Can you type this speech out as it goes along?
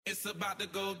It's about to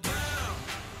go down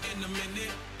in a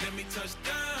minute. Let me touch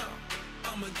down.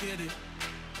 I'ma get it.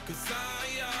 'Cause I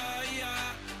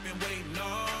been waiting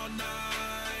all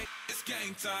night. It's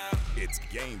game time. It's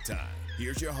game time.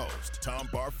 Here's your host, Tom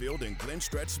Barfield and Glenn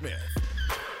Stretch Smith.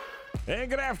 And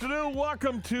good afternoon.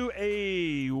 Welcome to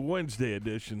a Wednesday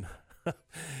edition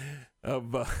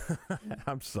of.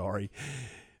 I'm sorry.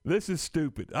 This is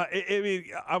stupid.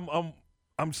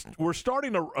 We're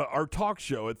starting our talk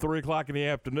show at 3:00 in the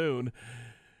afternoon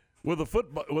with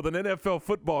an NFL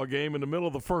football game in the middle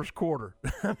of the first quarter.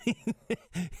 I mean,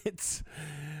 it's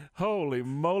holy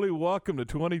moly. Welcome to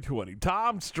 2020.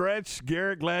 Tom, Stretch,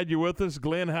 Garrett, glad you're with us.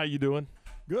 Glenn, how you doing?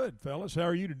 Good, fellas. How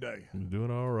are you today? I'm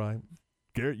doing all right.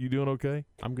 Garrett, you doing okay?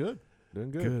 I'm good. Doing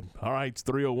good. Good. All right, it's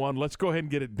 3:01. Let's go ahead and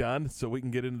get it done so we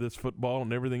can get into this football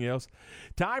and everything else.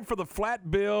 Time for the Flat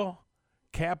Bill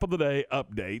Cap of the Day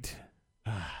update.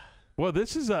 Well,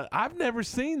 this is I've never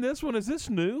seen this one. Is this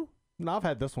new? No, I've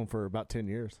had this one for about 10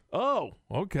 years. Oh,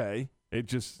 okay. It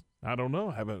just, I don't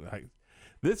know.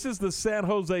 This is the San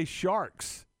Jose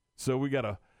Sharks. So we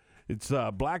got it's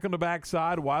black on the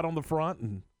backside, white on the front,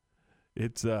 and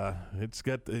it's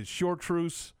got the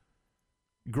chartreuse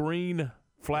green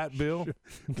flat bill.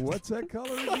 What's that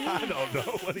color again? I don't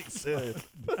know what he said.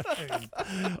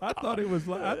 I thought I was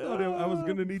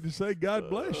going to need to say God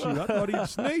bless you. I thought he'd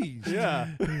sneeze. Yeah.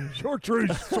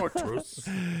 Chartreuse. Chartreuse.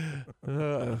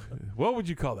 What would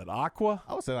you call that? Aqua?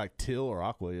 I would say like teal or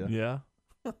aqua, yeah. Yeah.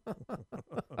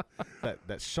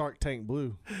 That Shark Tank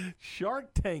blue.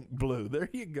 Shark Tank blue. There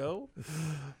you go.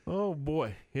 Oh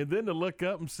boy! And then to look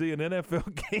up and see an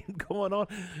NFL game going on,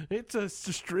 it's a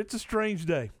strange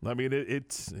day. I mean,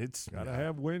 it's Got to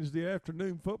have Wednesday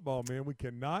afternoon football, man. We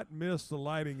cannot miss the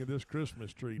lighting of this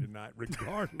Christmas tree tonight,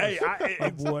 regardless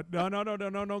of what. No,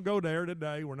 don't go there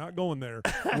today. We're not going there.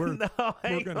 We're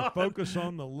going to focus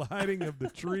on the lighting of the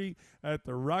tree at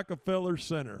the Rockefeller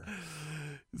Center.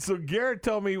 So Garrett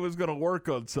told me he was going to work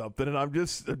on something, and I'm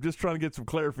just trying to get some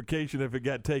clarification if it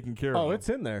got taken care of. Oh, it's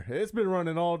in there. It's been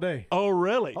running all day. Oh,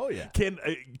 really? Oh, yeah.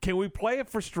 Can we play it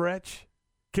for Stretch?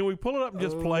 Can we pull it up and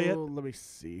just play it? Let me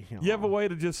see. You have a way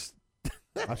to just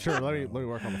sure. Let me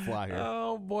work on the fly here.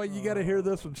 Oh boy, you got to hear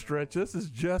this one, Stretch. This is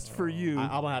just for you.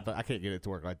 I'm gonna have to. I can't get it to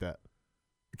work like that.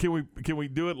 Can we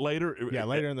do it later? Yeah,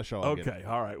 later in the show. Okay,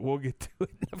 all right. We'll get to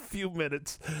it in a few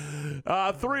minutes.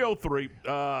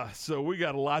 3:03. So we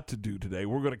got a lot to do today.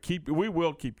 We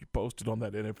will keep you posted on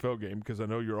that NFL game because I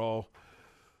know you're all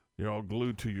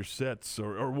glued to your sets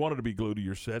or wanted to be glued to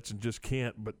your sets and just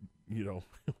can't. But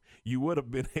you would have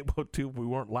been able to if we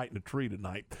weren't lighting a tree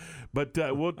tonight. But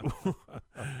we'll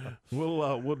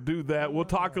do that. We'll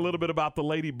talk a little bit about the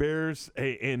Lady Bears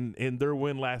and their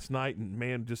win last night, and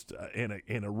man, just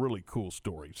in a really cool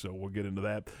story. So we'll get into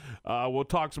that. We'll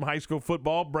talk some high school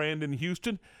football. Brandon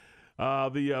Houston,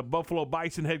 the Buffalo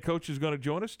Bison head coach, is going to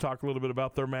join us. Talk a little bit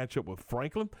about their matchup with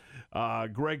Franklin.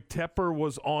 Greg Tepper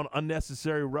was on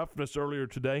unnecessary roughness earlier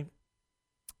today,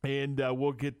 and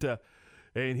we'll get.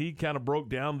 And he kind of broke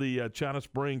down the China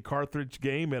Spring Carthage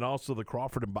game and also the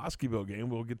Crawford and Bosqueville game.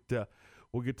 We'll get to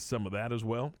some of that as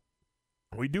well.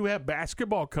 We do have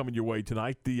basketball coming your way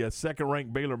tonight. The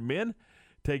second-ranked Baylor men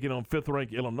taking on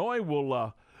fifth-ranked Illinois.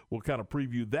 We'll kind of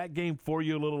preview that game for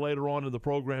you a little later on in the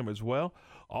program as well.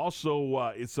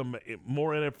 Also, it's some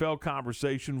more NFL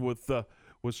conversation with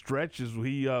Stretch as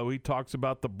he talks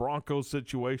about the Broncos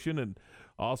situation and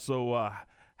also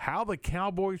how the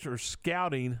Cowboys are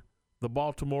scouting the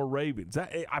Baltimore Ravens.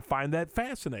 I find that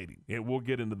fascinating, and we'll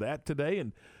get into that today.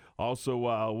 And also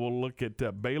we'll look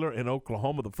at Baylor and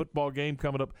Oklahoma, the football game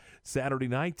coming up Saturday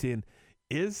night. And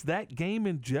is that game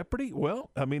in jeopardy?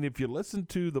 Well, I mean, if you listen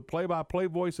to the play-by-play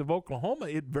voice of Oklahoma,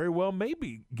 it very well may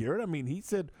be, Garrett. I mean, he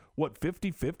said,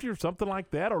 50-50 or something like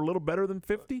that, or a little better than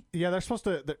 50? Yeah, they're supposed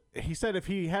to he said if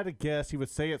he had to guess, he would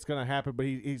say it's going to happen, but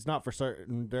he's not for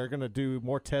certain. They're going to do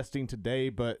more testing today,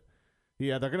 but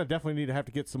yeah, they're going to definitely have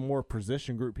to get some more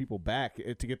position group people back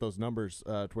to get those numbers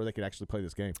to where they could actually play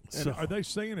this game. And are they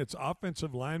saying it's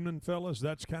offensive linemen, fellas?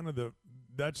 That's kind of the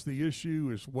issue,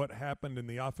 is what happened in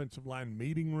the offensive line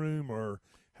meeting room, or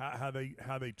how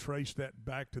they trace that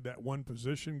back to that one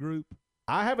position group?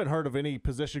 I haven't heard of any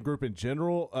position group in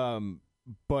general,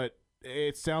 but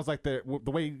it sounds like the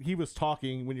way he was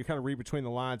talking, when you kind of read between the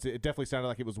lines, it definitely sounded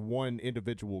like it was one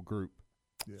individual group.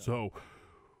 Yeah. So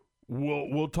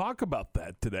we'll talk about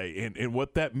that today and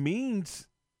what that means,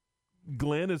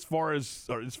 Glenn, as far as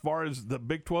the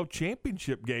Big 12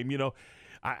 championship game.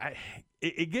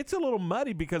 It gets a little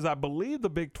muddy because I believe the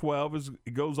Big 12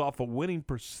 goes off a winning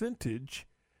percentage,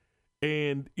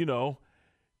 and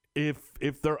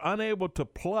if they're unable to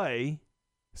play,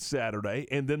 Saturday,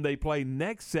 and then they play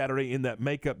next Saturday in that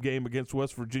makeup game against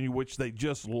West Virginia, which they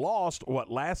just lost,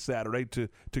 last Saturday to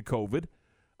COVID.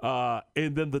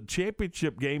 And then the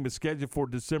championship game is scheduled for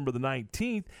December the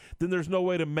 19th. Then there's no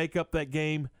way to make up that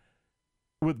game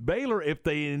with Baylor if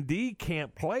they indeed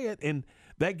can't play it. And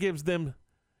that gives them,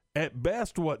 at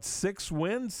best, 6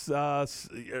 wins?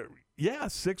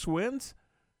 6 wins.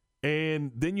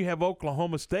 And then you have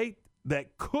Oklahoma State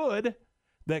that could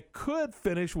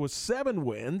finish with 7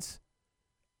 wins.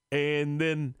 And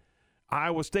then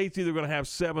Iowa State's either going to have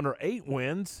 7 or 8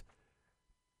 wins.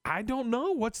 I don't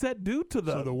know. What's that do to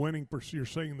them? So the winning you're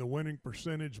saying the winning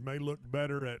percentage may look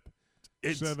better at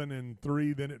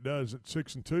 7-3 than it does at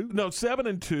 6-2? No,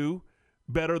 7-2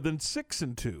 better than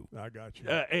 6-2. I got you.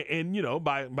 And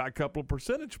by a couple of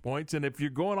percentage points. And if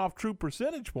you're going off true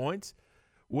percentage points,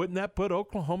 wouldn't that put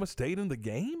Oklahoma State in the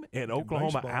game and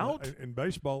Oklahoma out? In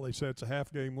baseball, they say it's a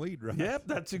half-game lead, right? Yep,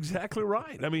 that's exactly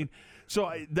right. I mean,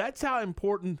 so that's how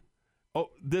important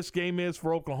this game is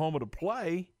for Oklahoma to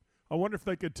play. I wonder if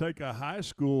they could take a high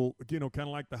school, kind of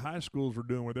like the high schools were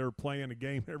doing, where they were playing a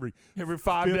game every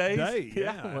 5 days. Day.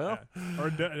 Yeah, well,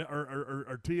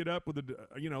 or tee it up with the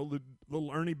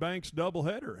little Ernie Banks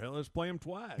doubleheader. Hell, let's play them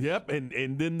twice. Yep,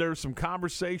 and then there's some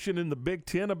conversation in the Big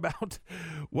Ten about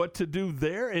what to do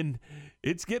there, and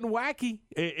it's getting wacky.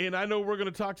 And I know we're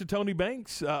going to talk to Tony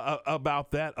Banks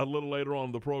about that a little later on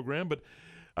in the program, but.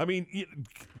 I mean,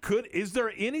 is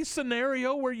there any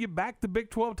scenario where you back the Big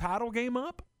 12 title game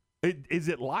up? Is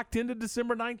it locked into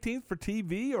December 19th for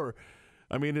TV, or,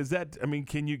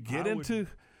 can you get into,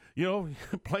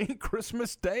 playing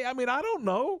Christmas Day? I mean, I don't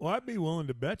know. Well, I'd be willing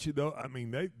to bet you, though. I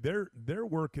mean, they're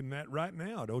working that right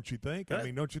now, don't you think? I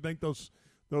mean, don't you think those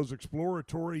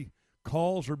exploratory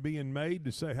calls are being made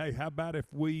to say, hey, how about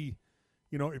if we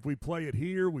play it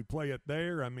here, we play it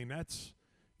there? I mean, that's.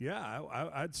 Yeah,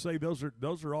 I'd say those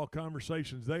are all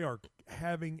conversations they are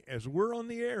having as we're on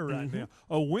the air right now.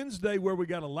 A Wednesday where we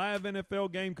got a live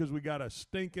NFL game because we got a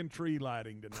stinking tree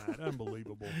lighting tonight.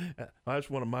 Unbelievable. That's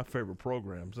one of my favorite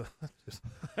programs.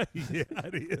 Yeah,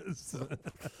 it is.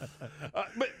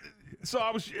 But so I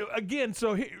was again.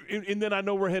 So here, and then I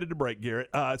know we're headed to break,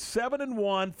 Garrett.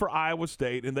 7-1 for Iowa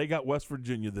State, and they got West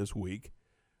Virginia this week.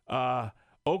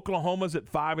 Oklahoma's at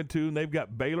 5-2, and they've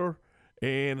got Baylor.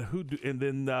 And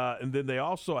then they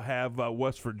also have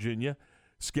West Virginia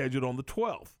scheduled on the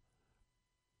 12th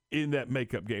in that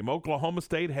makeup game. Oklahoma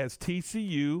State has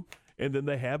TCU, and then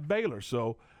they have Baylor.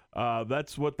 So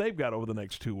that's what they've got over the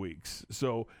next 2 weeks.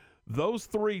 So those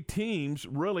 3 teams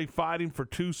really fighting for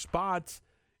 2 spots.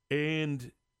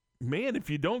 And, man, if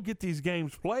you don't get these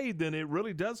games played, then it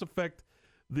really does affect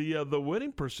the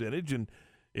winning percentage. And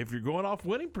if you're going off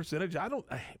winning percentage, I know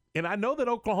that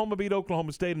Oklahoma beat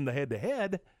Oklahoma State in the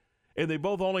head-to-head, and they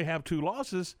both only have 2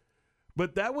 losses,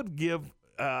 but that would give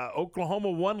Oklahoma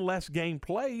 1 less game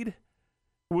played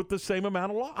with the same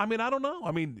amount of loss. I mean, I don't know.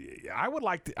 I mean, I would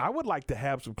like to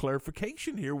have some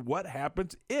clarification here. What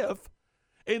happens if?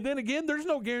 And then again, there's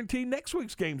no guarantee next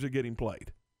week's games are getting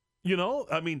played.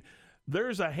 I mean,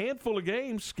 there's a handful of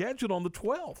games scheduled on the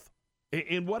 12th,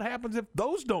 and what happens if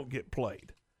those don't get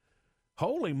played?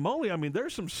 Holy moly, I mean,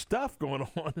 there's some stuff going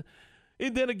on.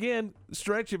 And then again,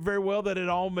 stretch it very well that it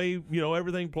all may,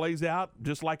 everything plays out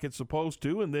just like it's supposed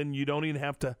to, and then you don't even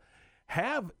have to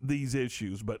have these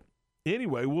issues. But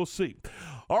anyway, we'll see.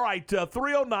 All right,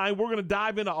 3:09, we're going to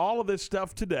dive into all of this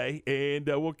stuff today, and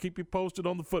we'll keep you posted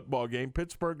on the football game.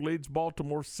 Pittsburgh leads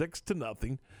Baltimore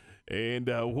 6-0. And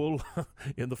we'll,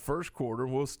 in the first quarter,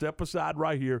 we'll step aside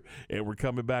right here, and we're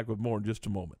coming back with more in just a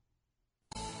moment.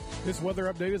 This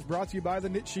weather update is brought to you by the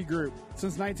Nitsche Group.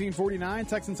 Since 1949,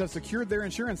 Texans have secured their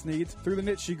insurance needs through the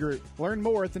Nitsche Group. Learn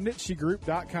more at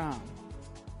thenitschegroup.com.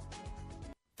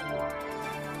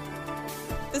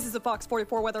 This is a Fox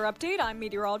 44 weather update. I'm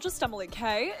meteorologist Emily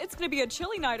Kay. It's going to be a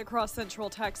chilly night across central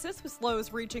Texas with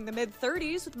lows reaching the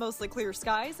mid-30s with mostly clear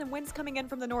skies and winds coming in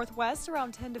from the northwest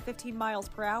around 10 to 15 miles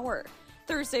per hour.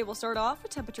 Thursday will start off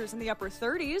with temperatures in the upper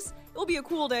 30s. It will be a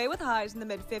cool day with highs in the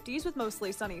mid-50s with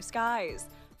mostly sunny skies.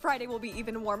 Friday will be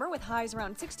even warmer with highs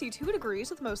around 62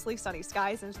 degrees with mostly sunny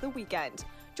skies into the weekend.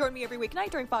 Join me every weeknight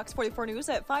during Fox 44 News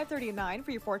at 5:30 and 9 for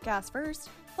your forecast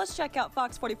first. Plus, check out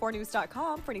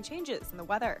fox44news.com for any changes in the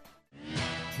weather.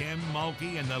 Tim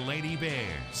Mulkey and the Lady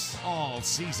Bears all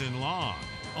season long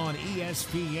on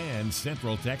ESPN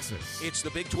Central Texas. It's the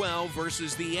Big 12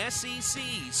 versus the SEC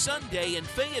Sunday in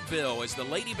Fayetteville as the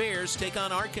Lady Bears take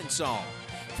on Arkansas.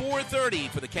 4:30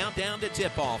 for the countdown to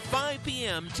tip-off. 5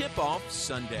 p.m. tip-off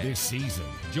Sunday. This season,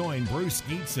 join Bruce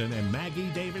Geetson and Maggie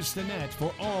Davis-Stinnett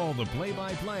for all the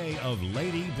play-by-play of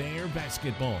Lady Bear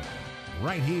basketball.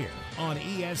 right here on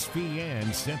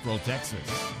ESPN Central Texas.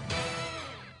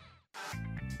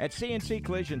 At CNC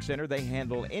Collision Center, they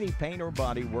handle any paint or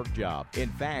body work job. In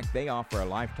fact, they offer a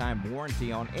lifetime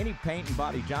warranty on any paint and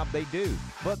body job they do.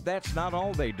 But that's not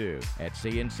all they do. At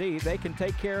CNC, they can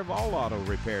take care of all auto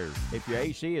repairs. If your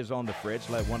AC is on the fritz,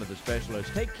 let one of the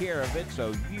specialists take care of it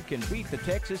so you can beat the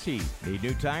Texas heat. Need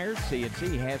new tires?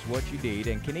 CNC has what you need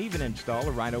and can even install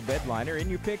a Rhino bed liner in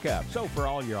your pickup. So for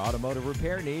all your automotive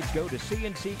repair needs, go to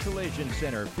CNC Collision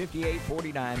Center,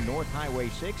 5849 North Highway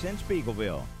 6 in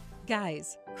Spiegelville.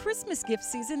 Guys, Christmas gift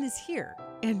season is here,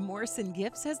 and Morrison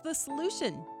Gifts has the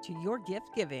solution to your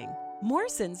gift giving.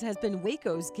 Morrison's has been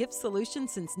Waco's gift solution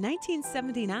since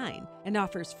 1979 and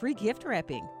offers free gift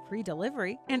wrapping, free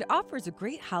delivery, and offers a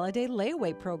great holiday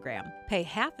layaway program. Pay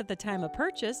half at the time of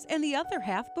purchase and the other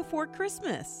half before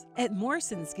Christmas. At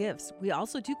Morrison's Gifts, we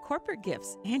also do corporate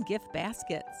gifts and gift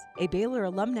baskets. A Baylor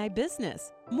alumni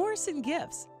business, Morrison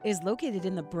Gifts is located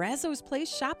in the Brazos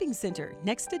Place Shopping Center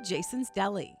next to Jason's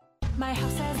Deli. My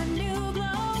house has a new glow.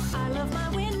 I love my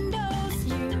windows.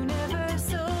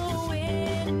 Universal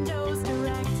Windows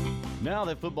Direct. Now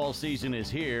that football season is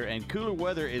here and cooler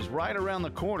weather is right around the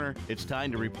corner, it's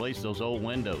time to replace those old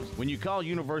windows. When you call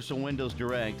Universal Windows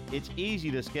Direct, it's easy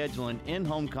to schedule an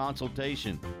in-home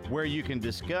consultation where you can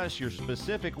discuss your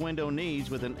specific window needs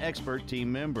with an expert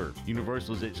team member.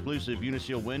 Universal's exclusive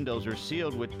Unishield windows are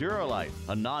sealed with Duralife,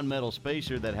 a non-metal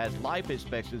spacer that has life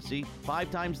expectancy 5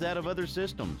 times that of other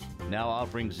systems. Now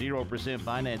offering 0%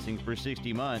 financing for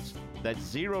 60 months. That's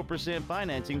 0%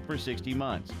 financing for 60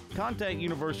 months. Contact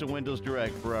Universal Windows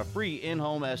Direct for a free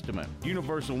in-home estimate.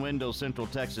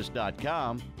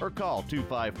 UniversalWindowsCentralTexas.com or call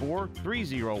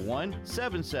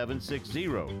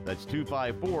 254-301-7760. That's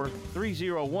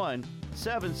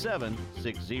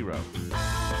 254-301-7760.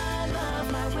 I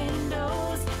love my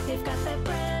windows. They've got that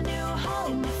brand new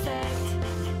home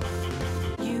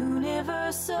effect.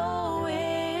 Universal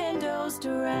Windows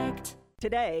Direct.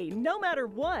 Today, no matter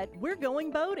what, we're going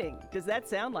boating. Does that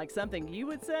sound like something you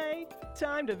would say?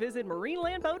 Time to visit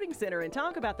Marineland Boating Center and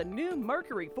talk about the new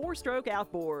Mercury 4-stroke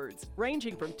outboards.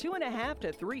 Ranging from 2.5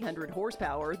 to 300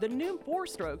 horsepower, the new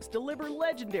 4-strokes deliver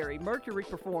legendary Mercury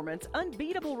performance,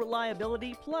 unbeatable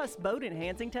reliability, plus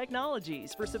boat-enhancing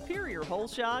technologies for superior hole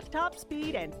shot, top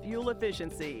speed, and fuel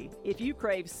efficiency. If you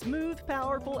crave smooth,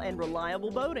 powerful, and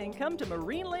reliable boating, come to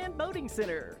Marineland Boating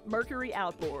Center. Mercury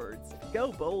Outboards.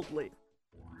 Go boldly.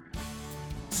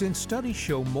 Since studies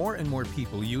show more and more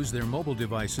people use their mobile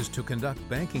devices to conduct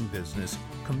banking business,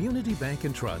 Community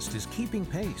Bank & Trust is keeping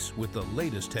pace with the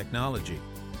latest technology.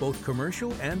 Both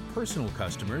commercial and personal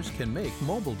customers can make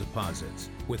mobile deposits.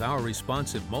 With our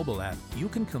responsive mobile app, you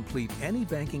can complete any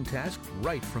banking task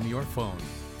right from your phone.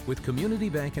 With Community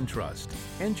Bank & Trust,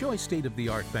 enjoy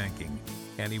state-of-the-art banking.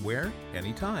 Anywhere,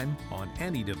 anytime, on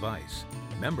any device.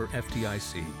 Member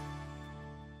FDIC.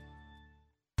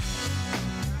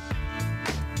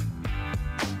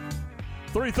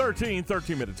 3:13,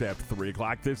 13 minutes after 3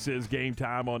 o'clock. This is Game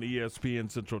Time on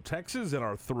ESPN Central Texas in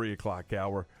our 3 o'clock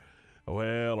hour.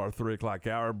 Well, our 3 o'clock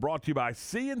hour brought to you by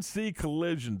CNC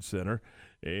Collision Center.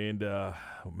 And,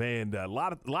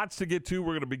 lots to get to. We're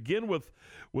going to begin with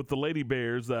the Lady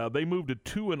Bears. They moved to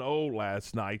 2-0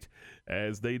 last night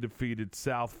as they defeated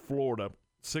South Florida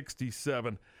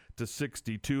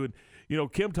 67-62. And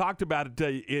Kim talked about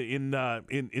it in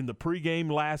the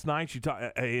pregame last night. She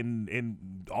talked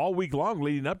in all week long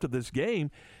leading up to this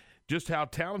game, just how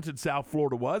talented South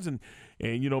Florida was, and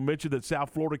mentioned that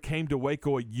South Florida came to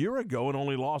Waco a year ago and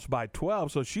only lost by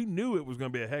 12, so she knew it was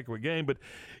going to be a heck of a game. But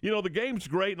the game's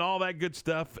great and all that good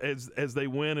stuff as they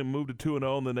win and move to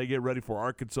 2-0, and then they get ready for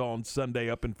Arkansas on Sunday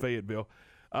up in Fayetteville.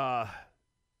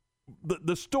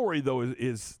 The story though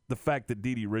is the fact that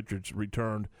Dee Dee Richards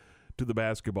returned to the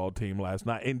basketball team last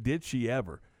night. And did she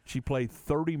ever? She played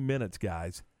 30 minutes,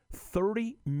 guys.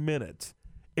 30 minutes.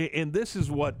 And this is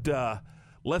what,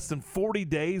 less than 40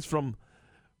 days from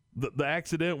the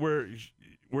accident where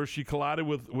she collided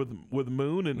with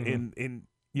Moon. And and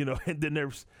then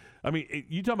there's,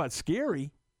 you talking about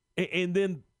scary. And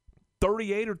then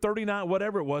 38 or 39,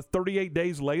 whatever it was, 38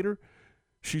 days later,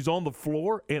 she's on the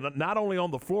floor, and not only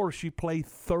on the floor, she played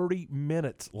 30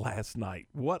 minutes last night.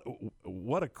 What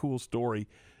a cool story,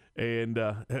 and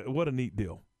what a neat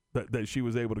deal that she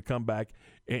was able to come back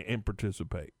and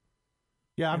participate.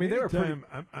 Yeah, they were pretty.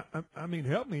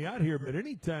 Help me out here, but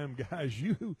anytime, guys,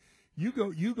 you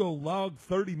go log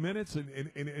 30 minutes, and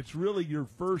it's really your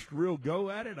first real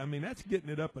go at it. That's getting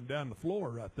it up and down the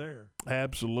floor right there.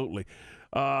 Absolutely.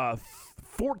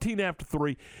 14 after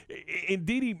 3. And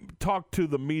Dee Dee talked to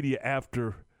the media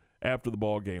after the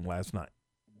ball game last night.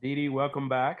 Dee Dee, welcome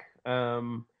back.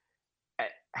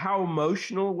 how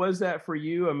emotional was that for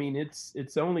you? I mean,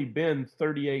 it's only been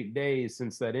 38 days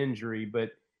since that injury,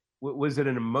 but was it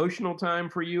an emotional time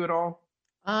for you at all?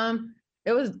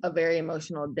 It was a very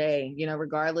emotional day,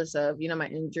 regardless of, my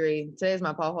injury. Today is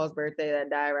my Pawpaw's birthday that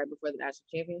died right before the national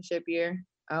championship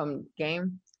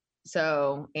game.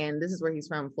 So, and this is where he's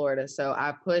from, Florida. So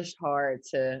I pushed hard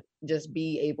to just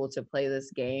be able to play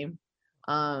this game.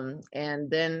 And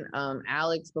then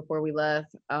Alex, before we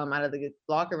left out of the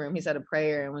locker room, he said a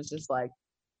prayer and was just like,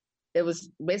 it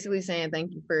was basically saying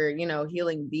thank you for,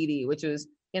 healing Didi, which was,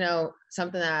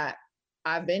 something that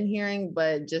I've been hearing,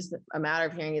 but just a matter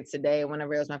of hearing it today.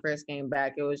 Whenever it was my first game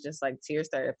back, it was just like tears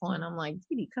started flowing. I'm like,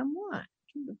 Didi, come on,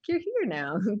 you're here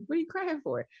now. What are you crying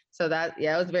for? So it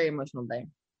was a very emotional day.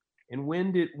 And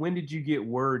when did you get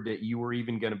word that you were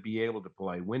even going to be able to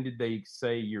play? When did they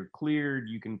say you're cleared,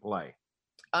 you can play?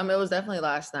 It was definitely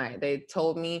last night. They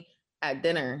told me at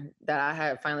dinner that I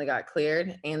had finally got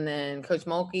cleared. And then Coach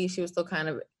Mulkey, she was still kind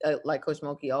of like Coach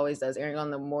Mulkey always does, erring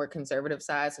on the more conservative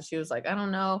side. So she was like, I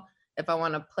don't know if I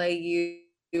want to play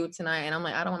you tonight. And I'm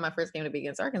like, I don't want my first game to be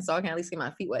against Arkansas. I can at least get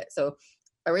my feet wet. So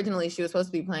originally she was supposed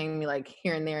to be playing me like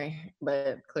here and there,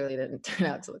 but clearly it didn't turn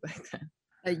out to look like that.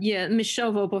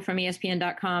 Michelle Vopel from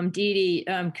ESPN.com. Didi,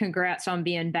 congrats on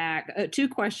being back. 2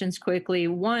 questions quickly.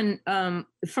 One,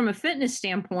 from a fitness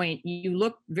standpoint, you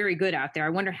look very good out there. I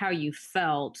wonder how you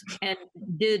felt. And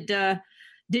did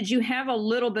you have a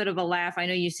little bit of a laugh? I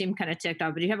know you seem kind of ticked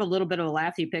off, but did you have a little bit of a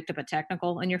laugh? You picked up a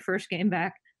technical in your first game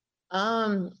back?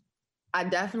 I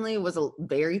definitely was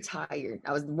very tired.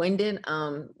 I was winded.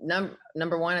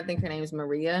 Number one, I think her name is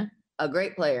Maria, a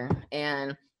great player.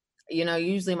 And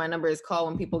usually my number is called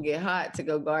when people get hot to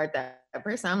go guard that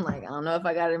person. I'm like, I don't know if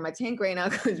I got it in my tank right now,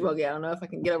 Coach Mulkey. I don't know if I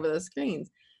can get over those screens.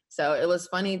 So it was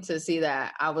funny to see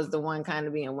that I was the one kind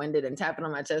of being winded and tapping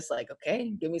on my chest like,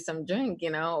 okay, give me some drink,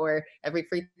 or every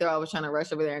free throw I was trying to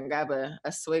rush over there and grab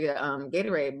a swig of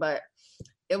Gatorade. But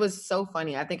it was so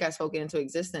funny. I think I spoke it into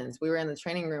existence. We were in the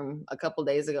training room a couple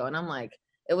days ago, and I'm like,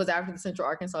 it was after the Central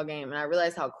Arkansas game, and I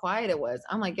realized how quiet it was.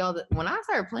 I'm like, y'all, when I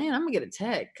start playing, I'm going to get a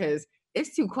tech because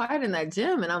it's too quiet in that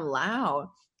gym and I'm loud.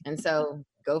 And so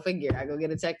go figure, I go get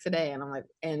a tech today. And I'm like,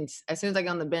 and as soon as I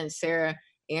get on the bench, Sarah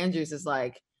Andrews is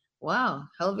like, wow,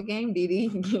 hell of a game, Didi,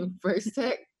 first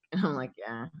tech. And I'm like,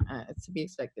 yeah, it's to be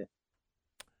expected.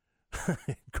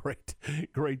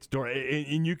 Great story.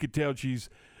 And you could tell she's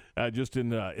just in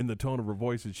the tone of her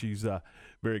voice that she's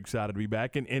very excited to be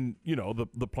back. And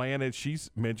the plan, as she's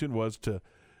mentioned, was to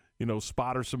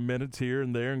spot her some minutes here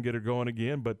and there and get her going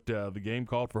again. But the game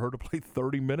called for her to play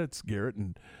 30 minutes, Garrett,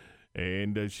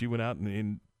 and she went out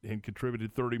and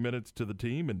contributed 30 minutes to the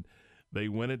team, and they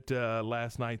win it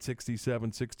last night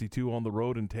 67-62 on the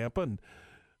road in Tampa. And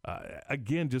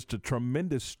again, just a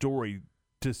tremendous story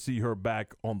to see her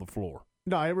back on the floor.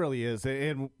 No, it really is.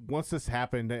 And once this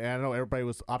happened, and I know everybody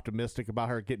was optimistic about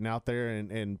her getting out there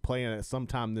and playing at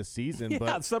sometime this season.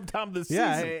 Sometime this season.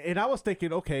 Yeah, and I was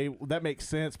thinking, okay, that makes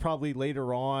sense. Probably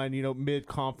later on,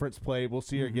 mid-conference play, we'll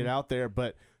see her get out there.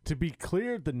 But to be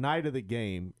cleared the night of the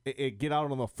game, get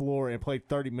out on the floor and play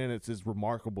 30 minutes is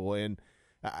remarkable. And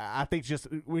I think just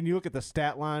when you look at the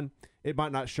stat line, it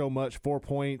might not show much, 4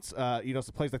 points, some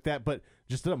plays like that. But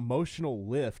just an emotional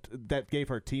lift that gave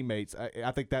her teammates,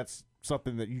 I think that's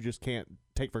something that you just can't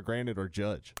take for granted or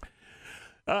judge.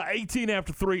 18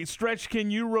 after 3. Stretch, can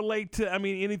you relate to,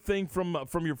 anything from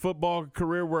your football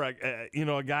career where,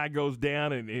 a guy goes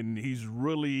down and he's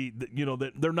really,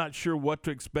 they're not sure what to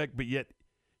expect, but yet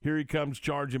here he comes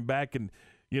charging back and,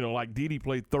 like Didi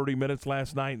played 30 minutes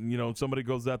last night and, somebody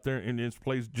goes out there and just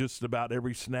plays just about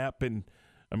every snap and,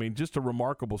 just a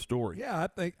remarkable story. Yeah,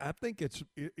 I think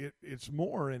it's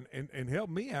more, and help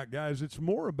me out, guys, it's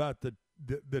more about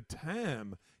the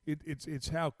time. It's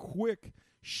how quick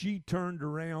she turned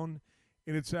around,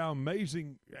 and it's how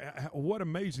amazing, what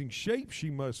amazing shape she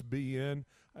must be in.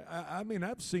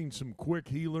 I've seen some quick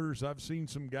healers. I've seen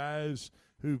some guys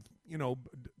who've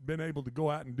been able to go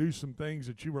out and do some things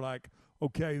that you were like,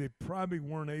 okay, they probably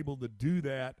weren't able to do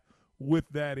that with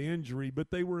that injury,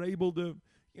 but they were able to,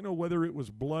 whether it was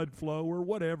blood flow or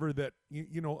whatever that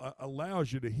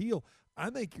allows you to heal. I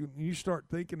think when you start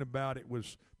thinking about it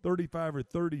was 35 or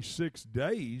 36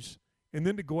 days, and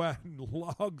then to go out and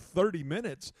log 30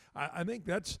 minutes, I think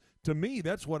that's, to me,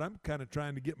 that's what I'm kind of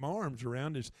trying to get my arms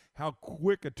around, is how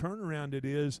quick a turnaround it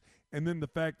is, and then the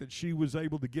fact that she was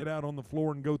able to get out on the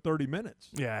floor and go 30 minutes.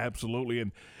 Yeah, absolutely.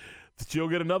 And she'll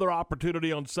get another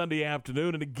opportunity on Sunday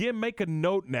afternoon. And again, make a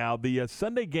note now, the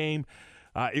Sunday game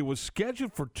It was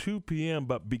scheduled for 2 p.m.,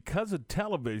 but because of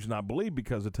television, I believe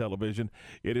because of television,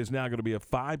 it is now going to be a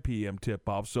 5 p.m.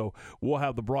 tip-off. So we'll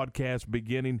have the broadcast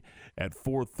beginning at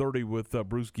 4:30 with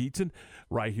Bruce Gietzen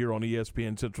right here on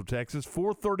ESPN Central Texas.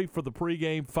 4:30 for the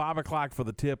pregame, 5 o'clock for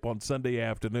the tip on Sunday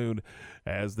afternoon,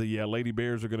 as the Lady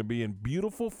Bears are going to be in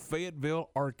beautiful Fayetteville,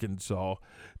 Arkansas,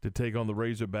 to take on the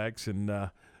Razorbacks. And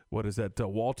what is that,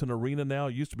 Walton Arena now?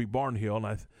 It used to be Barnhill,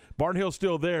 and Barnhill's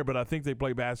still there, but I think they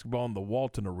play basketball in the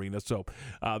Walton Arena. So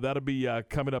that'll be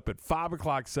coming up at 5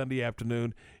 o'clock Sunday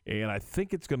afternoon, and I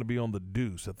think it's going to be on the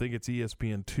Deuce. I think it's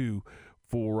ESPN2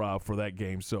 for that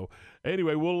game. So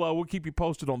anyway, we'll keep you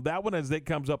posted on that one as it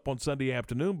comes up on Sunday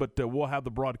afternoon, but we'll have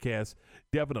the broadcast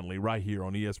definitely right here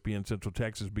on ESPN Central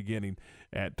Texas beginning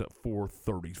at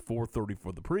 4:30. 4:30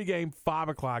 for the pregame, 5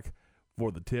 o'clock for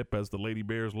the tip, as the Lady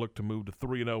Bears look to move to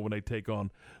 3-0 when they take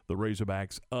on the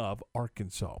Razorbacks of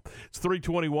Arkansas. It's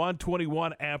 3:21,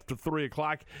 21 after 3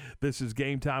 o'clock. This is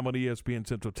Game Time on ESPN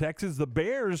Central Texas. The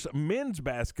Bears men's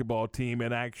basketball team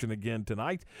in action again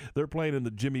tonight. They're playing in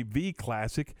the Jimmy V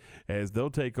Classic as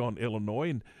they'll take on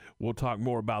Illinois, and we'll talk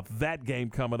more about that game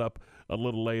coming up a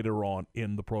little later on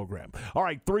in the program. All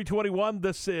right, 3:21,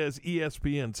 this is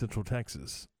ESPN Central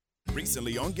Texas.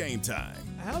 Recently on Game Time.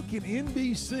 How can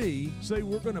NBC say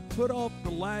we're going to put off the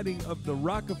lighting of the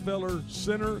Rockefeller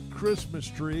Center Christmas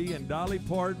tree and Dolly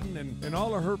Parton and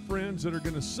all of her friends that are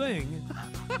going to sing?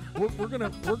 we're going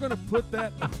to put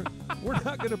that. We're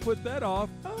not going to put that off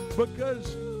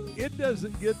because it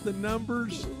doesn't get the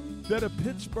numbers that a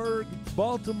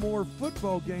Pittsburgh-Baltimore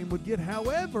football game would get.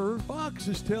 However, Fox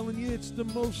is telling you it's the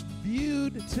most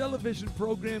viewed television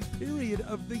program period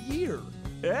of the year.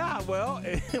 Yeah, well,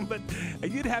 but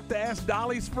you'd have to ask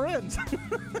Dolly's friends.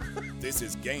 This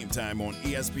is Game Time on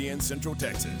ESPN Central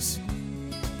Texas.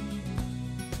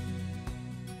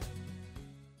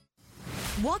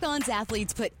 Walk-On's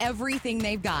athletes put everything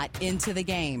they've got into the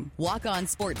game. Walk-On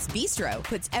Sports Bistro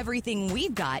puts everything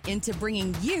we've got into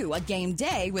bringing you a game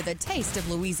day with a taste of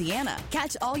Louisiana.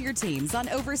 Catch all your teams on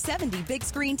over 70 big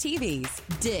screen TVs.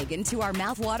 Dig into our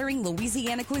mouth-watering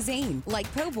Louisiana cuisine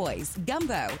like po' boys,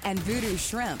 gumbo, and voodoo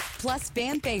shrimp, plus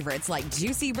fan favorites like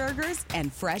juicy burgers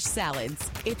and fresh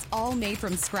salads. It's all made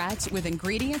from scratch with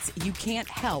ingredients you can't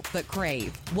help but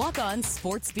crave. Walk-On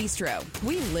Sports Bistro.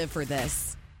 We live for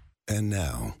this. And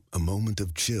now, a moment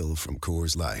of chill from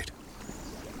Coors Light.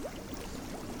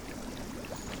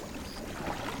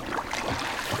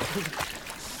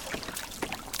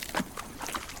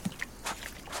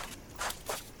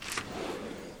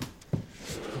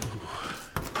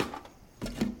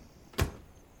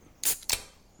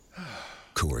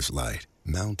 Coors Light,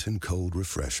 mountain cold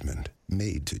refreshment,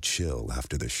 made to chill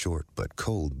after the short but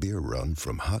cold beer run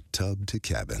from hot tub to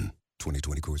cabin.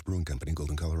 2020 Coors Brewing Company,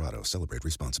 Golden, Colorado. Celebrate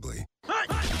responsibly.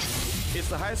 It's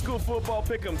the high school football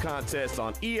pick'em contest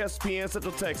on ESPN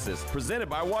Central Texas, presented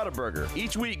by Whataburger.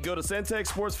 Each week, go to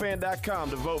CentexSportsFan.com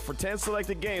to vote for 10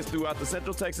 selected games throughout the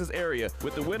Central Texas area,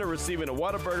 with the winner receiving a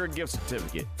Whataburger gift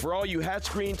certificate. For all you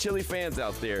Hatch Green Chili fans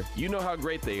out there, you know how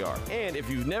great they are. And if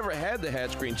you've never had the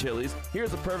Hatch Green Chilies,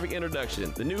 here's a perfect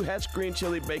introduction: the new Hatch Green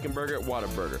Chili Bacon Burger at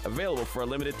Whataburger, available for a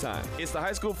limited time. It's the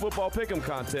high school football pick'em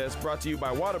contest, brought to you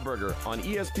by Whataburger on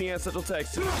ESPN Central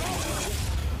Texas.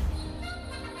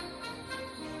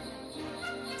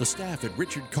 The staff at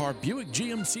Richard Carr Buick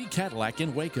GMC Cadillac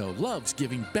in Waco loves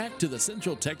giving back to the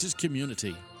Central Texas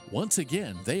community. Once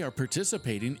again, they are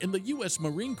participating in the U.S.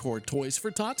 Marine Corps Toys for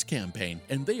Tots campaign,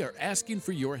 and they are asking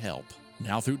for your help.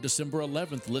 Now through December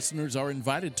 11th, listeners are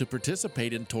invited to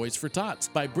participate in Toys for Tots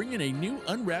by bringing a new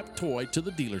unwrapped toy to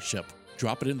the dealership.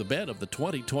 Drop it in the bed of the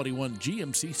 2021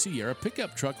 GMC Sierra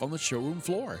pickup truck on the showroom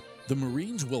floor. The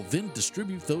Marines will then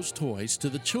distribute those toys to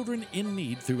the children in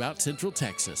need throughout Central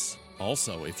Texas.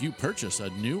 Also, if you purchase a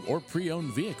new or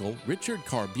pre-owned vehicle, Richard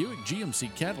Carr Buick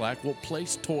GMC Cadillac will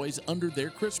place toys under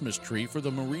their Christmas tree for the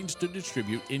Marines to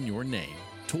distribute in your name.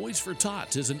 Toys for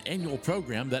Tots is an annual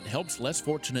program that helps less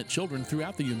fortunate children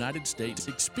throughout the United States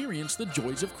experience the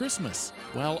joys of Christmas,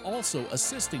 while also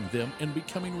assisting them in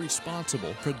becoming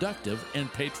responsible, productive,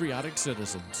 and patriotic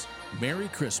citizens. Merry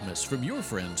Christmas from your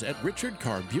friends at Richard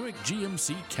Carr Buick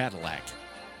GMC Cadillac.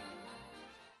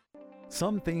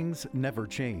 Some things never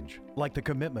change, like the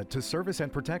commitment to service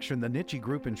and protection the Nitsche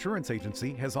Group Insurance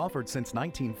Agency has offered since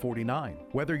 1949.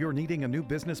 Whether you're needing a new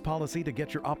business policy to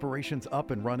get your operations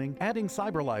up and running, adding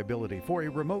cyber liability for a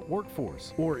remote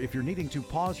workforce, or if you're needing to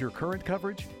pause your current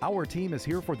coverage, our team is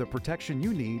here for the protection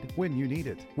you need when you need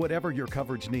it. Whatever your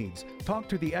coverage needs, talk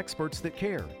to the experts that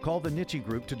care. Call the Nitsche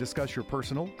Group to discuss your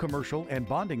personal, commercial, and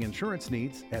bonding insurance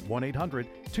needs at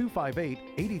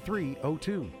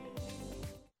 1-800-258-8302.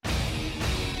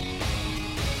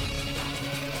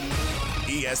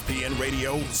 ESPN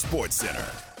Radio Sports Center.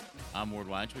 I'm Ward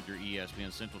Weitz with your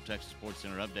ESPN Central Texas Sports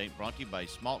Center update, brought to you by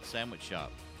Smalt Sandwich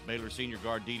Shop. Baylor senior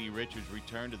guard Dee Dee Richards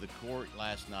returned to the court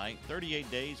last night, 38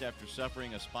 days after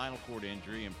suffering a spinal cord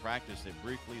injury in practice that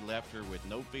briefly left her with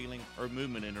no feeling or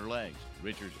movement in her legs.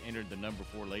 Richards entered the number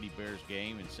 4 Lady Bears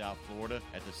game in South Florida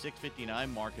at the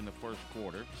 6:59 mark in the first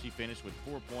quarter. She finished with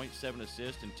 4 points, 7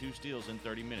 assists, and 2 steals in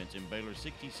 30 minutes in Baylor's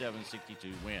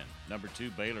 67-62 win. Number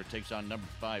 2 Baylor takes on number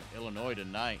 5 Illinois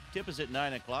tonight. Tip is at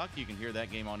 9 o'clock. You can hear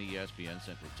that game on ESPN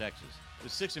Central Texas. The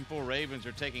 6-4 Ravens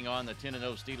are taking on the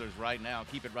 10-0 Steelers right now.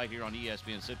 Keep it right here on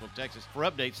ESPN Central Texas for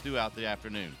updates throughout the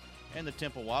afternoon. And the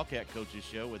Temple Wildcat Coaches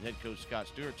Show with head coach Scott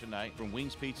Stewart tonight from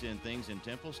Wings Pizza and Things in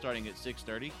Temple starting at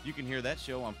 6:30. You can hear that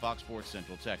show on Fox Sports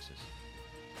Central Texas.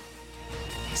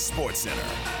 Sports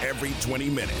Center, every 20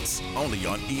 minutes, only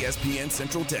on ESPN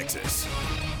Central Texas.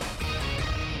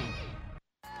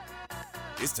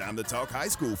 It's time to talk high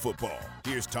school football.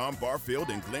 Here's Tom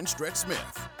Barfield and Glenn Stretch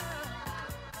Smith.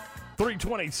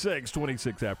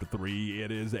 3:26 after 3.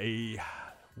 It is a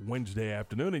Wednesday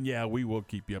afternoon, and yeah, we will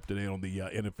keep you up to date on the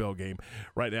NFL game.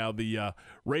 Right now, the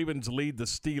Ravens lead the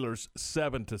Steelers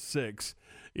 7-6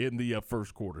 in the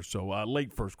first quarter, so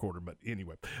late first quarter. But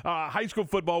anyway, high school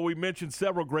football. We mentioned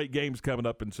several great games coming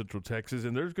up in Central Texas,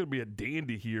 and there's going to be a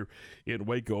dandy here in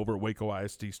Waco over at Waco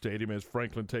ISD Stadium as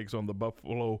Franklin takes on the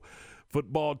Buffalo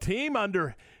football team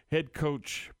under head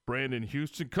coach Brandon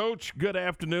Houston. Coach, good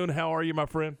afternoon. How are you, my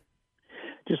friend?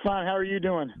 Just fine. How are you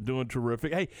doing? Doing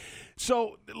terrific. Hey,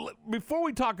 so before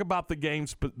we talk about the game,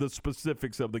 the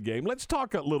specifics of the game, let's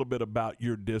talk a little bit about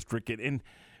your district. And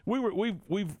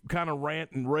we've kind of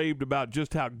rant and raved about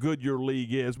just how good your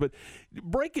league is, but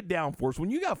break it down for us. When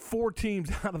you got 4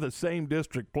 teams out of the same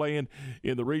district playing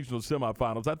in the regional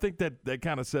semifinals, I think that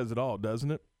kind of says it all, doesn't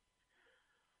it?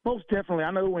 Most definitely.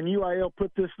 I know when UIL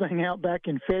put this thing out back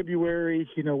in February,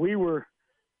 we were –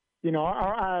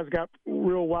 our eyes got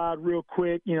real wide real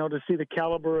quick, to see the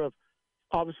caliber of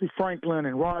obviously Franklin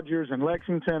and Rogers and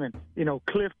Lexington and,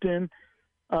 Clifton.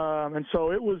 And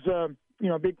so it was, a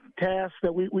big task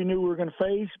that we knew we were going to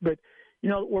face. But,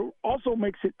 what also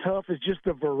makes it tough is just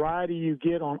the variety you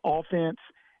get on offense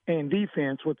and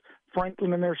defense with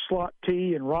Franklin in their slot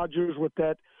T and Rogers with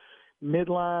that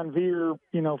midline veer,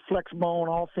 flex bone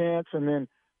offense. And then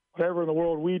whatever in the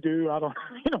world we do, I don't,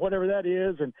 whatever that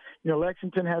is. And,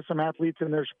 Lexington has some athletes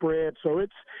in their spread. So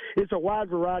it's a wide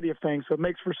variety of things. So it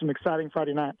makes for some exciting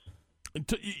Friday nights.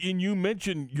 And you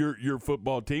mentioned your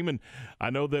football team, and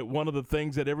I know that one of the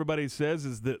things that everybody says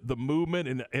is that the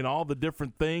movement and all the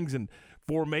different things and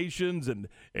formations and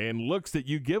looks that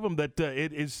you give them, that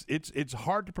it's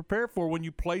hard to prepare for when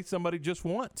you play somebody just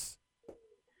once.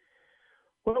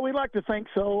 Well, we like to think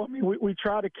so. I mean, we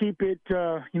try to keep it,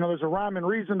 there's a rhyme and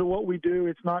reason to what we do.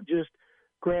 It's not just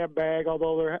grab bag,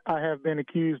 although I have been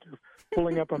accused of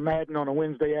pulling up a Madden on a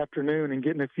Wednesday afternoon and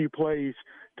getting a few plays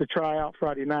to try out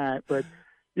Friday night. But,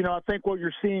 I think what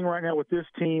you're seeing right now with this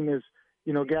team is,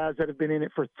 guys that have been in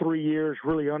it for 3 years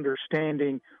really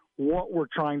understanding what we're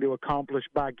trying to accomplish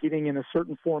by getting in a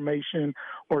certain formation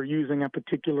or using a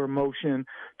particular motion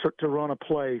to run a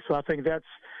play. So I think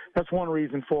that's one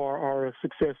reason for our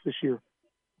success this year.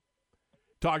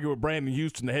 Talking with Brandon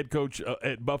Houston, the head coach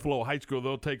at Buffalo High School.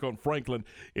 They'll take on Franklin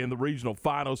in the regional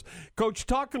finals. Coach,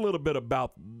 talk a little bit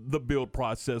about the build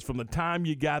process from the time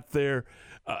you got there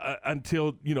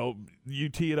until, you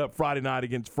tee it up Friday night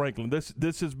against Franklin.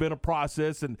 This has been a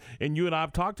process, and you and I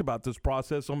have talked about this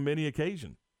process on many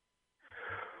occasions.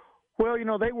 Well,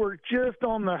 they were just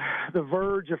on the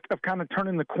verge of kind of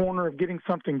turning the corner of getting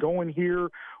something going here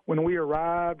when we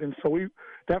arrived. And so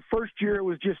that first year it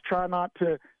was just try not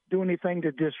to do anything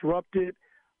to disrupt it.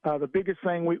 The biggest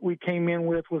thing we came in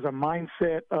with was a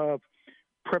mindset of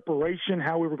preparation,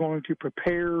 how we were going to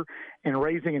prepare and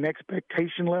raising an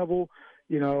expectation level,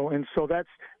 and so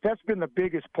that's been the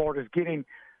biggest part, is getting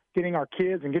our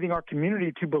kids and getting our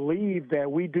community to believe that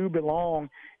we do belong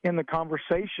in the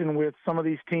conversation with some of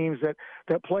these teams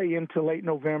that play into late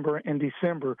November and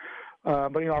December.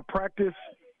 But, our practice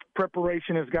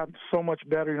preparation has gotten so much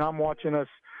better, and I'm watching us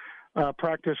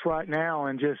practice right now,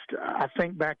 and just I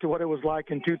think back to what it was like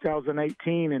in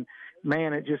 2018, and,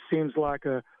 man, it just seems like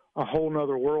a whole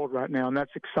nother world right now, and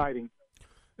that's exciting.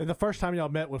 And the first time y'all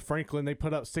met with Franklin, they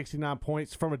put up 69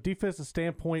 points. From a defensive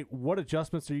standpoint, what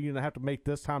adjustments are you going to have to make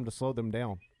this time to slow them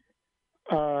down?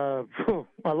 A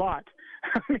lot.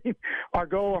 I mean, our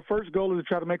first goal is to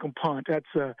try to make them punt. That's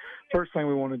the first thing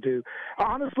we want to do.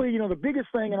 Honestly, the biggest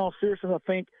thing, in all seriousness,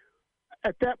 I think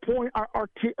at that point, I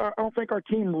don't think our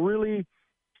team really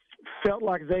felt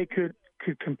like they could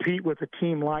could compete with a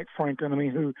team like Franklin. I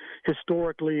mean, who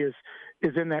historically is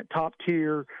in that top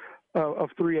tier of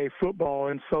 3A football.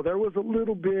 And so there was a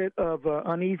little bit of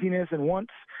uneasiness. And once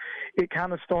it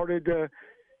kind of started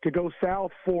to go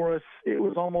south for us, it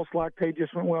was almost like they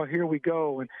just went, well, here we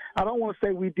go. And I don't want to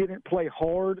say we didn't play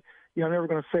hard. You know, I'm never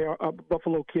going to say a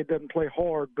Buffalo kid doesn't play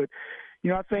hard, but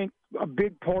I think a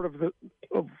big part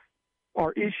of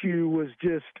our issue was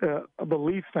just a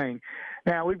belief thing.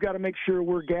 Now we've got to make sure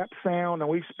we're gap sound, and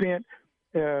we've spent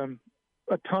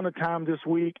a ton of time this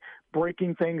week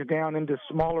breaking things down into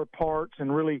smaller parts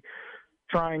and really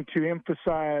trying to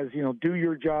emphasize, do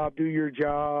your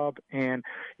job. And,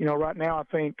 right now I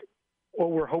think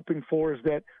what we're hoping for is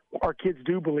that our kids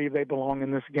do believe they belong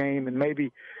in this game, and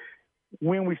maybe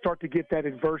when we start to get that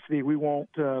adversity, we won't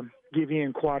give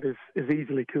in quite as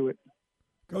easily to it.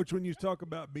 Coach, when you talk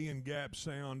about being gap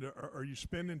sound, are you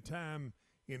spending time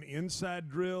in inside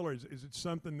drill, or is it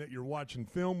something that you're watching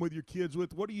film with your kids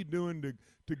with? What are you doing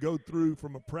to go through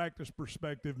from a practice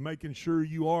perspective, making sure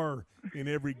you are in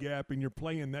every gap and you're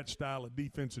playing that style of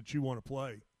defense that you want to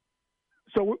play?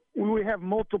 So we have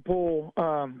multiple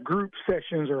group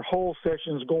sessions or whole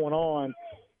sessions going on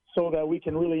so that we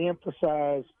can really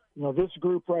emphasize, this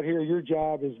group right here, your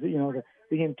job is, the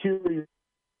interior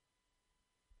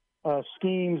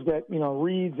schemes that,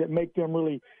 reads that make them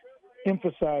really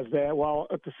emphasize that, while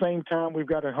at the same time we've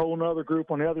got a whole nother group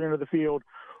on the other end of the field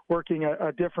working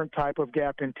a different type of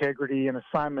gap integrity and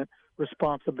assignment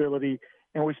responsibility.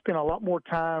 And we spend a lot more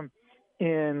time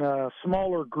in a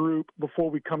smaller group before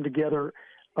we come together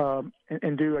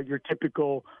and do your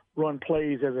typical run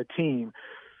plays as a team.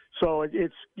 So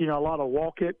it's, a lot of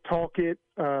walk it, talk it,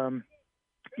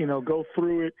 go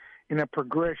through it in a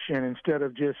progression instead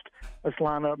of just let's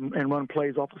line up and run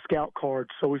plays off the scout cards.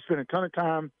 So we spend a ton of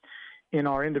time in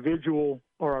our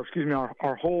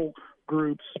our whole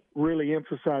groups really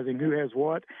emphasizing who has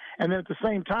what. And then at the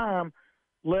same time,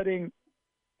 letting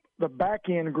the back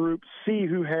end group see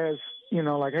who has,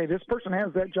 hey, this person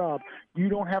has that job. You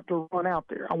don't have to run out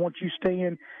there. I want you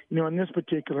staying, in this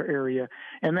particular area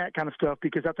and that kind of stuff,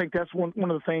 because I think that's one of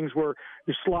the things where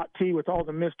the slot T with all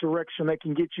the misdirection they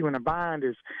can get you in a bind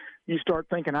is you start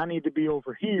thinking I need to be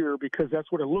over here because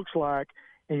that's what it looks like,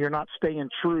 and you're not staying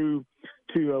true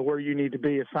to where you need to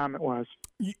be assignment-wise.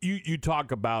 You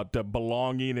talk about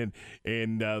belonging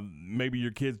and maybe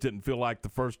your kids didn't feel like the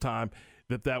first time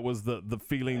that was the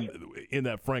feeling in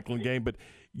that Franklin game, but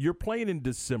you're playing in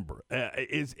December.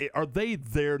 Are they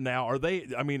there now? Are they?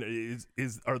 I mean,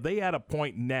 are they at a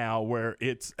point now where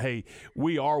it's, hey,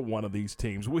 we are one of these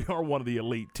teams. We are one of the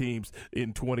elite teams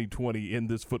in 2020 in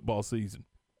this football season.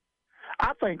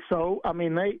 I think so. I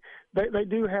mean, they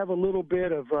do have a little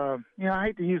bit of, I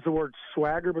hate to use the word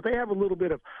swagger, but they have a little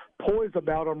bit of poise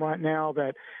about them right now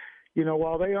that,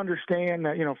 while they understand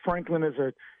that, Franklin is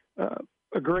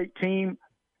a great team,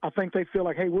 I think they feel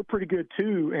like, hey, we're pretty good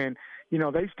too. And,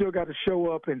 they still got to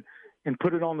show up and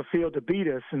put it on the field to beat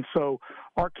us. And so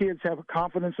our kids have a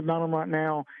confidence about them right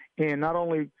now, and not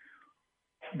only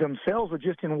themselves, but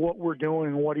just in what we're doing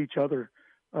and what each other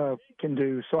can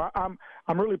do. So I'm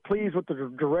really pleased with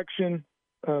the direction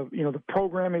the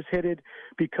program is headed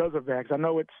because of that. Because I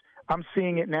know I'm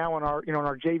seeing it now in our in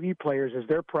our JV players as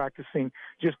they're practicing,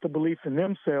 just the belief in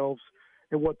themselves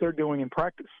and what they're doing in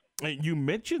practice. You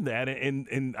mentioned that,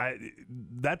 and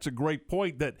that's a great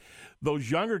point, that those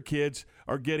younger kids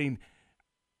are getting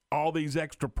all these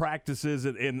extra practices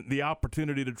and the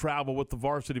opportunity to travel with the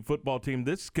varsity football team.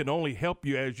 This can only help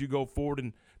you as you go forward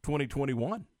in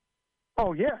 2021.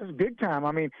 Oh, yeah, it's big time.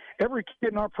 I mean, every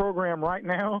kid in our program right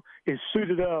now is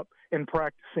suited up and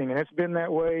practicing, and it's been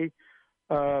that way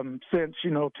since,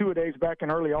 2-a-days back in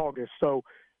early August. So,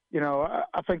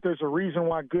 I think there's a reason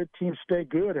why good teams stay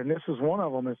good, and this is one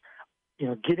of them, is,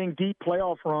 getting deep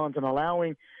playoff runs and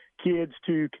allowing kids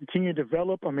to continue to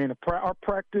develop. I mean, our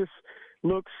practice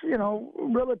looks,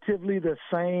 relatively the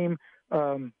same,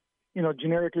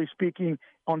 generically speaking,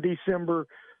 on December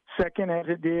 2nd as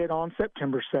it did on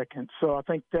September 2nd. So I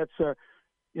think that's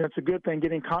it's a good thing,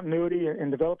 getting continuity and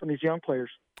developing these young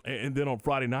players. And then on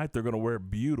Friday night, they're going to wear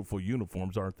beautiful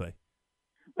uniforms, aren't they?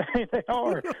 They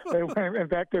are. In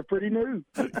fact, they're pretty new.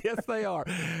 Yes, they are.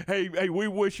 Hey, we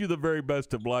wish you the very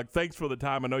best of luck. Thanks for the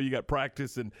time. I know you got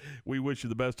practice, and we wish you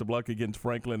the best of luck against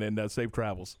Franklin, and safe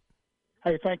travels.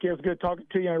 Hey, thank you. It was good talking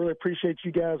to you. I really appreciate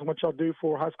you guys and what y'all do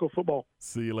for high school football.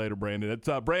 See you later, Brandon. It's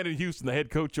Brandon Houston, the head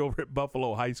coach over at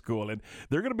Buffalo High School, and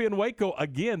they're going to be in Waco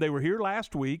again. They were here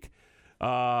last week.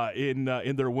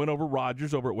 in their win over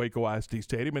Rogers over at Waco ISD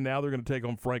Stadium, and now they're going to take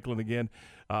on Franklin again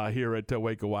here at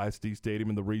Waco ISD Stadium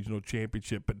in the regional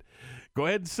championship. But go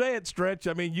ahead and say it, Stretch.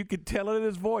 I mean, you could tell it in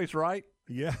his voice, right?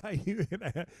 Yeah,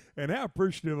 and how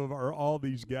appreciative are all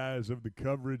these guys of the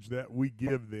coverage that we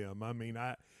give them. I mean,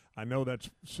 I know that's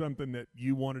something that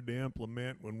you wanted to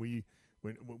implement when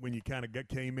you kind of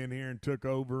came in here and took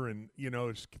over, and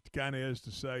it's kind of as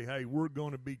to say, hey, we're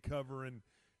going to be covering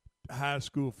high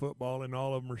school football, and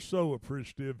all of them are so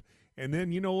appreciative. And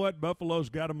then you know what? Buffalo's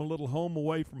got them a little home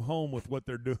away from home with what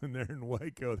they're doing there in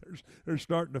Waco. They're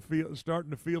starting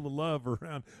to feel the love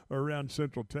around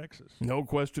Central Texas. No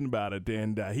question about it.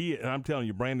 And I'm telling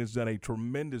you, Brandon's done a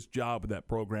tremendous job with that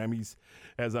program. He's,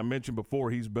 as I mentioned before,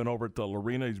 he's been over at the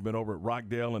Lorena, he's been over at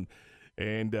Rockdale,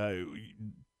 and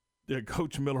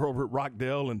Coach Miller over at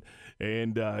Rockdale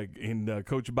and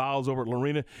Coach Biles over at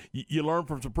Lorena. You learn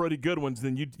from some pretty good ones.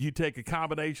 Then you take a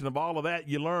combination of all of that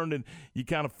you learned, and you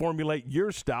kind of formulate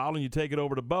your style, and you take it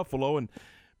over to Buffalo. And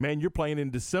man, you're playing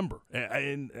in December.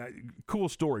 And cool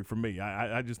story for me.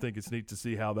 I just think it's neat to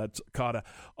see how that's kind of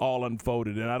all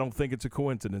unfolded, and I don't think it's a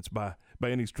coincidence by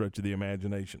any stretch of the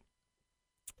imagination.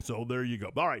 So there you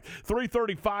go. All right,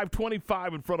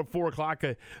 3:35, in front of 4 o'clock,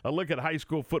 a look at high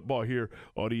school football here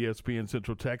on ESPN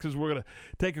Central Texas. We're going to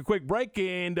take a quick break,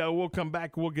 and we'll come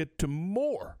back. We'll get to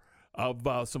more of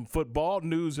some football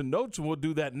news and notes, and we'll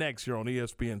do that next here on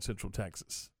ESPN Central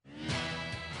Texas.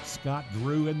 Scott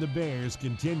Drew and the Bears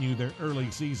continue their early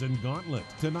season gauntlet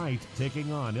tonight,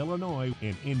 taking on Illinois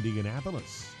in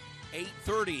Indianapolis.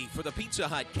 8:30 for the Pizza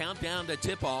Hut countdown to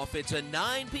tip-off. It's a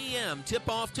 9 p.m.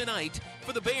 tip-off tonight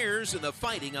for the Bears and the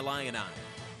Fighting Illini.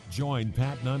 Join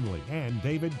Pat Nunley and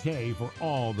David Kay for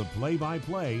all the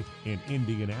play-by-play in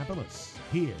Indianapolis,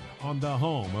 here on the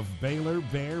home of Baylor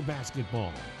Bear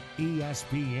basketball,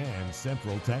 ESPN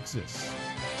Central Texas.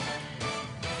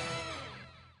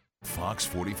 Fox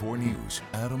 44 News,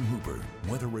 Adam Hooper,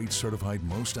 Weather Rate Certified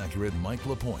Most Accurate Mike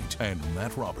LaPointe, and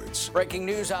Matt Roberts. Breaking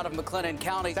news out of McLennan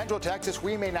County. Central Texas,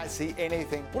 we may not see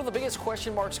anything. One of the biggest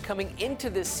question marks coming into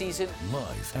this season.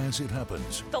 Live as it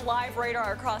happens. The live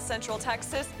radar across Central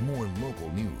Texas. More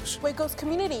local news. Waco's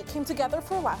community came together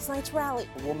for last night's rally.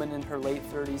 A woman in her late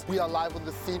 30s. We are live on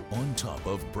the scene. On top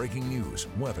of breaking news,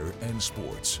 weather, and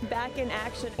sports. Back in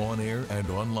action. On air and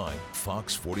online.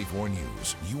 Fox 44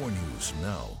 News. Your news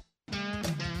now.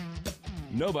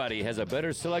 Nobody has a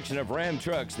better selection of Ram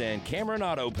trucks than Cameron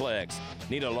Autoplex.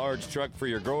 Need a large truck for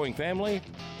your growing family?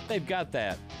 They've got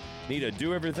that. Need a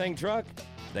do-everything truck?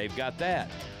 They've got that.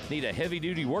 Need a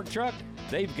heavy-duty work truck?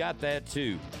 They've got that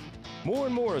too. More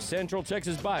and more Central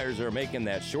Texas buyers are making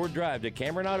that short drive to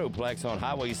Cameron Autoplex on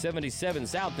Highway 77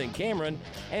 South in Cameron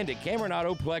and at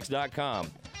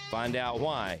CameronAutoplex.com. Find out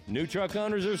why new truck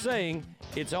owners are saying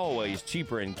it's always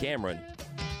cheaper in Cameron.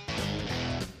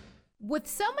 With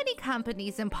so many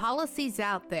companies and policies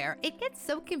out there, it gets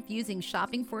so confusing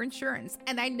shopping for insurance,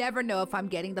 and I never know if I'm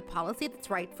getting the policy that's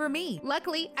right for me.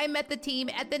 Luckily, I met the team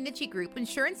at the Niche Group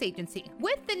Insurance Agency.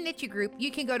 With the Niche Group, you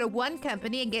can go to one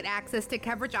company and get access to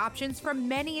coverage options from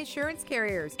many insurance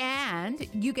carriers, and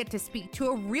you get to speak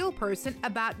to a real person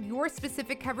about your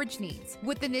specific coverage needs.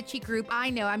 With the Niche Group, I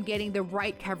know I'm getting the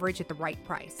right coverage at the right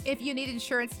price. If you need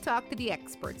insurance, talk to the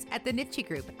experts at the Niche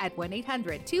Group at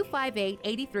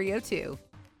 1-800-258-8302.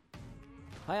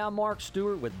 Hi, I'm Mark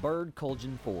Stewart with Bird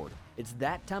Colgin Ford. It's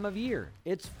that time of year.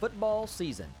 It's football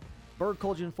season. Bird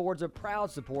Colgin Ford's a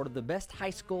proud supporter of the best high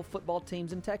school football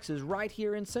teams in Texas right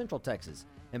here in Central Texas.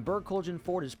 And Bird Colgin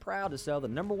Ford is proud to sell the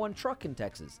 #1 truck in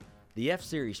Texas, the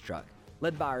F-Series truck,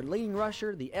 led by our leading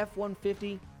rusher, the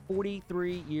F-150,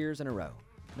 43 years in a row.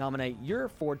 Nominate your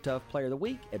Ford Tough Player of the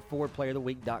Week at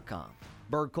FordPlayerOfTheWeek.com.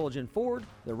 Bird Colgin Ford,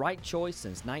 the right choice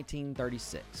since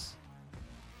 1936.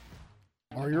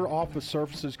 Are your office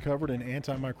surfaces covered in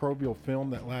antimicrobial film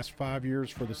that lasts 5 years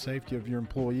for the safety of your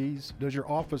employees? Does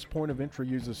your office point of entry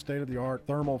use a state-of-the-art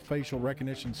thermal facial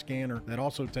recognition scanner that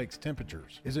also takes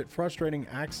temperatures? Is it frustrating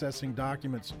accessing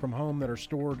documents from home that are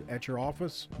stored at your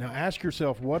office? Now ask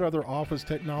yourself, what other office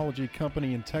technology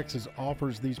company in Texas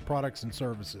offers these products and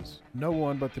services? No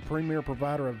one but the premier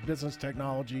provider of business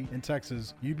technology in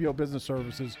Texas, UBO Business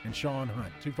Services, and Sean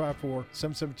Hunt.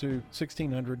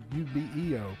 254-772-1600,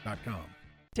 ubeo.com.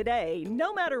 Today,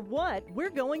 no matter what, we're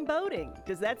going boating.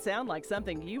 Does that sound like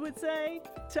something you would say?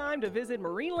 Time to visit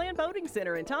Marineland Boating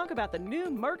Center and talk about the new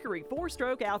Mercury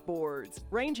 4-stroke outboards.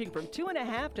 Ranging from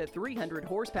 2.5 to 300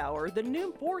 horsepower, the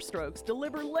new 4-strokes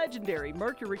deliver legendary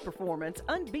Mercury performance,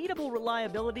 unbeatable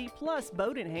reliability, plus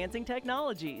boat-enhancing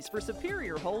technologies for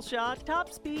superior hole shot,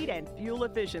 top speed, and fuel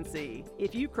efficiency.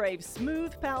 If you crave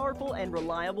smooth, powerful, and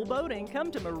reliable boating, come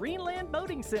to Marineland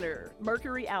Boating Center.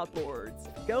 Mercury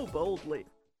Outboards. Go boldly.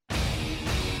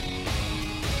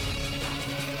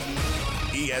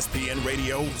 ESPN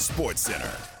Radio Sports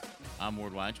Center. I'm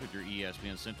Ward Weitz with your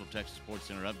ESPN Central Texas Sports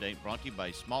Center update, brought to you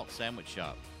by Smalt Sandwich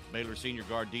Shop. Baylor senior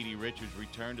guard Dee Dee Richards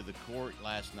returned to the court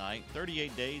last night,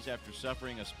 38 days after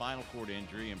suffering a spinal cord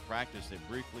injury in practice that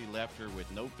briefly left her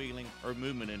with no feeling or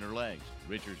movement in her legs.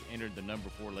 Richards entered the number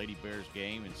 4 Lady Bears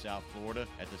game in South Florida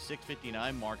at the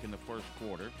 6:59 mark in the first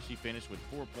quarter. She finished with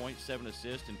 4 points, 7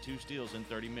 assists, and 2 steals in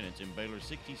 30 minutes in Baylor's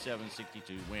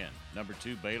 67-62 win. Number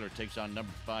 2 Baylor takes on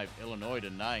number 5 Illinois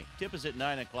tonight. Tip is at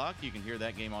 9 o'clock. You can hear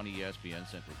that game on ESPN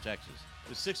Central Texas.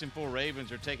 The 6-4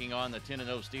 Ravens are taking on the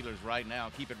 10-0 Steelers right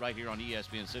now. Keep it right here on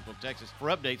ESPN Central Texas for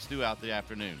updates throughout the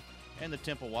afternoon. And the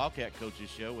Temple Wildcat Coaches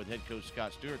Show with head coach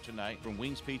Scott Stewart tonight from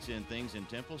Wings Pizza and Things in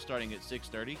Temple starting at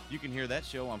 6:30. You can hear that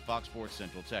show on Fox Sports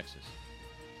Central Texas.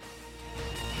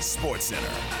 Sports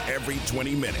Center, every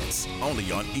 20 minutes,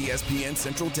 only on ESPN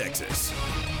Central Texas.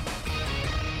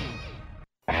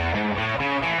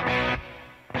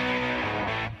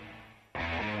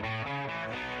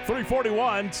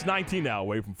 3:41. It's 19 now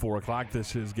away from 4 o'clock.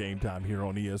 This is Game Time here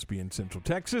on ESPN Central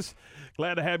Texas.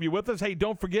 Glad to have you with us. Hey,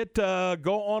 don't forget to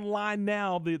go online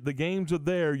now. The games are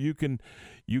there. You can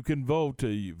vote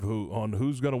on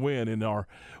who's going to win in our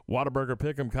Whataburger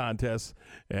Pick'em contest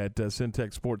at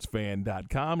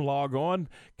syntechsportsfan.com. Log on,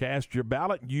 cast your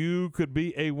ballot. You could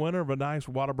be a winner of a nice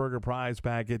Whataburger prize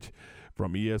package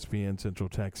from ESPN Central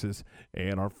Texas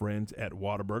and our friends at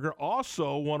Whataburger.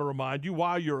 Also want to remind you,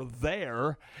 while you're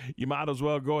there, you might as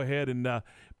well go ahead and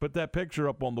put that picture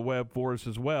up on the web for us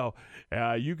as well.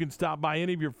 You can stop by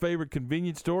any of your favorite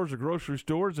convenience stores or grocery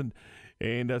stores and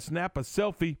snap a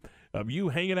selfie of you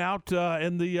hanging out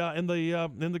in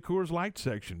the Coors Light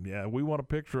section. Yeah, we want a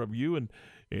picture of you and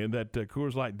that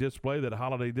Coors Light display, that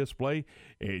holiday display,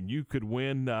 and you could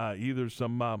win either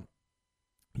some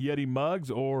Yeti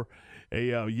mugs or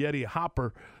a Yeti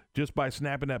hopper just by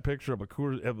snapping that picture of the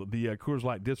Coors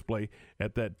Light display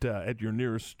at your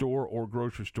nearest store or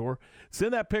grocery store.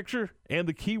 Send that picture and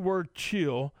the keyword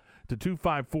chill to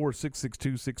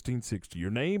 254-662-1660.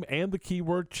 Your name and the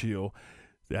keyword chill.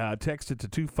 Text it to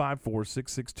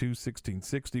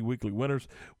 254-662-1660. Weekly winners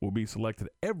will be selected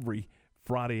every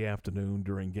Friday afternoon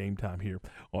during Game Time here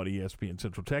on ESPN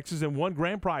Central Texas. And one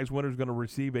grand prize winner is going to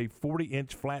receive a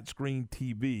 40-inch flat screen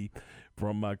TV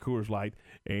from Coors Light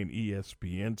and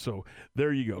ESPN. So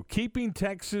there you go. Keeping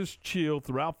Texas chill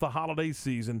throughout the holiday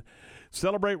season.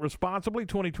 Celebrate responsibly.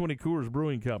 2020 Coors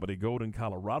Brewing Company, Golden,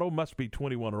 Colorado. Must be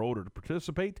 21 or older to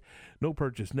participate. No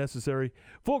purchase necessary.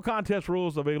 Full contest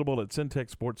rules available at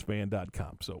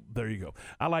syntechsportsfan.com. So there you go.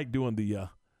 I like doing the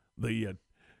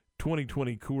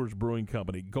 2020 Coors Brewing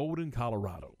Company, Golden,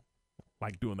 Colorado.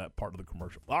 Like doing that part of the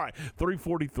commercial. All right,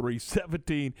 3:43,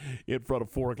 17 in front of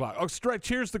 4 o'clock. Oh, Stretch,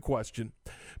 here's the question.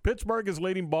 Pittsburgh is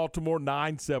leading Baltimore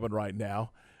 9-7 right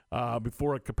now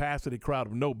before a capacity crowd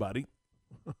of nobody.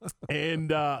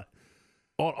 And on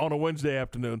a Wednesday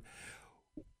afternoon.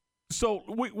 So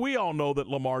we all know that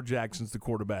Lamar Jackson's the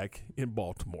quarterback in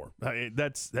Baltimore.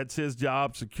 That's his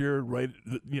job, secured, right?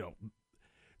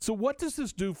 So what does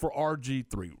this do for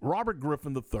RG3? Robert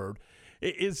Griffin III,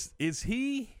 is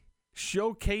he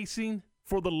showcasing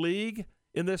for the league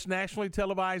in this nationally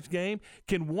televised game?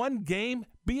 Can one game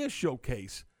be a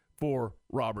showcase for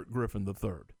Robert Griffin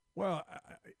III? Well,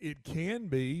 it can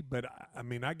be, but I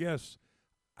mean, I guess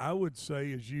I would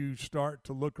say as you start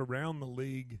to look around the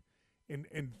league and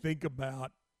think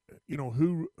about,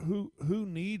 who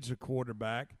needs a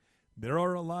quarterback. There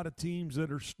are a lot of teams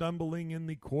that are stumbling in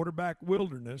the quarterback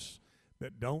wilderness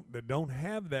that don't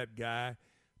have that guy.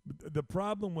 The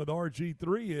problem with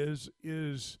RG3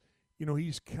 is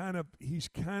he's kind of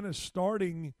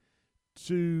starting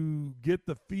to get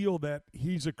the feel that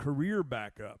he's a career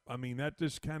backup. I mean, that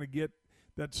just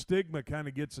that stigma kind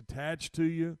of gets attached to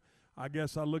you. I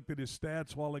guess I looked at his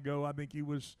stats a while ago. I think he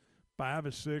was 5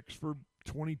 of 6 for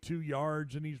 22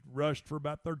 yards, and he's rushed for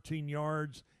about 13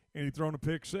 yards, and he's thrown a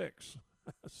pick 6.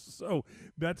 So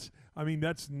that's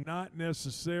not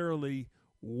necessarily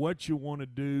what you want to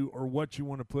do or what you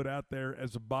want to put out there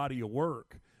as a body of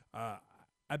work. I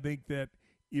think that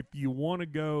if you want to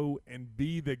go and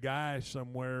be the guy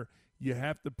somewhere, you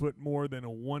have to put more than a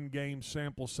one-game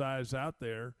sample size out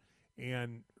there.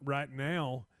 And right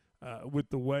now, with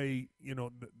the way,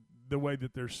 the way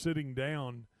that they're sitting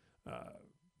down,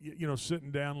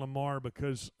 sitting down Lamar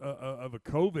because of a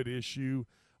COVID issue,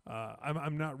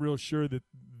 I'm not real sure that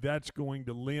that's going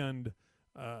to lend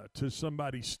to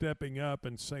somebody stepping up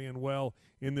and saying, well,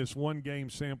 in this one-game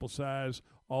sample size,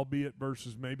 albeit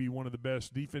versus maybe one of the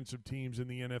best defensive teams in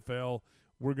the NFL,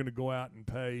 we're going to go out and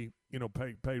pay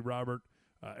Robert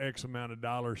X amount of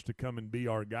dollars to come and be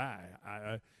our guy.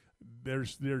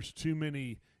 There's too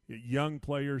many young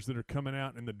players that are coming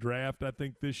out in the draft, I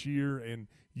think, this year, and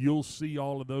you'll see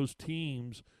all of those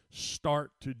teams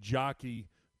start to jockey,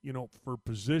 for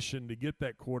position to get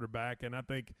that quarterback. And I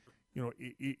think,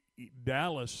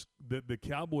 Dallas, the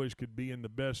Cowboys could be in the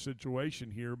best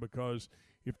situation here, because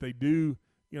if they do,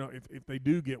 if they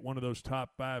do get one of those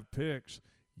top 5 picks,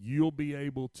 you'll be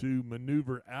able to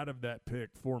maneuver out of that pick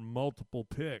for multiple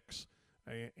picks.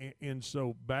 And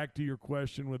so back to your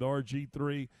question with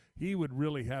RG3, he would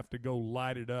really have to go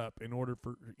light it up in order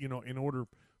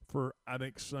for I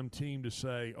think some team to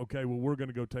say, okay, well, we're going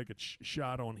to go take a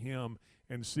shot on him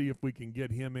and see if we can get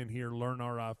him in here, learn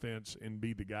our offense, and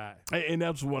be the guy. And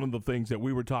that's one of the things that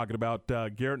we were talking about,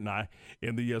 Garrett and I,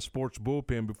 in the sports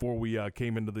bullpen before we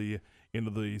came into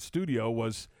the studio,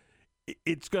 was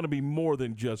it's going to be more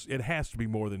than just – it has to be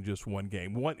more than just one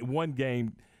game. One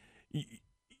game –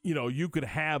 you could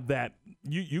have that.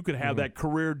 You could have that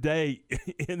career day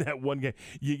in that one game.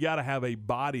 You got to have a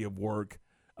body of work.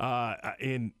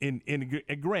 And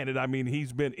granted, I mean,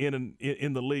 he's been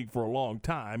in the league for a long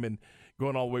time and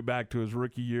going all the way back to his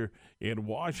rookie year in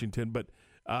Washington. But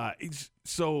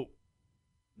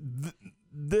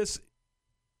this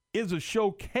is a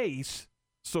showcase,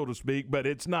 so to speak. But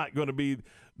it's not going to be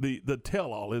the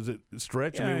tell-all, is it?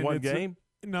 Stretch in one game.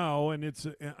 No, and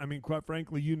quite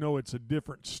frankly, it's a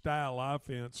different style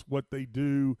offense. What they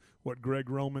do, what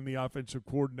Greg Roman, the offensive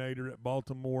coordinator at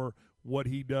Baltimore, what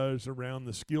he does around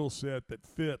the skill set that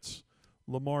fits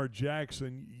Lamar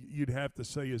Jackson, you'd have to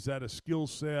say, is that a skill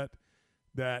set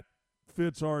that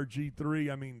fits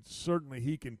RG3? I mean, certainly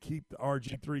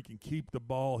RG3 can keep the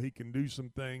ball. He can do some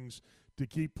things to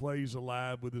keep plays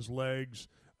alive with his legs.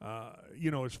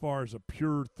 As far as a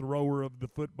pure thrower of the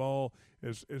football,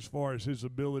 as far as his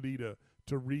ability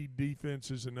to read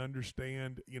defenses and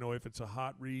understand, if it's a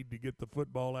hot read to get the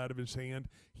football out of his hand,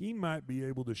 he might be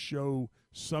able to show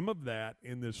some of that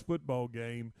in this football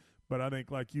game. But I think,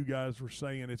 like you guys were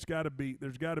saying, there's got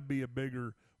to be a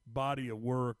bigger body of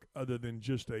work other than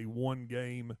just a one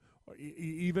game,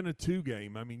 even a 2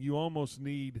 game. I mean, you almost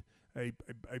need a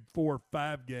 4 or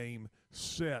 5 game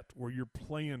set where you're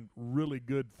playing really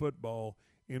good football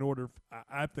in order,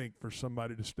 I think, for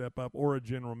somebody to step up or a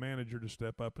general manager to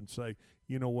step up and say,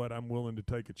 you know what, I'm willing to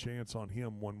take a chance on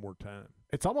him one more time.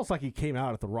 It's almost like he came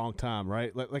out at the wrong time,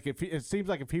 right? Like it seems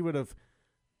like if he would have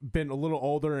been a little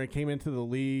older and came into the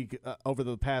league over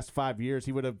the past 5 years,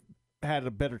 he would have had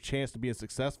a better chance to be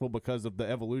successful because of the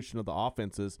evolution of the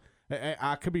offenses.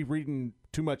 I could be reading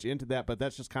too much into that, but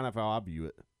that's just kind of how I view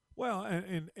it. Well,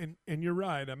 and you're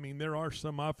right. I mean, there are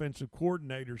some offensive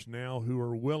coordinators now who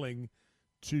are willing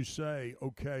to say,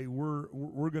 okay, we're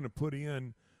going to put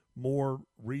in more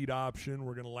read option.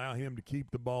 We're going to allow him to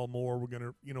keep the ball more. We're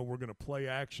going to play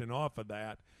action off of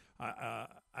that.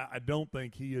 I don't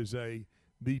think he is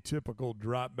the typical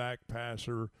drop back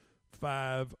passer.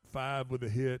 5 with a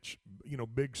hitch,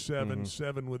 big 7,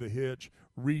 7 with a hitch,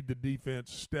 read the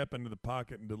defense, step into the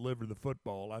pocket and deliver the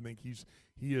football. I think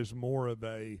he is more of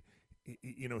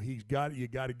you got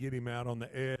to get him out on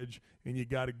the edge, and you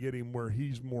got to get him where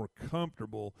he's more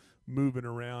comfortable moving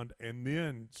around and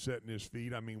then setting his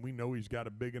feet. I mean, we know he's got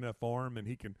a big enough arm and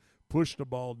he can push the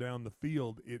ball down the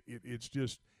field. It's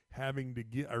just having to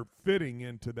get or fitting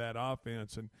into that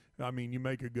offense. And I mean, you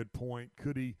make a good point.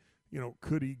 Could he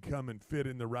come and fit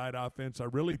in the right offense? I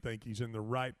really think he's in the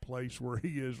right place where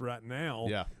he is right now,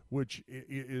 which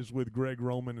is with Greg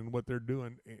Roman and what they're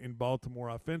doing in Baltimore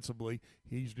offensively.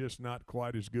 He's just not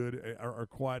quite as good or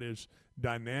quite as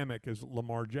dynamic as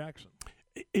Lamar Jackson.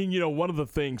 And, one of the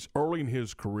things early in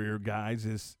his career, guys,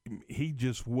 is he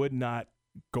just would not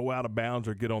go out of bounds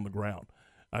or get on the ground.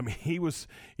 I mean, he was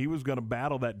going to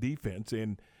battle that defense,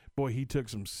 and, boy, he took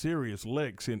some serious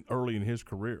licks early in his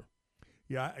career.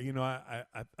 Yeah,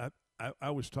 I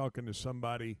was talking to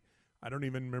somebody, I don't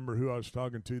even remember who I was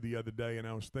talking to the other day, and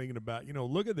I was thinking about,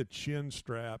 look at the chin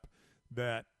strap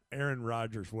that Aaron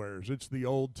Rodgers wears. It's the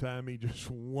old-timey, just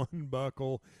one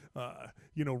buckle,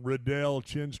 Riddell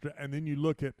chin strap. And then you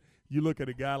look at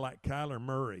a guy like Kyler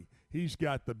Murray. He's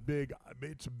got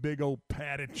it's a big old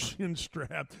padded chin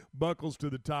strap, buckles to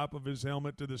the top of his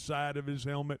helmet, to the side of his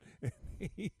helmet.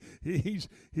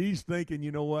 He's thinking,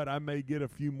 you know what, I may get a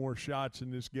few more shots in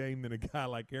this game than a guy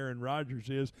like Aaron Rodgers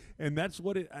is. And that's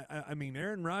what I mean,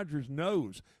 Aaron Rodgers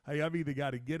knows, hey, I've either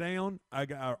got to get down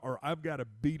or I've got to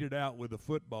beat it out with a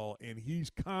football. And he's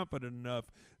confident enough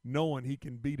knowing he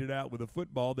can beat it out with a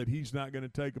football that he's not going to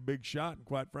take a big shot. And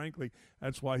quite frankly,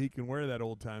 that's why he can wear that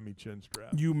old-timey chin strap.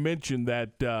 You mentioned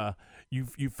that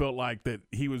you felt like that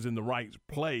he was in the right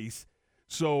place.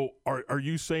 So are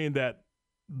you saying that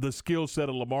the skill set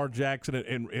of Lamar Jackson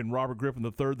and Robert Griffin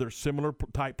III, they're similar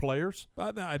type players?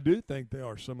 I do think they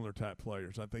are similar type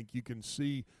players. I think you can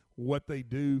see what they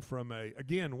do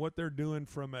what they're doing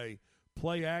from a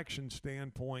play-action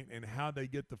standpoint and how they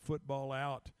get the football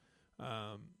out.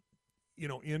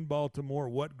 In Baltimore,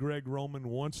 what Greg Roman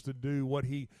wants to do, what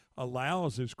he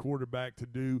allows his quarterback to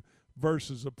do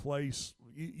versus a place,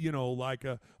 like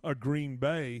a Green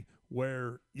Bay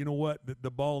where, you know what,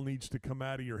 the ball needs to come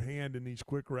out of your hand in these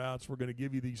quick routes. We're going to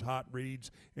give you these hot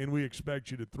reads, and we expect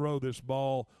you to throw this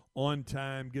ball on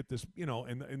time, get this,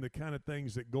 and the kind of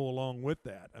things that go along with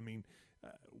that. I mean,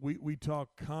 we talk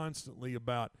constantly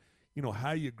about,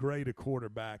 how you grade a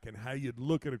quarterback and how you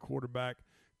look at a quarterback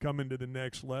coming to the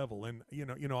next level. And,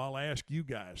 I'll ask you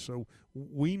guys. So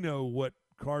we know what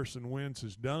Carson Wentz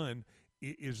has done.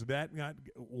 Is that not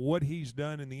what he's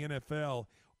done in the NFL?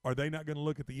 Are they not going to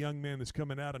look at the young man that's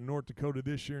coming out of North Dakota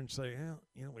this year and say,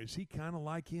 is he kind of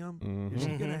like him? Mm-hmm. Is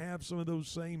he going to have some of those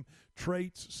same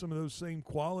traits, some of those same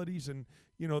qualities? And,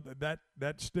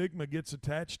 that stigma gets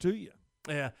attached to you.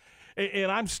 Yeah.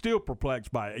 And I'm still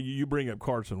perplexed by it. You bring up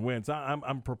Carson Wentz.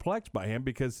 I'm perplexed by him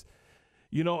because –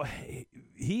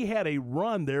 he had a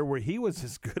run there where he was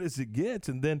as good as it gets.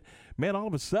 And then, man, all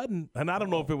of a sudden, and I don't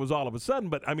know if it was all of a sudden,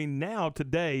 but, I mean, now,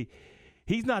 today,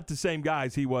 he's not the same guy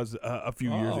as he was a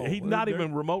few years ago. He's not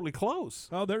even remotely close.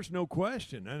 Oh, there's no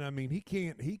question. And, I mean, he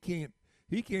can't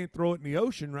throw it in the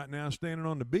ocean right now standing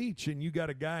on the beach, and you got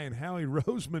a guy in Howie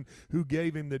Roseman who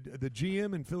gave him the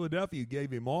GM in Philadelphia,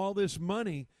 gave him all this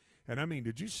money. And, I mean,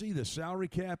 did you see the salary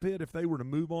cap hit if they were to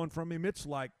move on from him?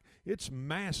 It's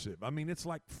massive. I mean, it's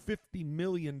like $50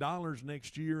 million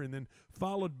next year and then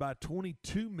followed by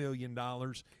 $22 million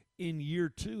in year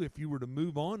 2 if you were to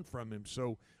move on from him.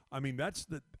 So, I mean,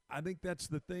 I think that's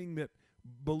the thing that,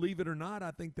 believe it or not,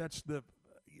 I think that's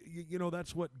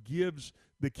that's what gives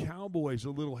the Cowboys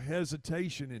a little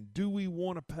hesitation. And do we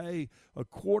want to pay a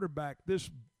quarterback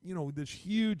this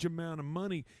huge amount of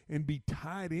money and be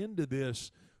tied into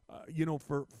this,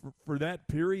 for that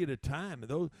period of time?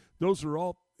 Those are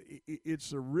all.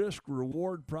 It's a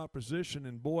risk-reward proposition,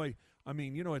 and boy, I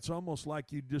mean, it's almost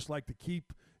like you'd just like to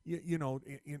keep,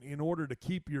 in order to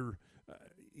keep your,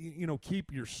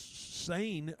 keep your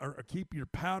sane or keep your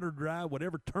powder dry,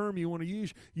 whatever term you want to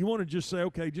use. You want to just say,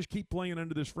 okay, just keep playing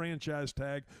under this franchise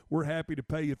tag. We're happy to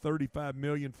pay you $35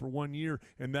 million for 1 year,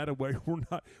 and that way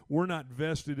we're not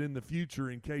vested in the future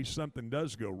in case something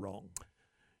does go wrong.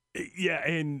 Yeah,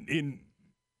 and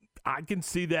I can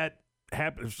see that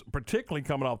happens, particularly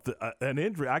coming off an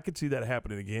injury. I could see that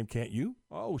happening again, can't you?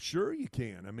 Oh, sure you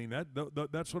can. I mean,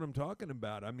 that's what I'm talking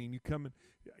about. I mean, you come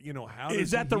in, how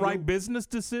is that the right business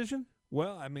decision?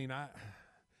 Well, I mean,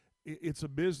 it's a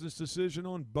business decision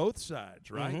on both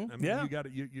sides, right? Mm-hmm. I mean, yeah.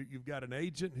 you've got an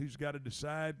agent who's got to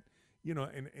decide,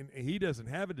 and he doesn't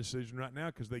have a decision right now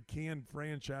because they can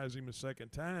franchise him a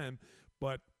second time.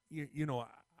 But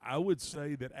I would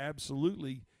say that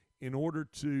absolutely, in order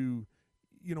to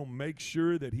make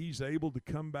sure that he's able to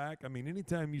come back. I mean,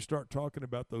 anytime you start talking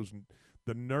about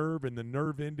the nerve and the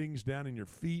nerve endings down in your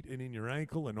feet and in your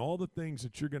ankle and all the things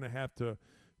that you're going to have to,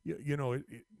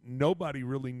 nobody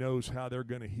really knows how they're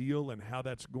going to heal and how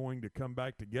that's going to come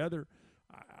back together.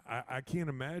 I can't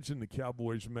imagine the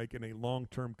Cowboys making a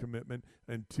long-term commitment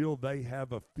until they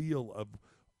have a feel of,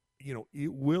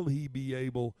 will he be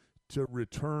able to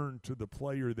return to the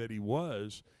player that he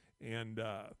was? And,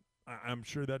 I'm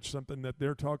sure that's something that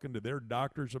they're talking to their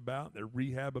doctors about, their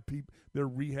rehab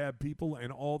people,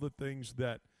 and all the things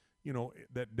that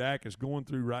that Dak is going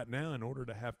through right now in order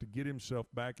to have to get himself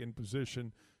back in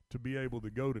position to be able to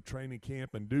go to training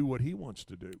camp and do what he wants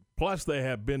to do. Plus, they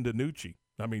have Ben DiNucci.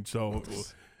 I mean, so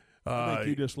I think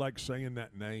you just like saying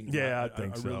that name. Yeah, I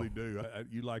think so. I really do.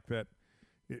 You like that.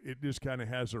 it just kind of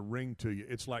has a ring to you.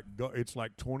 It's like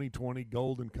 2020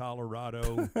 Golden,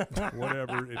 Colorado,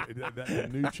 whatever. That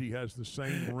DiNucci has the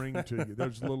same ring to you.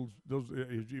 There's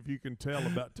if you can tell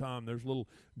about Tom, there's little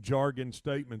jargon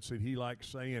statements that he likes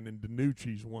saying, and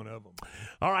DiNucci's one of them.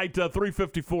 All right,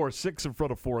 3:54, 6 in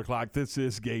front of 4 o'clock. This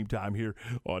is Game Time here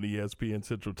on ESPN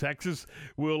Central Texas.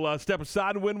 We'll step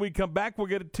aside, and when we come back, we'll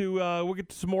get to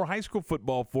some more high school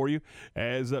football for you.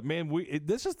 As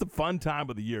this is the fun time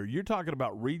of the year. You're talking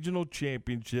about regional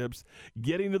championships,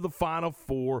 getting to the Final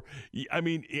Four. I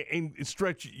mean, and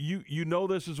Stretch, you know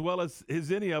this as well as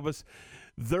any of us.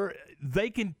 They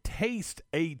can taste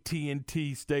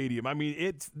AT&T Stadium. I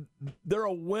mean, they're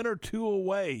a win or two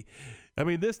away. I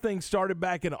mean, this thing started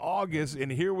back in August,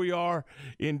 and here we are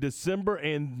in December,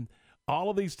 and all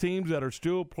of these teams that are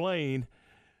still playing,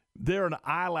 they're an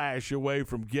eyelash away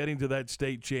from getting to that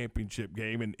state championship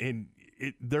game, and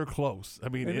they're close. I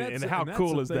mean, and how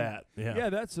cool is that? Yeah,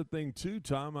 that's the thing too,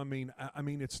 Tom. I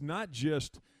mean, it's not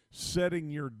just setting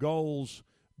your goals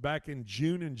back in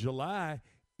June and July.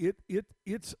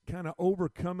 It's kind of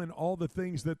overcoming all the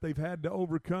things that they've had to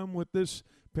overcome with this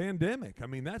pandemic. I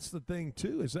mean, that's the thing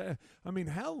too.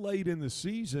 How late in the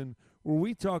season were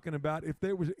we talking about if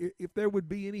there would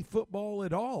be any football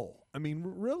at all? I mean,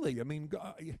 really. I mean,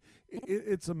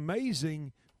 it's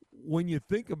amazing when you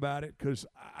think about it, because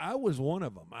I was one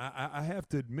of them. I have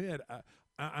to admit,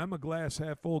 I'm a glass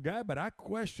half full guy, but I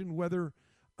question whether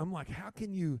I'm like, how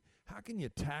can you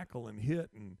tackle and hit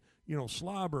and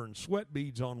slobber and sweat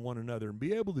beads on one another and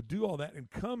be able to do all that and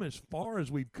come as far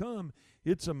as we've come?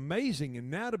 It's amazing.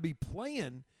 And now to be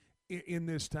playing in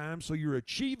this time, so you're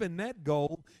achieving that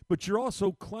goal, but you're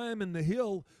also climbing the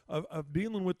hill of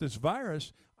dealing with this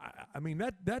virus. I mean,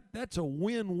 that's a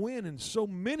win-win in so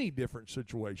many different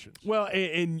situations. Well,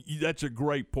 and that's a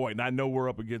great point. And I know we're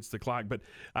up against the clock, but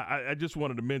I just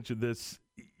wanted to mention this.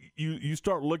 You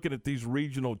start looking at these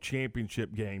regional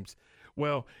championship games.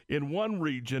 Well, in one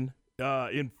region,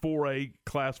 in 4A,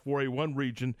 Class 4A, one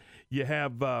region, you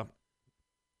have Austin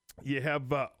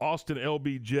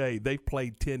LBJ. They've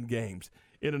played 10 games.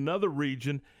 In another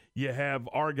region, you have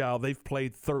Argyle. They've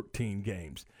played 13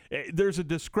 games. There's a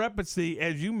discrepancy,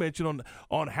 as you mentioned,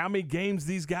 on how many games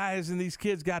these guys and these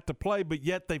kids got to play, but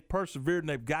yet they've persevered and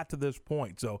they've got to this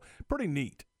point. So pretty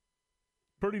neat.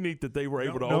 Pretty neat that they were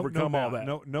able to overcome all that.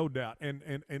 No doubt.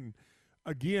 And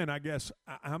again, I guess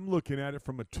I'm looking at it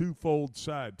from a twofold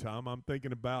side, Tom. I'm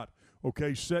thinking about,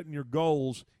 setting your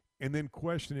goals and then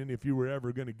questioning if you were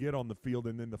ever going to get on the field,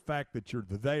 and then the fact that you're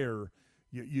there,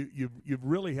 you've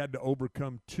really had to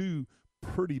overcome two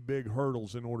pretty big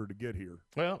hurdles in order to get here.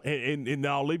 Well, and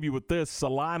I'll leave you with this.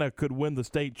 Salina could win the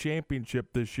state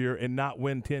championship this year and not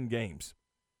win 10 games.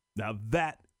 Now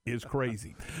that is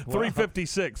crazy.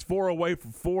 3:56, 4 away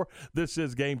from 4. This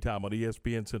is Game Time on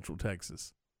ESPN Central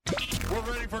Texas. We're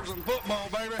ready for some football,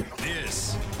 baby.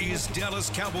 This is Dallas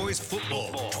Cowboys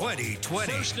football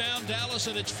 2020. First down, Dallas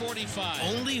at its 45.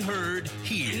 Only heard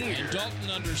here. And Dalton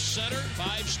under center.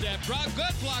 5-step drop.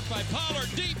 Good block by Pollard.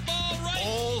 Deep ball right.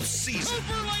 All season.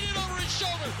 Cooper laid it over his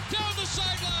shoulder. Down the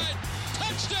sideline.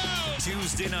 Touchdown.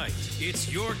 Tuesday night,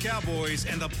 it's your Cowboys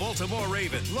and the Baltimore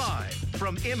Ravens. Live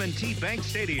from M&T Bank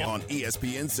Stadium. On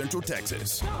ESPN Central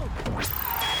Texas.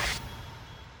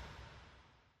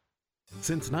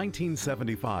 Since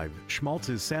 1975,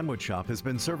 Schmaltz's Sandwich Shop has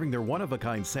been serving their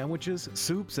one-of-a-kind sandwiches,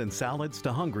 soups, and salads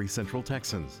to hungry Central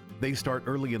Texans. They start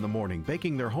early in the morning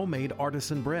baking their homemade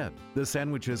artisan bread. The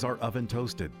sandwiches are oven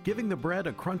toasted, giving the bread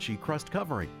a crunchy crust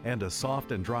covering and a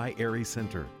soft and dry, airy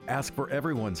center. Ask for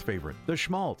everyone's favorite, the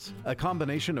Schmaltz, a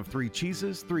combination of 3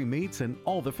 cheeses, 3 meats, and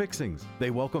all the fixings. They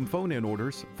welcome phone-in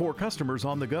orders for customers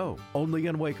on the go. Only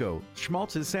in Waco,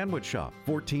 Schmaltz's Sandwich Shop,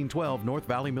 1412 North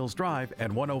Valley Mills Drive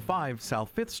and 105 South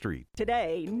 5th Street.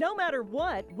 Today, no matter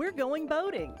what, we're going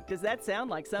boating. Does that sound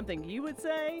like something you would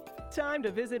say? Time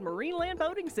to visit Marineland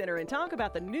Boating Center and talk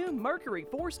about the new Mercury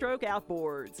 4-stroke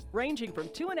outboards. Ranging from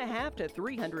 2.5 to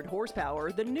 300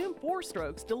 horsepower, the new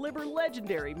 4-strokes deliver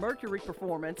legendary Mercury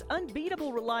performance,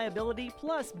 unbeatable reliability,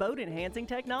 plus boat-enhancing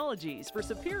technologies for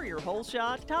superior hole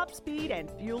shot, top speed, and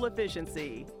fuel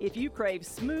efficiency. If you crave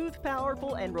smooth,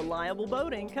 powerful, and reliable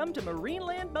boating, come to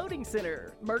Marineland Boating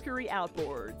Center. Mercury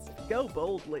Outboards. Go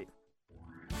boldly.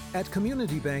 At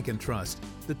Community Bank and Trust,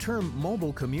 the term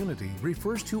mobile community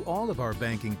refers to all of our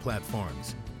banking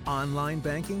platforms. Online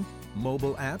banking,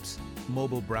 mobile apps,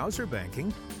 mobile browser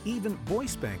banking, even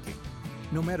voice banking.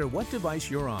 No matter what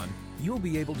device you're on, you'll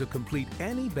be able to complete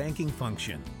any banking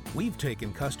function. We've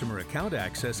taken customer account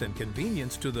access and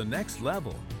convenience to the next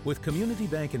level. With Community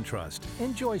Bank and Trust,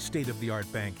 enjoy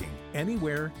state-of-the-art banking,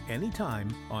 anywhere,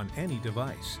 anytime, on any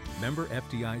device. Member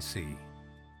FDIC.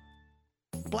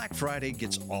 Black Friday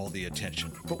gets all the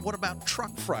attention, but what about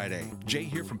Truck Friday? Jay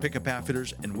here from Pickup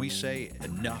Outfitters, and we say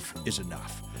enough is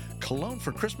enough. Cologne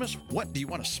for Christmas? What, do you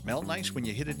want to smell nice when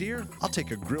you hit a deer? I'll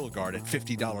take a grill guard at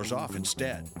 $50 off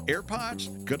instead.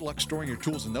 AirPods? Good luck storing your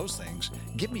tools in those things.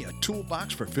 Give me a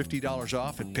toolbox for $50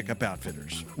 off at Pickup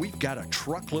Outfitters. We've got a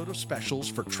truckload of specials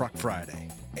for Truck Friday.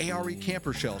 ARE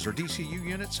camper shells or DCU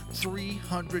units,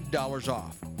 $300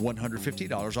 off.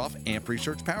 $150 off Amp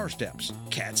Research Power Steps.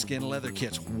 Cat Skin leather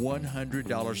kits,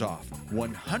 $100 off.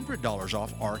 $100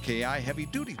 off RKI heavy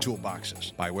duty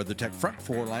toolboxes. Buy WeatherTech front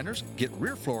floor liners, get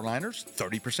rear floor liners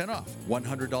 30% off.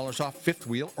 $100 off fifth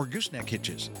wheel or gooseneck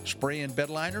hitches. Spray and bed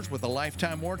liners with a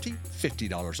lifetime warranty,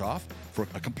 $50 off. For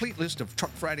a complete list of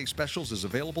Truck Friday specials is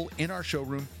available in our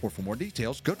showroom, or for more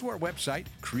details, go to our website,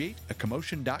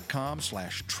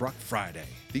 createacommotion.com/Truck Friday.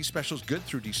 These specials good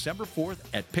through December 4th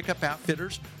at Pickup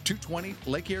Outfitters, 220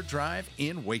 Lake Air Drive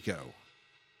in Waco.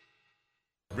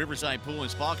 Riverside Pool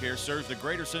and Spa Care serves the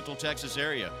greater Central Texas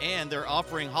area, and they're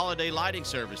offering holiday lighting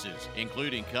services,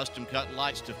 including custom-cut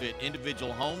lights to fit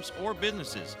individual homes or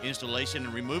businesses, installation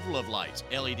and removal of lights,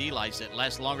 LED lights that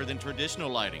last longer than traditional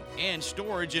lighting, and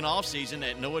storage in off-season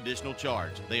at no additional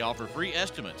charge. They offer free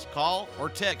estimates. Call or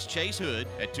text Chase Hood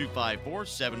at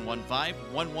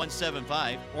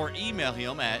 254-715-1175 or email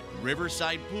him at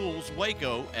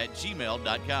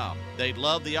riversidepoolswaco@gmail.com. They'd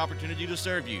love the opportunity to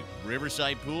serve you.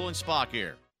 Riverside Pool and Spa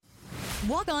Care.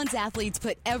 Walk-On's athletes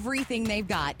put everything they've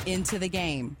got into the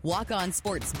game. Walk-On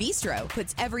Sports Bistro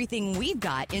puts everything we've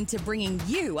got into bringing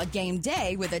you a game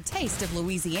day with a taste of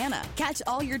Louisiana. Catch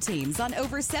all your teams on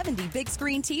over 70 big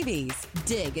screen TVs.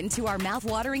 Dig into our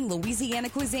mouth-watering Louisiana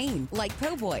cuisine like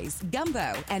po' boys,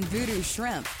 gumbo, and voodoo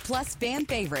shrimp, plus fan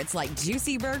favorites like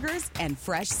juicy burgers and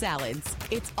fresh salads.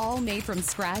 It's all made from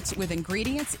scratch with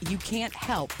ingredients you can't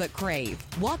help but crave.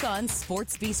 Walk-On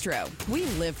Sports Bistro. We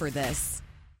live for this.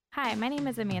 Hi, my name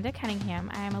is Amanda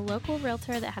Cunningham. I am a local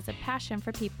realtor that has a passion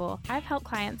for people. I've helped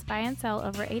clients buy and sell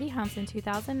over 80 homes in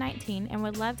 2019 and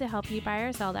would love to help you buy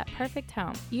or sell that perfect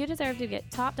home. You deserve to get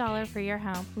top dollar for your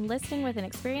home. Listing with an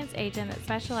experienced agent that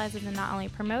specializes in not only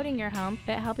promoting your home,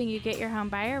 but helping you get your home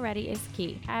buyer ready is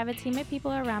key. I have a team of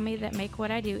people around me that make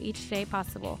what I do each day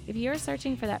possible. If you're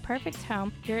searching for that perfect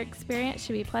home, your experience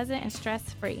should be pleasant and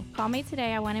stress-free. Call me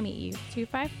today. I want to meet you.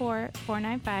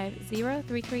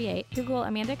 254-495-0338. Google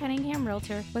Amanda Cunningham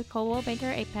Realtor with Coldwell Banker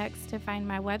Apex to find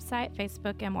my website,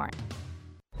 Facebook, and more.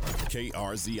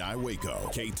 KRZI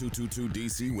Waco,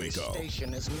 K222DC Waco. This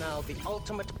station is now the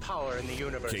ultimate power in the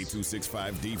universe.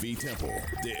 K265DV Temple.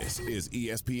 This is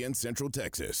ESPN Central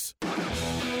Texas.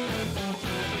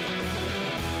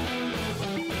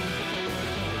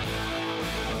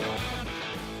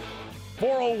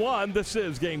 4:01. This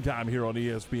is Game Time here on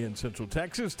ESPN Central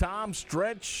Texas. Tom,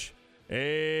 Stretch,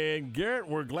 and Garrett,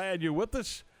 we're glad you're with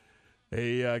us.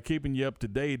 Keeping you up to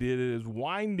date. It is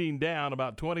winding down,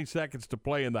 about 20 seconds to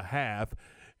play in the half.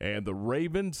 And the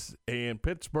Ravens and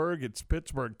Pittsburgh, it's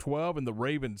Pittsburgh 12 and the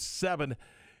Ravens 7.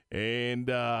 And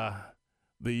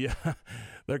they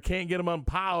can't get them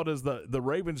unpiled as the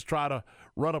Ravens try to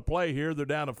run a play here. They're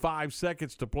down to 5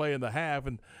 seconds to play in the half.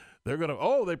 And they're going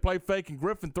to, they play fake, and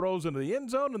Griffin throws into the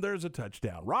end zone, and there's a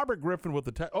touchdown. Robert Griffin with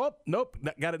the nope,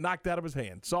 got it knocked out of his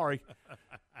hands. Sorry.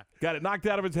 Got it knocked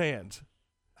out of his hands.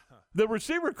 The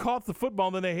receiver caught the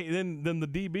football, and then the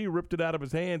DB ripped it out of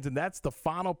his hands, and that's the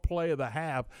final play of the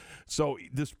half. So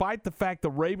despite the fact the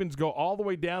Ravens go all the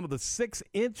way down to the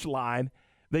 6-inch line,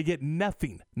 they get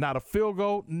nothing, not a field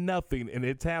goal, nothing, and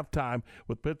it's halftime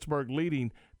with Pittsburgh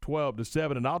leading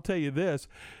 12-7. And I'll tell you this,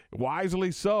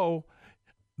 wisely so,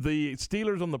 the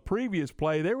Steelers on the previous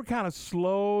play, they were kind of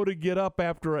slow to get up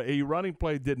after a running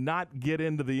play did not get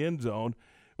into the end zone.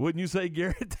 Wouldn't you say,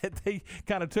 Garrett, that they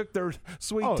kind of took their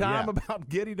sweet time about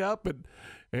getting up and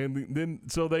then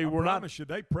so they were not? I promise you,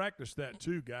 they practiced that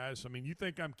too, guys. I mean, you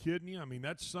think I'm kidding you? I mean,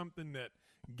 that's something that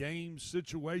game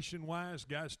situation-wise,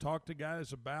 guys talk to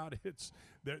guys about.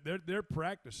 They're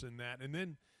practicing that, and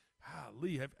then.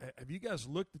 Lee, have you guys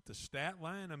looked at the stat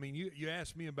line? I mean, you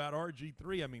asked me about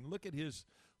RG3. I mean, look at his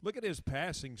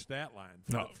passing stat line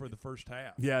for the first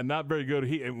half. Yeah, not very good.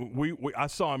 I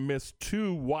saw him miss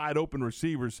 2 wide open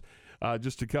receivers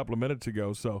just a couple of minutes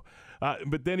ago. So,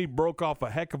 but then he broke off a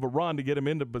heck of a run to get him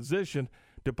into position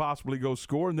to possibly go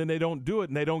score, and then they don't do it,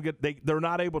 and they're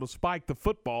not able to spike the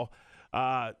football.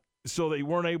 So they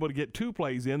weren't able to get 2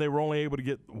 plays in. They were only able to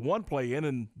get 1 play in,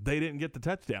 and they didn't get the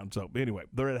touchdown. So, anyway,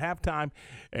 they're at halftime,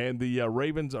 and the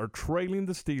Ravens are trailing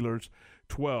the Steelers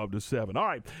 12-7. All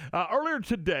right. Earlier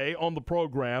today on the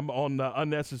program on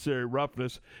Unnecessary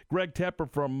Roughness, Greg Tepper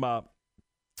from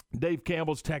Dave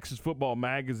Campbell's Texas Football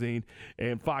Magazine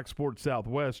and Fox Sports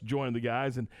Southwest joined the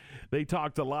guys, and they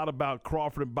talked a lot about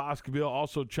Crawford and Bosqueville,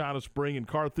 also China Spring and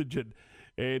Carthage.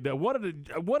 And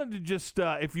wanted to just,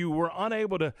 if you were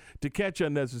unable to catch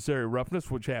Unnecessary Roughness,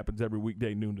 which happens every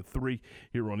weekday noon to 3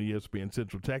 here on ESPN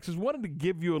Central Texas, wanted to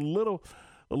give you a little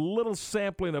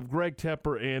sampling of Greg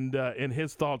Tepper and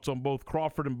his thoughts on both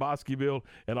Crawford and Bosqueville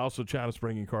and also China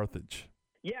Spring and Carthage.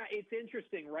 Yeah, it's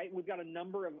interesting, right? We've got a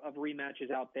number of rematches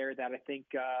out there that I think,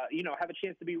 have a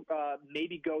chance to be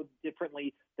maybe go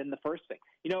differently than the first thing.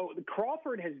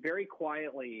 Crawford has very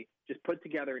quietly just put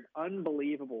together an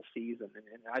unbelievable season,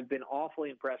 and I've been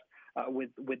awfully impressed with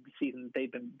the season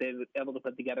they've been able to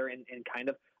put together and kind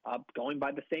of going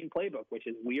by the same playbook, which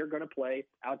is we are going to play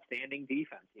outstanding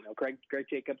defense. Greg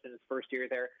Jacobs in his first year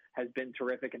there has been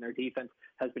terrific, and their defense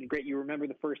has been great. You remember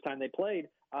the first time they played,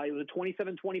 it was a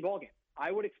 27-20 ball game. I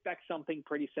would expect something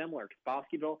pretty similar.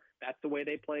 Bosqueville, that's the way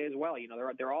they play as well.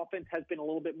 Their offense has been a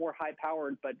little bit more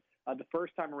high-powered, but the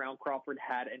first time around, Crawford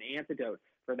had an antidote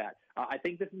for that. I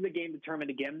think this is a game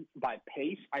determined, again, by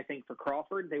pace. I think for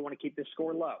Crawford, they want to keep this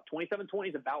score low. 27-20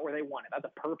 is about where they want it. That's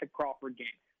a perfect Crawford game.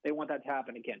 They want that to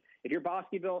happen again. If you're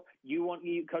Bosqueville,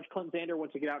 Coach Clint Zander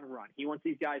wants to get out and run. He wants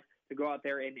these guys to go out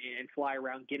there and fly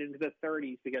around, get into the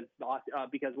 30s because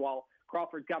while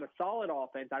Crawford's got a solid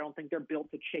offense, I don't think they're built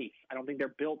to chase. I don't think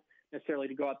they're built necessarily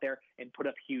to go out there and put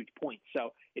up huge points. So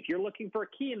if you're looking for a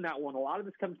key in that one, a lot of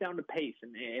this comes down to pace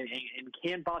and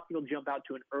can Bosqueville jump out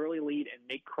to an early lead and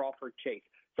make Crawford chase.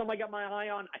 Something I got my eye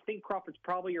on. I think Crawford's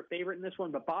probably your favorite in this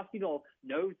one, but Bosqueville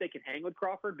knows they can hang with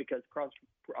Crawford because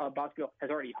Bosqueville has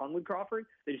already hung with Crawford.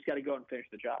 They just got to go and finish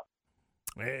the job.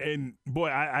 And, boy,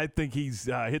 I think he's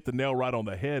hit the nail right on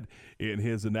the head in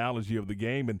his analogy of the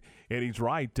game. And he's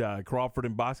right. Crawford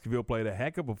and Bosqueville played a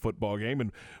heck of a football game.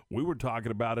 And we were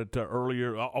talking about it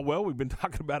earlier. We've been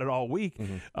talking about it all week.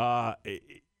 Mm-hmm.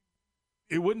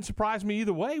 It wouldn't surprise me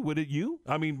either way, would it you?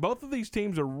 I mean, both of these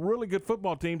teams are really good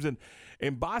football teams.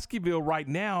 And Bosqueville right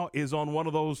now is on one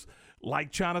of those,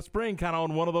 like China Spring, kind of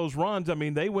on one of those runs. I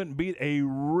mean, they went and beat a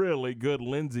really good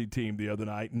Lindsay team the other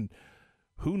night. And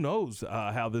who knows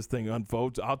how this thing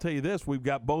unfolds. I'll tell you this, we've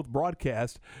got both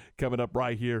broadcasts coming up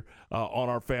right here on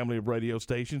our family of radio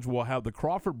stations. We'll have the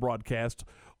Crawford broadcast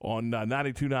on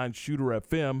 92.9 Shooter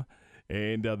FM,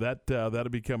 and that'll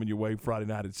be coming your way Friday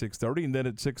night at 6:30. And then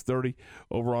at 6:30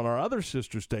 over on our other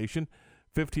sister station,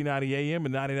 1590 AM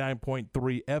and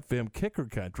 99.3 FM Kicker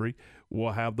Country,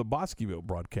 we'll have the Bosqueville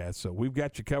broadcast. So we've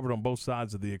got you covered on both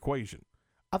sides of the equation.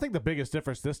 I think the biggest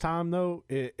difference this time, though,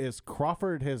 is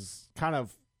Crawford has kind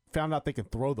of found out they can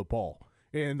throw the ball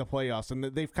in the playoffs, and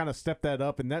they've kind of stepped that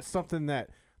up, and that's something that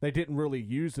they didn't really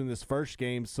use in this first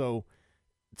game. So,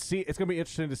 it's going to be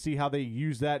interesting to see how they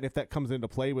use that and if that comes into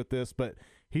play with this. But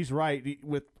he's right.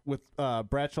 With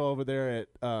Bradshaw over there at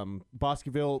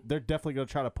Bosqueville, they're definitely going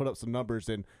to try to put up some numbers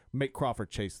and make Crawford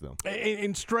chase them.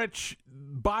 In stretch,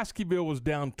 Bosqueville was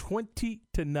down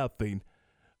 20-0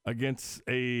 against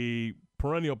a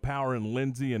perennial power in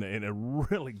Lindsay and a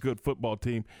really good football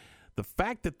team. The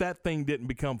fact that thing didn't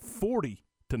become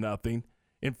 40-0,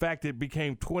 in fact, it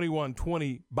became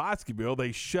 21-20 Bosqueville.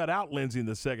 They shut out Lindsay in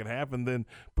the second half and then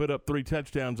put up 3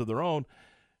 touchdowns of their own.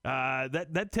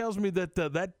 That tells me that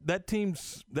that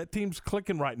team's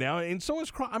clicking right now, and so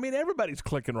is everybody's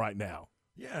clicking right now.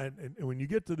 Yeah, and when you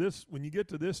get to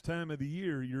this time of the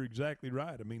year, you're exactly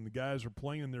right. I mean, the guys are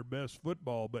playing their best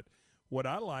football, but what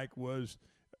I like was,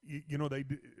 they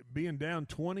being down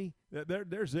 20,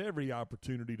 there's every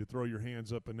opportunity to throw your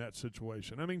hands up in that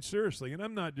situation. I mean, seriously, and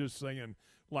I'm not just saying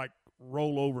like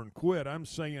roll over and quit. I'm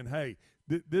saying, hey,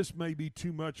 this may be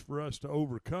too much for us to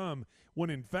overcome, when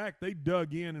in fact they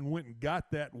dug in and went and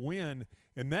got that win,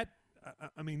 and that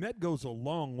goes a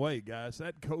long way, guys.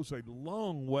 That goes a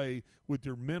long way with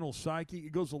your mental psyche.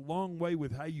 It goes a long way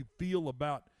with how you feel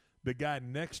about the guy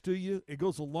next to you. It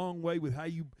goes a long way with how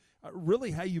you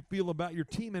feel about your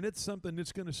team, and it's something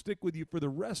that's going to stick with you for the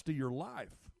rest of your life.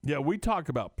 Yeah, we talk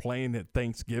about playing at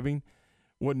Thanksgiving.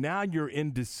 Well, now you're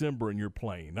in December and you're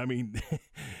playing. I mean,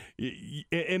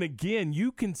 and again,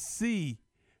 you can see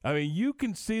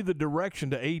the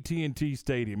direction to AT&T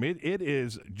Stadium. It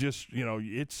is just,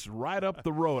 it's right up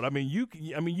the road.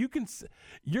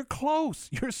 You're close.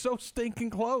 You're so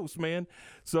stinking close, man.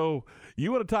 So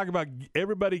you want to talk about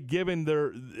everybody getting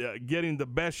the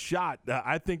best shot.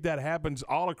 I think that happens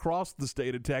all across the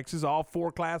state of Texas, all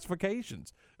 4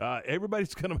 classifications.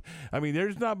 Everybody's going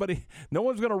to, no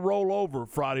one's going to roll over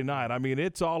Friday night.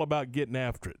 It's all about getting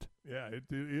after it. Yeah,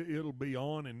 it'll be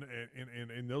on,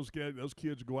 and those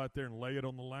kids go out there and lay it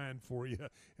on the line for you,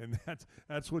 and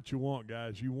that's what you want,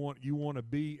 guys. You want to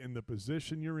be in the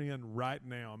position you're in right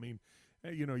now. I mean,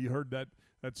 you know, you heard that.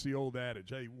 That's the old adage.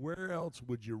 Hey, where else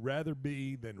would you rather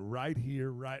be than right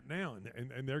here, right now?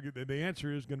 And the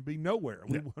answer is going to be nowhere.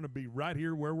 We want to be right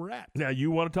here where we're at. Now, you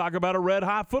want to talk about a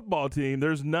red-hot football team.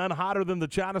 There's none hotter than the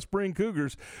China Spring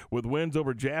Cougars with wins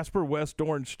over Jasper, West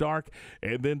Orange Stark,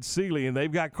 and then Sealy. And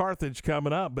they've got Carthage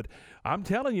coming up. But I'm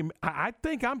telling you, I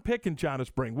think I'm picking China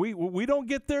Spring. We don't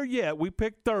get there yet. We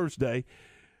picked Thursday.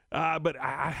 But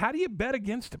how do you bet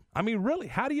against him? I mean, really,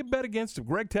 how do you bet against him?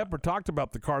 Greg Tepper talked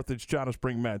about the Carthage-China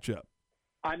Spring matchup.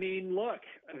 I mean, look,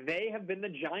 they have been the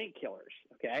giant killers,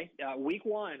 okay? Week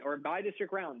 1, or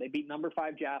bi-district round, they beat number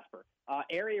 5 Jasper.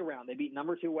 Area round, they beat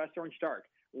number 2 West Orange Stark.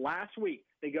 Last week,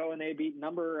 they go and they beat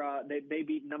number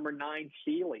 9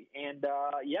 Sealy. And,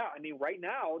 I mean, right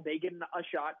now, they get a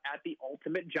shot at the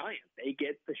ultimate giant. They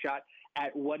get the shot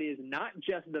at what is not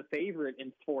just the favorite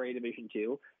in 4A Division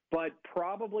II, but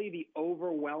probably the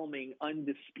overwhelming,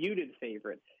 undisputed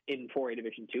favorite in 4A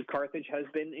Division II. Carthage has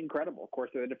been incredible. Of course,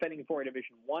 they're the defending 4A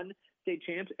Division I state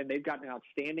champs, and they've got an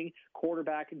outstanding running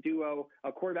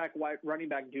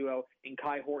back duo in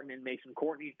Kai Horton and Mason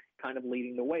Courtney kind of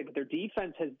leading the way. But their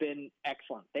defense has been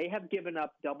excellent. They have given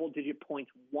up double-digit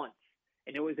points once,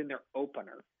 and it was in their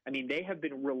opener. I mean, they have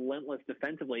been relentless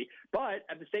defensively. But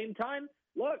at the same time,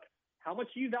 look, how much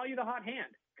do you value the hot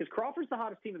hand? Because Crawford's the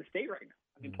hottest team in the state right now.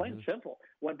 I mean, plain and simple.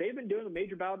 What they've been doing with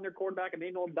Major Bowden, their quarterback,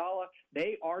 Emmanuel Abdallah,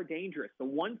 they are dangerous. The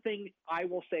one thing I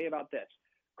will say about this,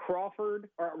 Carthage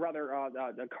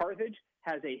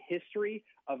has a history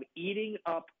of eating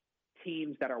up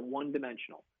teams that are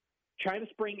one-dimensional. China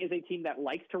Spring is a team that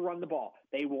likes to run the ball.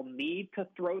 They will need to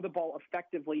throw the ball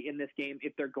effectively in this game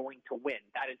if they're going to win.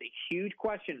 That is a huge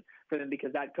question for them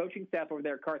because that coaching staff over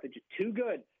there at Carthage is too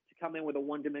good come in with a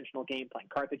one-dimensional game plan.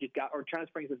 China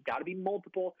Springs has got to be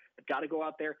multiple. They've got to go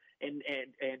out there and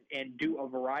do a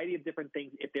variety of different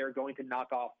things if they're going to knock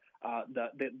off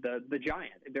the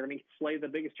giant. They're going to slay the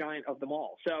biggest giant of them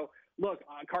all. So, look,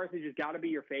 Carthage has got to be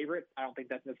your favorite. I don't think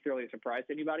that's necessarily a surprise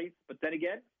to anybody. But then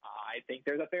again, I think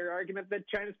there's a fair argument that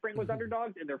China Spring was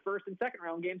underdogs in their first and second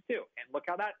round games too. And look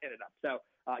how that ended up. So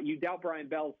you doubt Brian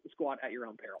Bell's squad at your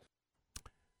own peril.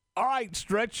 All right,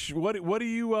 Stretch. What do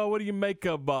you make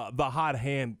of the hot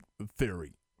hand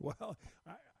theory? Well,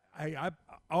 I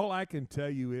all I can tell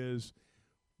you is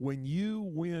when you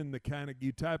win the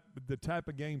type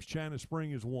of games China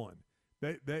Spring has won,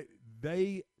 they're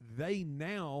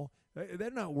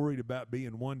not worried about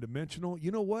being one dimensional.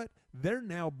 You know what? They're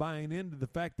now buying into the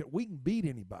fact that we can beat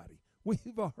anybody. We've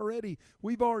already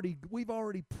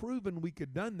proven we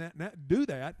could do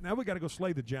that. Now we got to go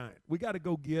slay the giant. We got to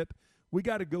go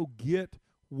get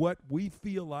what we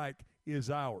feel like is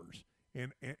ours.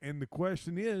 And the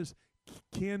question is,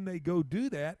 can they go do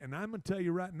that? And I'm going to tell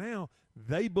you right now,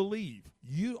 they believe.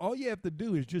 All you have to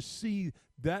do is just see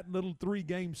that little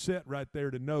 3-game set right there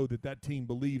to know that team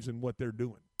believes in what they're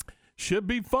doing. Should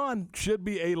be fun. Should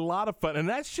be a lot of fun. And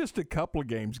that's just a couple of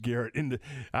games, Garrett. And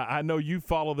I know you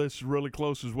follow this really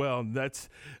close as well.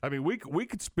 And we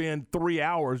could spend 3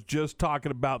 hours just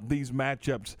talking about these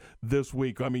matchups this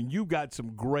week. I mean, you got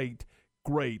some great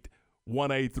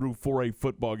 1A through 4A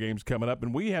football games coming up.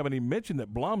 And we haven't even mentioned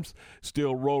that Blum's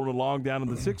still rolling along down in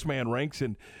the 6-man ranks.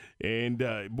 And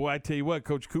boy, I tell you what,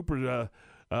 Coach Cooper,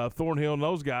 Thornhill and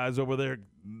those guys over there,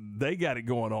 they got it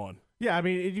going on. Yeah, I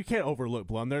mean, you can't overlook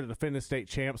Blum. They're the defending state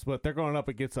champs, but they're going up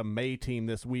against a May team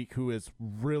this week who is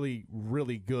really,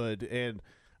 really good. And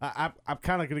I'm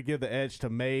kind of going to give the edge to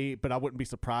May, but I wouldn't be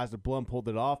surprised if Blum pulled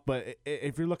it off. But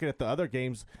if you're looking at the other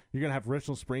games, you're going to have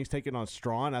Richland Springs taking on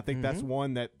Strawn. I think that's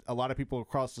one that a lot of people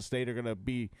across the state are going to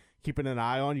be keeping an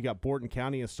eye on. You got Borden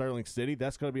County and Sterling City.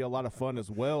 That's going to be a lot of fun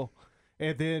as well.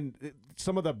 And then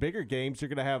some of the bigger games, you're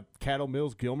going to have Cattle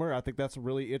Mills Gilmer. I think that's a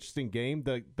really interesting game.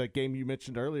 The game you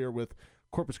mentioned earlier with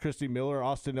Corpus Christi Miller,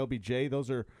 Austin LBJ,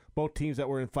 those are both teams that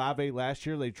were in 5A last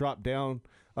year. They dropped down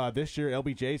this year.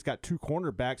 LBJ's got 2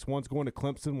 cornerbacks. One's going to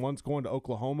Clemson, one's going to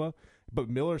Oklahoma. But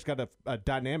Miller's got a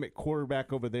dynamic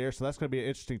quarterback over there, so that's going to be an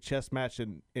interesting chess match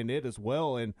in it as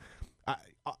well. And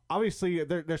obviously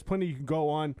there's plenty you can go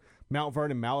on. Mount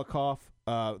Vernon, Malakoff.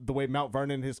 The way Mount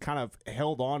Vernon has kind of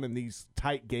held on in these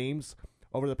tight games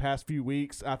over the past few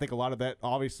weeks, I think a lot of that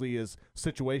obviously is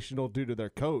situational due to their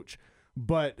coach.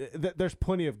 But there's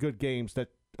plenty of good games that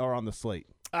are on the slate.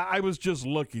 I was just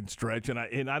looking, Stretch, and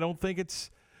I don't think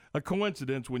it's a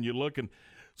coincidence when you're looking.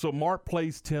 So Mart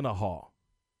plays Tenaha.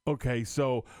 Okay,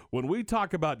 so when we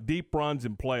talk about deep runs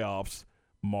in playoffs,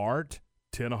 Mart,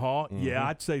 Tenaha, yeah,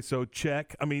 I'd say so.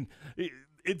 Check. I mean,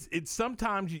 it's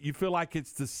sometimes you feel like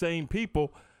it's the same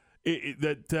people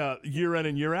that year in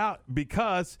and year out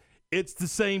because it's the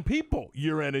same people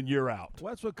year in and year out.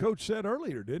 Well, that's what Coach said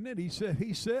earlier, didn't it?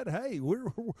 He said, hey,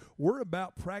 we're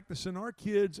about practicing our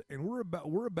kids, and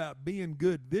we're about being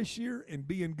good this year and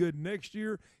being good next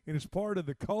year, and it's part of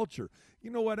the culture.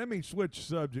 You know what? Let me switch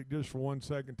subject just for 1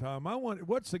 second, Tom.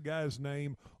 What's the guy's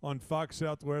name on Fox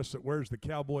Southwest that wears the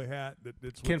cowboy hat?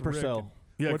 That's Ken Purcell.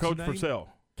 Yeah, What's Coach Purcell.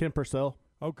 Ken Purcell.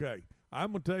 Okay.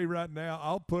 I'm going to tell you right now,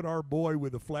 I'll put our boy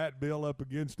with a flat bill up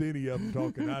against any of them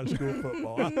talking high school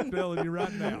football. I'm telling you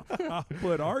right now, I'll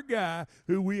put our guy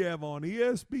who we have on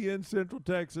ESPN Central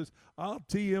Texas, I'll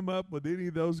tee him up with any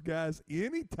of those guys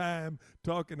anytime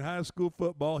talking high school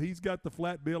football. He's got the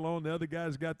flat bill on. The other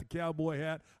guy's got the cowboy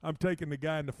hat. I'm taking the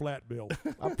guy in the flat bill.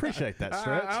 I appreciate that,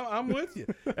 Stretch. I'm with you.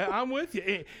 I'm with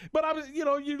you. But,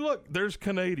 you look, there's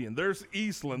Canadian, there's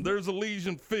Eastland, there's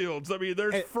Elysian Fields. I mean,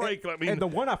 there's Franklin. And the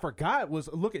one I forgot was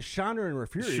look at Shiner and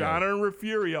Refugio. Shiner and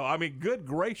Refugio. I mean, good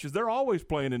gracious, they're always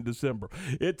playing in December.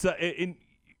 It's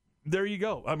there you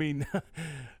go. I mean,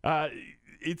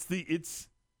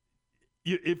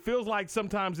 it feels like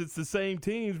sometimes it's the same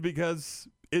teams because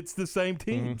it's the same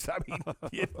teams. I mean,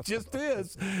 it just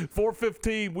is.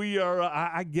 4:15. We are.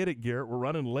 I get it, Garrett. We're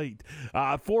running late.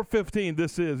 4:15.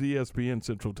 This is ESPN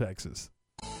Central Texas.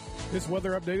 This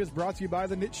weather update is brought to you by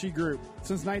the Nitsche Group.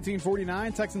 Since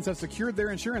 1949, Texans have secured their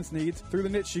insurance needs through the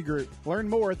Nitsche Group. Learn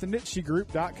more at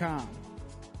thenitschegroup.com.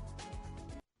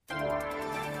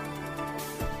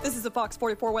 This is a Fox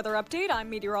 44 weather update. I'm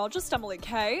meteorologist Emily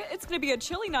Kay. It's going to be a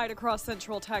chilly night across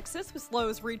central Texas with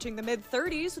lows reaching the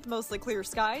mid-30s with mostly clear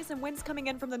skies and winds coming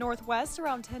in from the northwest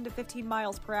around 10 to 15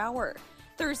 miles per hour.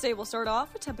 Thursday will start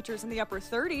off with temperatures in the upper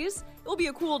 30s. It will be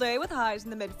a cool day with highs in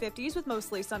the mid-50s with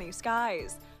mostly sunny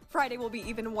skies. Friday will be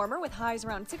even warmer with highs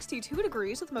around 62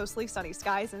 degrees with mostly sunny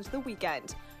skies into the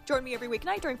weekend. Join me every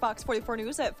weeknight during Fox 44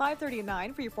 News at 5:30 and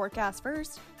 9 for your forecast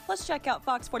first. Plus, check out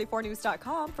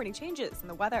fox44news.com for any changes in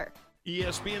the weather.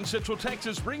 ESPN Central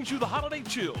Texas brings you the Holiday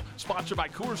Chill, sponsored by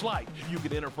Coors Light. You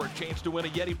can enter for a chance to win a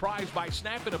Yeti prize by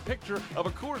snapping a picture of a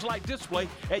Coors Light display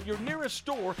at your nearest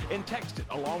store and text it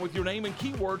along with your name and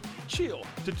keyword CHILL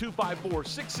to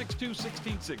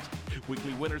 254-662-1660.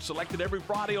 Weekly winners selected every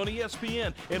Friday on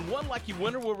ESPN, and one lucky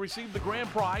winner will receive the grand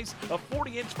prize of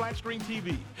 40-inch flat screen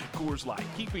TV. Coors Light,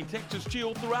 keeping Texas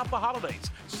chill throughout the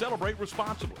holidays. Celebrate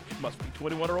responsibly. Must be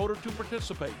 21 or older to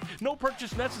participate. No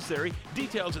purchase necessary.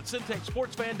 Details at SyntexSportsFan.com.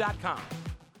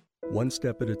 One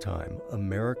step at a time,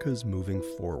 America's moving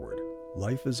forward.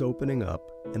 Life is opening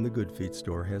up, and the Good Feet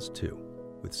store has too.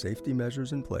 With safety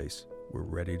measures in place, we're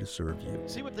ready to serve you.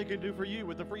 See what they can do for you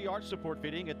with the free arch support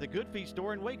fitting at the Good Feet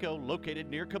store in Waco, located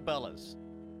near Cabela's.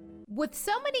 With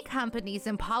so many companies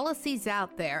and policies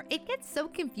out there, it gets so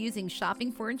confusing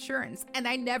shopping for insurance, and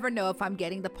I never know if I'm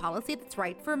getting the policy that's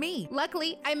right for me.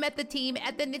 Luckily, I met the team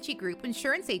at the Nitsche Group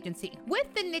Insurance Agency.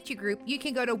 With the Nitsche Group, you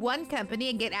can go to one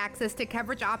company and get access to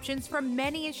coverage options from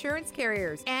many insurance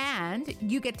carriers, and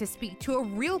you get to speak to a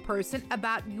real person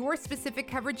about your specific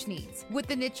coverage needs. With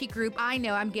the Nitsche Group, I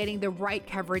know I'm getting the right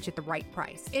coverage at the right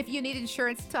price. If you need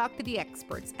insurance, talk to the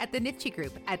experts at the Nitsche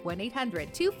Group at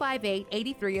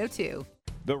 1-800-258-8302.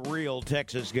 The Real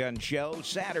Texas Gun Show,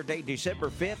 Saturday, December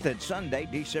 5th and Sunday,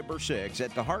 December 6th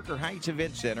at the Harker Heights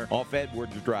Event Center off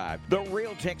Edwards Drive. The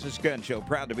Real Texas Gun Show,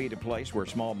 proud to be the place where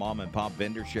small mom and pop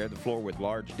vendors share the floor with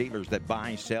large dealers that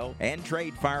buy, sell, and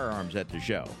trade firearms at the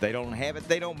show. They don't have it,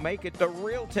 they don't make it. The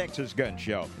Real Texas Gun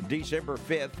Show, December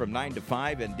 5th from 9 to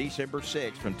 5 and December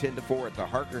 6th from 10 to 4 at the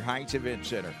Harker Heights Event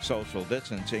Center. Social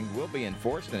distancing will be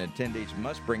enforced and attendees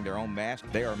must bring their own mask.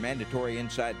 They are mandatory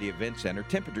inside the event center.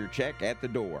 Temperature check at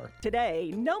the door.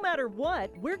 Today, no matter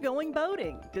what, we're going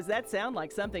boating. Does that sound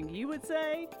like something you would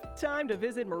say? Time to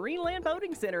visit Marineland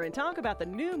Boating Center and talk about the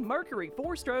new Mercury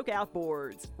 4-stroke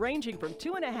outboards. Ranging from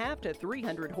 2.5 to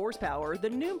 300 horsepower, the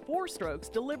new 4-strokes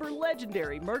deliver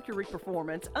legendary Mercury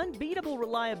performance, unbeatable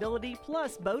reliability,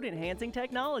 plus boat-enhancing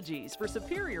technologies for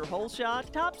superior hole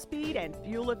shot, top speed, and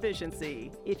fuel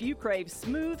efficiency. If you crave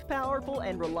smooth, powerful,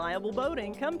 and reliable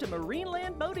boating, come to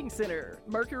Marineland Boating Center.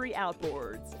 Mercury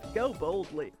Outboards. Go boldly.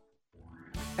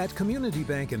 At Community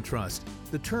Bank and Trust,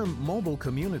 the term mobile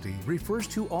community refers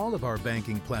to all of our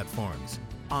banking platforms.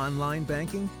 Online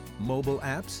banking, mobile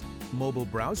apps, mobile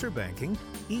browser banking,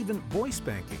 even voice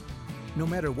banking. No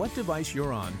matter what device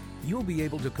you're on, you'll be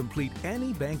able to complete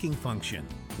any banking function.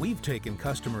 We've taken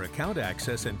customer account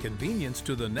access and convenience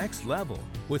to the next level.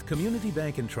 With Community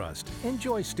Bank and Trust,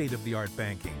 enjoy state-of-the-art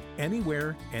banking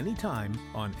anywhere, anytime,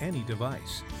 on any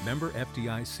device. Member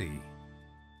FDIC.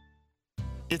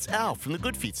 It's Al from the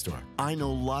Good Feet store. I know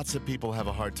lots of people have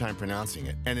a hard time pronouncing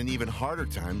it and an even harder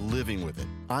time living with it.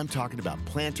 I'm talking about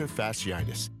plantar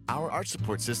fasciitis. Our arch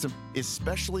support system is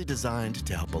specially designed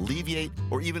to help alleviate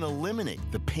or even eliminate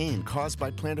the pain caused by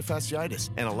plantar fasciitis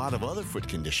and a lot of other foot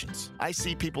conditions. I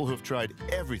see people who have tried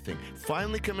everything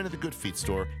finally come into the Good Feet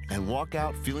store and walk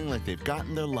out feeling like they've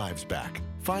gotten their lives back.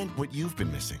 Find what you've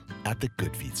been missing at the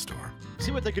Good Feet store.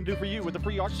 See what they can do for you with a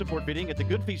free arch support fitting at the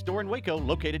Good Feet store in Waco,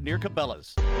 located near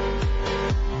Cabela's.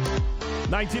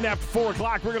 19 after 4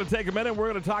 o'clock, we're going to take a minute. We're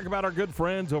going to talk about our good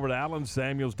friends over at Allen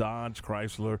Samuels, Dodge,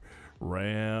 Chrysler,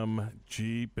 Ram,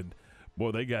 Jeep, and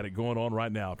boy, they got it going on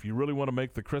right now. If you really want to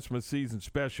make the Christmas season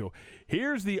special,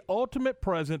 here's the ultimate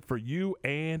present for you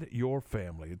and your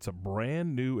family. It's a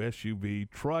brand new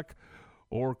SUV, truck,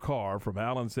 or car from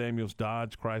Allen Samuels,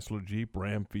 Dodge, Chrysler, Jeep,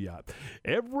 Ram, Fiat.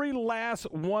 Every last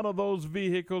one of those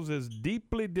vehicles is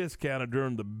deeply discounted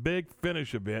during the Big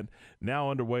Finish event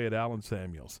now underway at Allen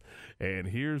Samuels. And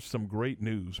here's some great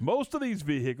news. Most of these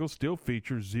vehicles still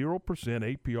feature 0%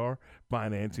 APR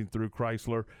financing through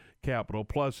Chrysler Capital,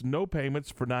 plus no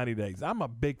payments for 90 days. I'm a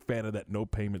big fan of that no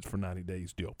payments for 90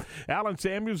 days deal. Allen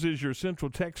Samuels is your Central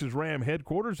Texas Ram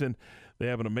headquarters, and they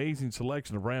have an amazing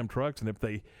selection of Ram trucks, and if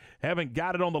they haven't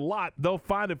got it on the lot, they'll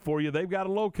find it for you. They've got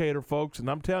a locator, folks, and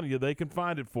I'm telling you, they can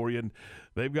find it for you. And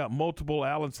they've got multiple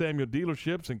Allen Samuel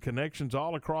dealerships and connections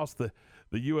all across the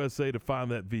USA to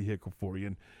find that vehicle for you.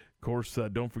 And of course,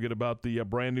 don't forget about the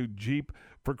brand new Jeep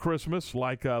for Christmas,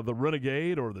 like the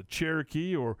Renegade or the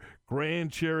Cherokee or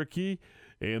Grand Cherokee,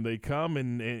 and they come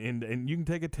and you can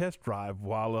take a test drive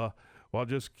while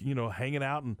just hanging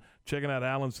out and checking out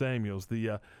Allen Samuels.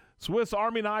 The Swiss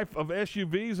Army knife of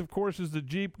SUVs, of course, is the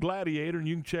Jeep Gladiator, and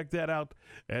you can check that out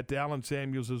at Allen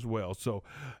Samuels as well. So,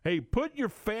 hey, put your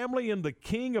family in the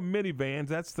king of minivans.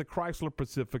 That's the Chrysler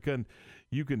Pacifica, and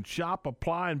you can shop,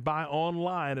 apply, and buy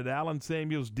online at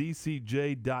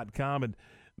AllenSamuelsDCJ.com, and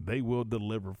they will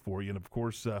deliver for you. And, of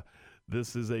course,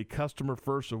 this is a Customer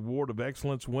First Award of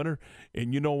Excellence winner,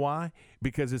 and you know why?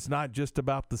 Because it's not just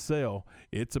about the sale.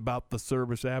 It's about the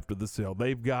service after the sale.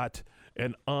 They've got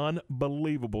an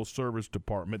unbelievable service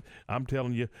department. I'm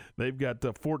telling you, they've got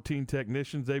 14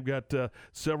 technicians. They've got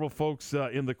several folks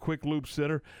in the Quick Loop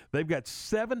Center. They've got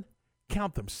 7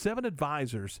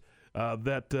 advisors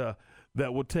that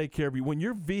will take care of you. When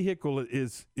your vehicle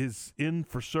is in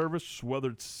for service,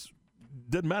 whether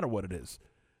doesn't matter what it is,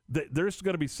 there's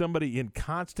going to be somebody in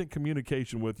constant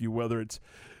communication with you, whether it's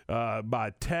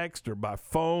by text or by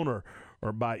phone or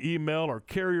by email or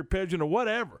carrier pigeon or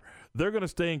whatever. They're going to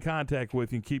stay in contact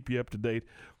with you and keep you up to date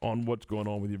on what's going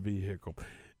on with your vehicle.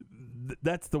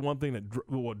 That's the one thing that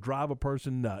will drive a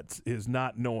person nuts, is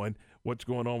not knowing what's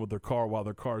going on with their car while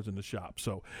their car's in the shop.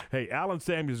 So, hey, Allen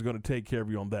Samuels is going to take care of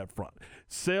you on that front.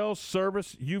 Sales,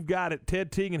 service, you've got it.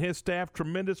 Ted Teague and his staff,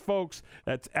 tremendous folks.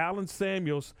 That's Allen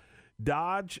Samuels,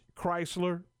 Dodge,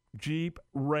 Chrysler, Jeep,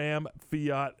 Ram,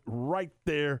 Fiat, right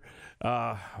there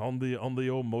on the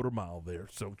old Motor Mile there.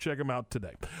 So check them out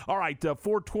today. All right,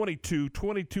 22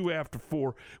 after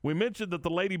 4. We mentioned that the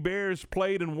Lady Bears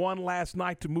played and won last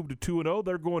night to move to 2-0.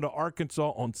 They're going to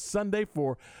Arkansas on Sunday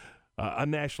for a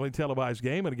nationally televised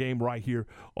game, and a game right here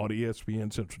on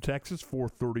ESPN Central Texas.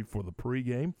 4:30 for the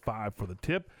pregame, 5 for the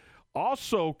tip.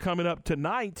 Also coming up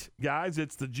tonight, guys,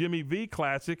 it's the Jimmy V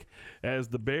Classic, as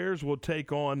the Bears will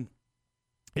take on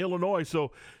Illinois.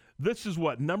 So this is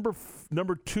what, number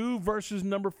 2 versus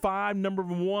number 5, number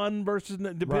 1 versus,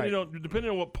 depending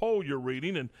on what poll you're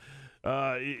reading, and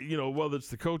whether it's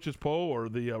the coaches poll or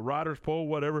the riders poll,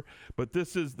 whatever. But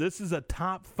this is a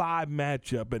top 5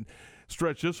 matchup, and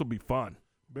Stretch, this will be fun.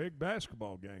 Big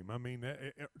basketball game. I mean,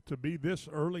 to be this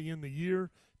early in the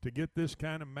year, to get this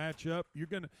kind of matchup, you're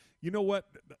gonna. You know what?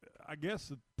 I guess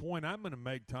the point I'm going to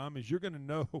make, Tom, is you're going to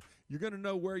know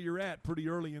where you're at pretty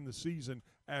early in the season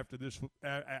after this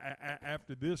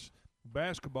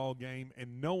basketball game,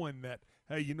 and knowing that,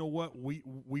 hey, you know what, we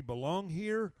belong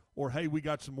here, or hey, we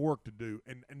got some work to do,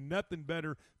 and nothing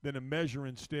better than a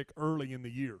measuring stick early in the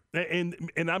year. And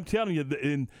I'm telling you,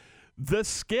 in this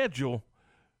schedule,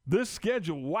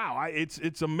 wow,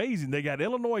 it's amazing. They got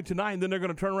Illinois tonight, and then they're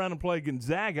going to turn around and play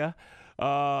Gonzaga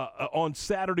on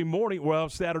Saturday morning. Well,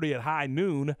 Saturday at high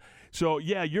noon. So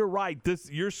yeah, you're right.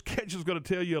 Your schedule is going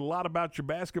to tell you a lot about your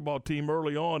basketball team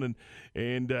early on,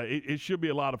 and it should be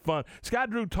a lot of fun.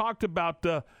 Scott Drew talked about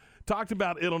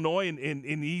Illinois,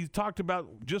 and he talked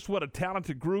about just what a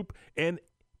talented group and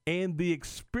the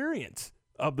experience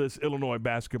of this Illinois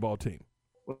basketball team.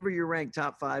 Whenever you're ranked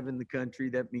top 5 in the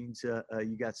country, that means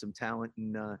you got some talent.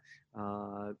 And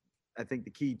I think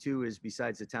the key, too, is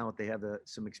besides the talent, they have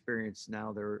some experience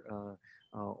now. They're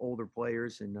older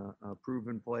players and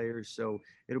proven players. So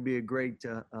it'll be a great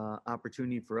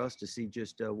opportunity for us to see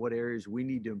just what areas we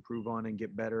need to improve on and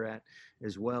get better at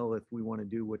as well if we want to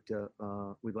do what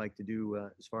we'd like to do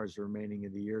as far as the remaining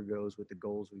of the year goes with the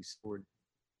goals we scored.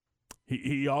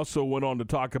 He also went on to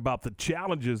talk about the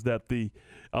challenges that the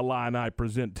Illini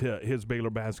present to his Baylor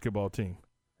basketball team.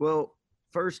 Well,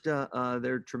 first,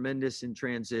 they're tremendous in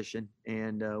transition,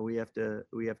 and we have to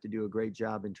do a great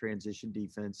job in transition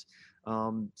defense.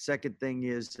 Second thing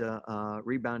is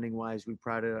rebounding wise, we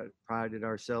prided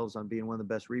ourselves on being one of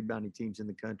the best rebounding teams in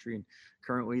the country, and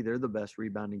currently they're the best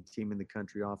rebounding team in the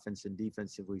country, offense and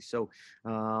defensively. So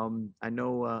I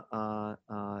know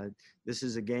this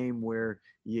is a game where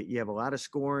you have a lot of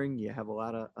scoring, you have a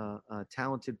lot of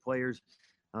talented players.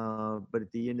 But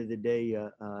at the end of the day,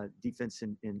 defense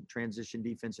and transition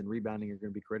defense and rebounding are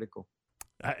going to be critical.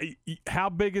 How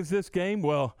big is this game?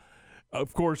 Well,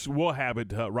 of course, we'll have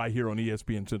it right here on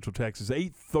ESPN Central Texas.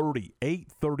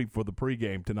 8:30 for the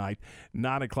pregame tonight,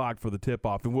 9 o'clock for the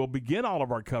tip-off. And we'll begin all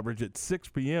of our coverage at 6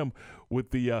 p.m. with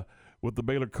the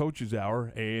Baylor Coaches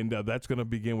Hour, and that's going to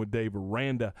begin with Dave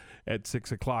Aranda at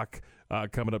 6 o'clock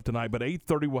coming up tonight. But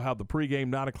 8:30 we'll have the pregame,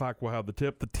 9 o'clock we'll have the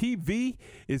tip. The TV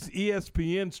is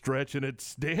ESPN Stretch, and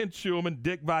it's Dan Schulman,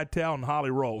 Dick Vitale, and Holly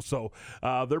Roll. So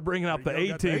they're bringing out the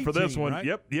A-team for this one.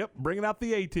 Right? Yep, bringing out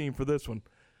the A-team for this one.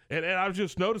 And I was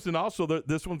just noticing also that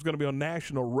this one's going to be on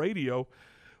national radio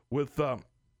with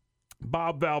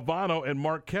Bob Valvano and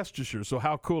Mark Kestisher. So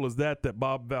how cool is that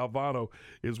Bob Valvano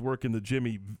is working the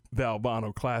Jimmy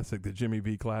Valvano Classic, the Jimmy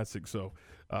V Classic. So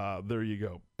there you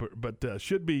go. But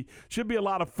should be a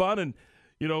lot of fun. And,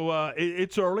 you know,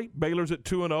 it's early. Baylor's at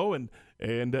 2-0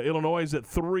 and Illinois is at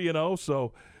 3-0.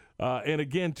 So, and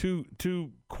again,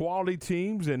 two quality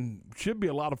teams, and should be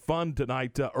a lot of fun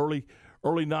tonight, early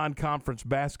non-conference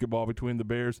basketball between the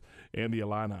Bears and the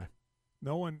Illini.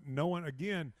 Knowing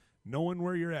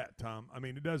where you're at, Tom. I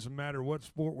mean, it doesn't matter what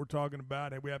sport we're talking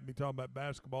about. We happen to be talking about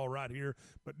basketball right here,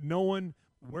 but knowing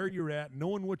where you're at,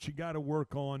 knowing what you got to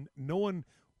work on, knowing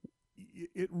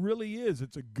it really is.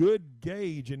 It's a good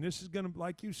gauge, and this is going to,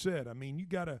 like you said, I mean, you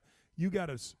got a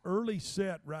early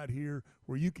set right here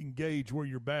where you can gauge where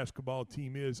your basketball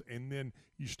team is, and then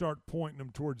you start pointing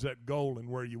them towards that goal and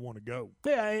where you want to go.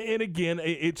 Yeah, and again,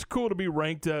 it's cool to be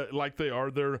ranked like they are.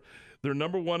 They're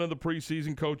number one in the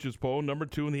preseason coaches poll, number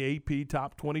 2 in the AP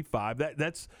top 25.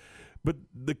 But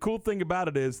the cool thing about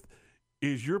it is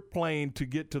you're playing to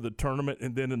get to the tournament,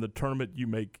 and then in the tournament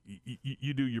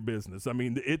you do your business. I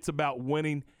mean, it's about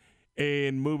winning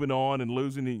and moving on, and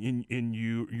losing and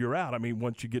you're out. I mean,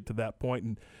 once you get to that point,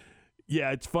 and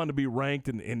yeah, it's fun to be ranked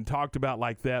and talked about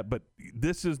like that. But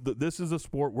this is a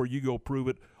sport where you go prove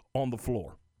it on the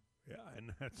floor. Yeah,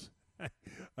 and that's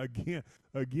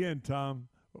again, Tom.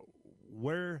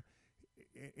 Where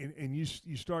and you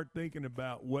start thinking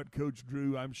about what Coach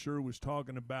Drew, I'm sure, was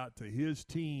talking about to his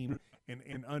team,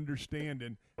 and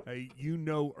understanding, hey,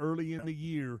 early in the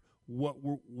year what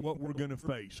we're going to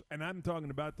face. And I'm talking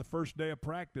about the first day of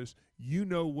practice. You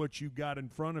know what you got in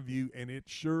front of you, and it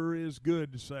sure is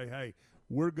good to say, hey,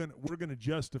 we're going to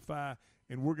justify,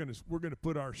 and we're going to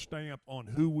put our stamp on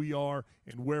who we are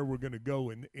and where we're going to go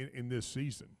in this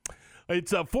season.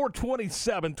 It's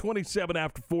 4:27, 27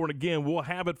 after 4, and again, we'll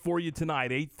have it for you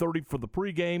tonight, 8:30 for the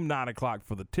pregame, 9 o'clock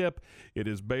for the tip. It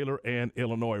is Baylor and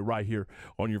Illinois right here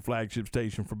on your flagship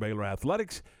station for Baylor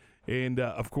Athletics. And,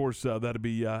 of course, that'll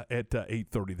be at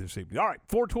 8:30 this evening. All right,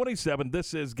 4:27,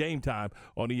 this is Game Time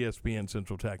on ESPN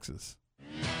Central Texas.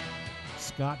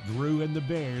 Scott Drew and the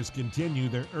Bears continue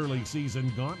their early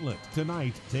season gauntlet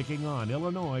tonight, taking on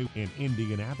Illinois in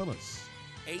Indianapolis.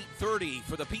 8:30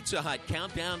 for the Pizza Hut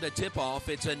countdown to tip-off.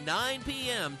 It's a 9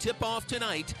 p.m. tip-off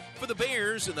tonight for the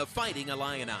Bears and the Fighting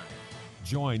Illini.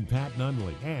 Join Pat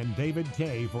Nunley and David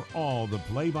Kay for all the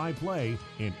play-by-play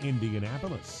in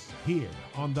Indianapolis, here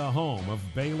on the home of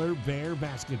Baylor Bear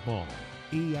basketball,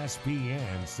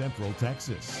 ESPN Central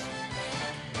Texas.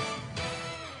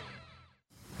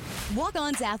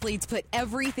 Walk-On's athletes put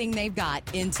everything they've got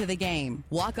into the game.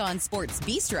 Walk-On Sports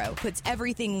Bistro puts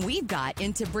everything we've got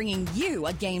into bringing you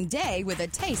a game day with a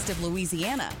taste of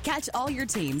Louisiana. Catch all your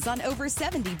teams on over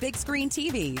 70 big screen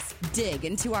TVs. Dig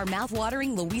into our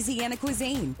mouth-watering Louisiana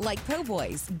cuisine like po'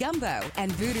 boys, gumbo, and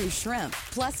voodoo shrimp,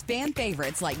 plus fan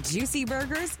favorites like juicy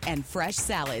burgers and fresh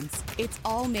salads. It's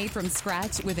all made from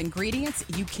scratch with ingredients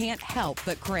you can't help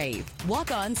but crave.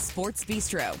 Walk-On Sports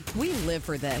Bistro. We live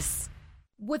for this.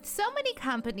 With so many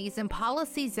companies and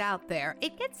policies out there,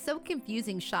 it gets so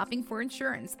confusing shopping for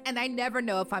insurance, and I never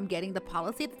know if I'm getting the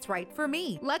policy that's right for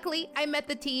me. Luckily, I met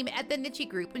the team at the Nitsche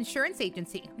Group Insurance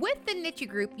Agency. With the Nitsche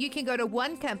Group, you can go to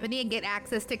one company and get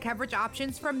access to coverage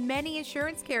options from many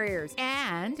insurance carriers,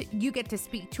 and you get to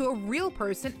speak to a real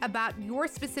person about your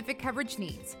specific coverage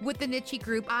needs. With the Nitsche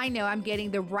Group, I know I'm getting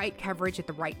the right coverage at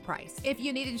the right price. If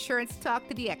you need insurance, talk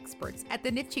to the experts at the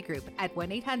Nitsche Group at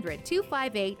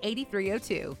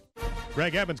 1-800-258-8302.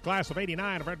 Greg Evans, class of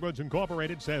 '89 of Redwoods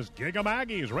Incorporated, says Giga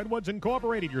Maggie's Redwoods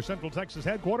Incorporated, your Central Texas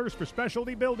headquarters for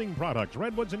specialty building products.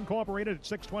 Redwoods Incorporated at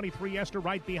 623 Esther,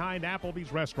 right behind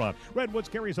Applebee's restaurant. Redwoods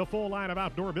carries a full line of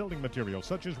outdoor building materials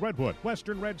such as redwood,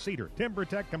 western red cedar,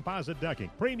 TimberTech composite decking,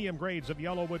 premium grades of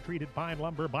yellowwood treated pine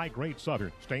lumber by Great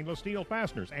Southern, stainless steel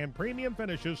fasteners, and premium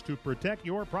finishes to protect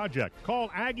your project.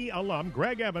 Call Aggie alum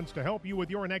Greg Evans to help you with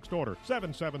your next order.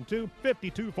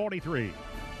 772-5243.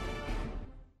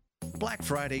 Black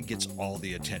Friday gets all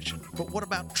the attention, but what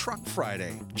about Truck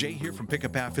Friday? Jay here from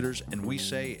Pickup Outfitters, and we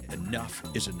say enough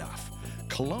is enough.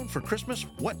 Cologne for Christmas?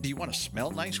 What, do you want to smell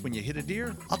nice when you hit a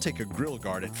deer? I'll take a grill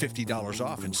guard at $50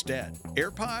 off instead.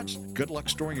 AirPods? Good luck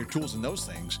storing your tools in those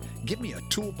things. Give me a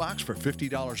toolbox for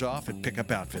 $50 off at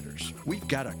Pickup Outfitters. We've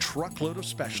got a truckload of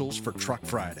specials for Truck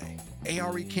Friday.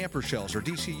 ARE camper shells or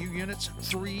DCU units,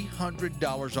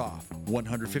 $300 off.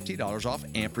 $150 off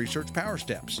Amp Research Power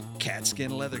Steps. Cat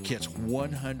Skin leather kits,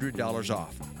 $100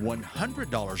 off.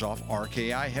 $100 off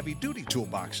RKI heavy duty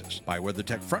toolboxes. Buy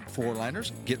WeatherTech front floor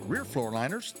liners, get rear floor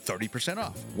liners, 30%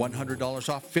 off. $100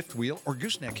 off fifth wheel or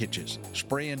gooseneck hitches.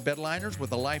 Spray and bed liners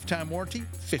with a lifetime warranty,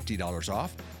 $50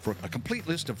 off. For a complete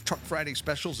list of Truck Friday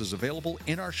specials is available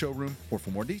in our showroom, or for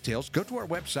more details, go to our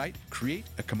website,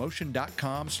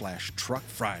 createacommotion.com/Truck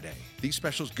Friday. These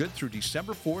specials good through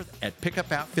December 4th at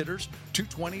Pickup Outfitters,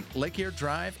 220 Lake Air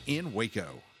Drive in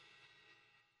Waco.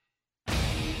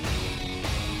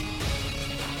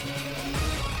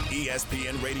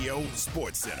 ESPN Radio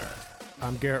Sports Center.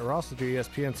 I'm Garrett Ross with your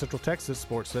ESPN Central Texas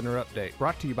Sports Center update,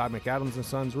 brought to you by McAdams &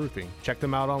 Sons Roofing. Check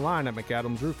them out online at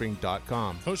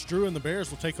mcadamsroofing.com. Coach Drew and the Bears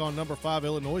will take on number 5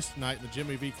 Illinois tonight in the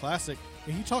Jimmy V Classic,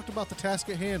 and he talked about the task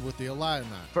at hand with the Illini.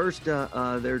 First,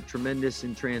 they're tremendous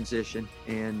in transition,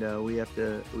 and we have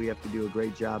to do a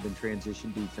great job in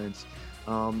transition defense.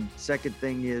 Second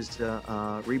thing is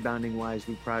rebounding wise,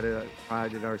 we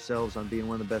prided ourselves on being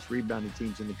one of the best rebounding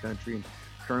teams in the country, and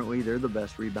currently they're the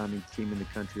best rebounding team in the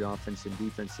country, offense and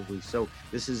defensively. So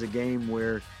this is a game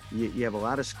where you have a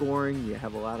lot of scoring, you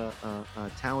have a lot of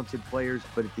talented players,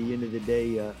 but at the end of the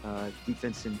day,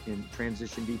 defense and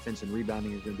transition defense and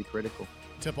rebounding is going to be critical.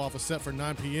 Tip-off is set for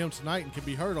 9 p.m. tonight and can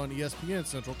be heard on ESPN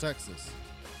Central Texas.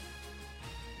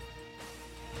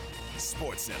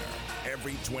 Sports Center,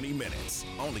 every 20 minutes,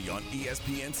 only on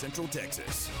ESPN Central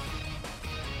Texas.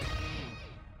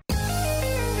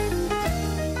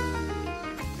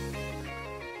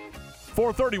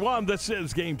 .431, this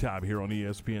is Game Time here on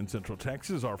ESPN Central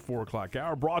Texas, our 4 o'clock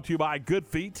hour, brought to you by Good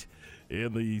Feet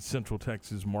in the Central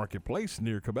Texas Marketplace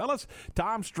near Cabela's.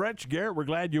 Tom, Stretch, Garrett, we're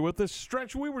glad you're with us.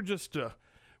 Stretch, we're just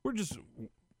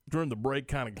during the break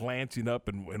kind of glancing up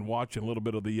and watching a little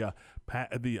bit of I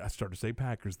started to say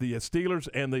Packers, the Steelers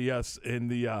and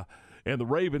the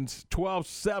Ravens,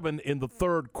 12-7 in the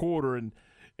third quarter, and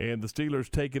the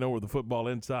Steelers taking over the football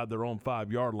inside their own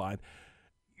 5-yard line.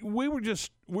 We were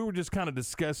just kind of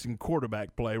discussing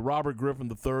quarterback play. Robert Griffin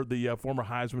III, the former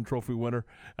Heisman Trophy winner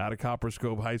out of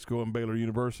Copperscope High School and Baylor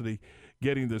University,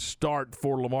 getting the start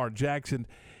for Lamar Jackson.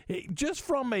 Just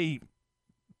from a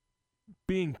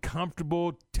being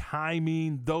comfortable,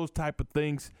 timing, those type of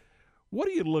things, what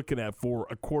are you looking at for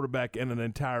a quarterback and an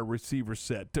entire receiver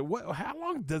set? How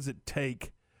long does it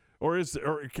take, or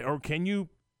can you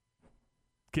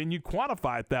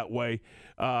quantify it that way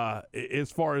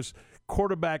as far as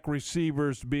quarterback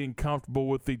receivers being comfortable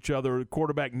with each other,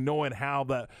 quarterback knowing how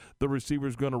the receiver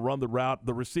is going to run the route,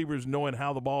 the receivers knowing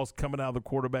how the ball is coming out of the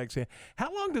quarterback's hand?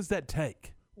 How long does that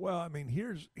take? Well, I mean,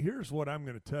 here's what I'm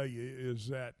going to tell you is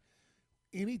that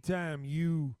anytime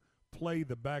you play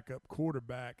the backup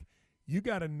quarterback, you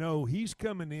got to know he's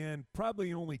coming in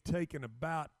probably only taking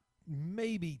about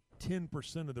maybe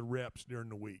 10% of the reps during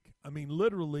the week. I mean,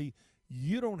 literally,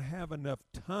 you don't have enough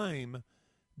time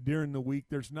during the week.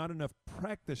 There's not enough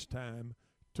practice time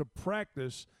to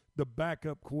practice the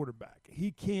backup quarterback.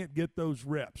 He can't get those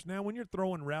reps. Now, when you're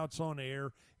throwing routes on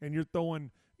air and you're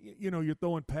throwing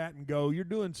pat and go, you're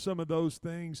doing some of those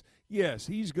things. Yes,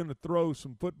 he's going to throw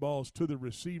some footballs to the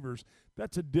receivers.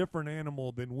 That's a different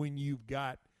animal than when you've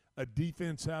got a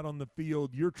defense out on the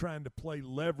field. You're trying to play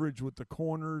leverage with the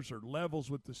corners or levels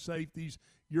with the safeties.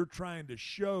 You're trying to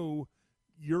show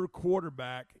your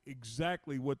quarterback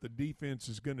exactly what the defense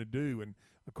is going to do. And,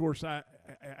 of course, I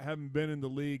haven't been in the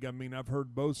league. I mean, I've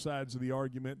heard both sides of the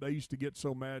argument. They used to get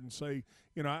so mad and say,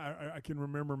 you know, I can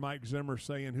remember Mike Zimmer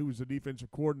saying, who was the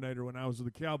defensive coordinator when I was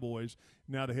with the Cowboys,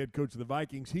 now the head coach of the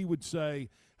Vikings, he would say,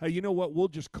 hey, you know what, we'll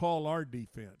just call our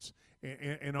defense.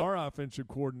 And our offensive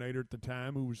coordinator at the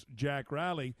time, who was Jack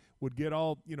Riley, would get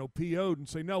all, you know, PO'd and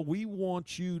say, no, we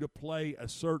want you to play a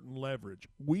certain leverage.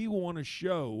 We want to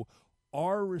show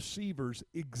our receivers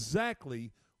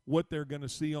exactly what they're going to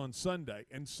see on Sunday.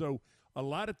 And so a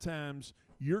lot of times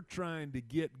you're trying to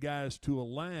get guys to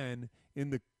align in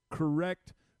the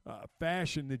correct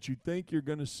fashion that you think you're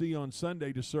going to see on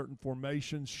Sunday to certain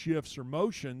formations, shifts, or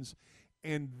motions,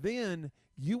 and then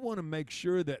you want to make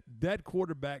sure that that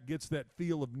quarterback gets that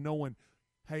feel of knowing,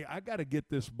 hey, I got to get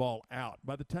this ball out.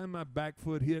 By the time my back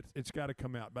foot hits, it's got to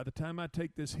come out. By the time I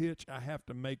take this hitch, I have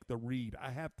to make the read. I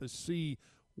have to see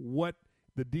what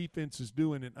the defense is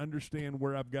doing and understand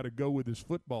where I've got to go with this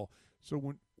football.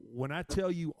 So when I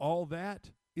tell you all that,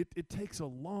 it takes a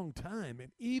long time.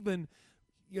 And even,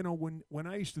 you know, when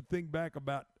I used to think back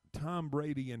about Tom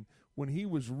Brady and when he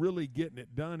was really getting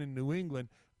it done in New England,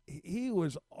 he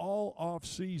was all off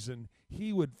season.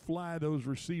 He would fly those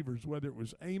receivers, whether it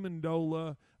was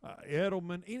Amendola,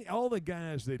 Edelman, all the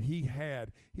guys that he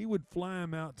had. He would fly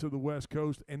them out to the West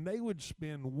Coast, and they would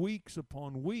spend weeks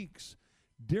upon weeks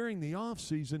during the off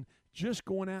season just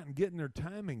going out and getting their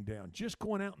timing down, just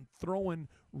going out and throwing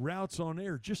routes on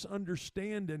air, just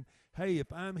understanding, hey,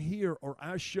 if I'm here or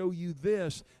I show you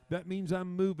this, that means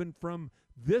I'm moving from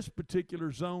this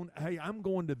particular zone. Hey, I'm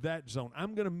going to that zone.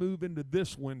 I'm going to move into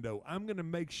this window. I'm going to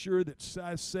make sure that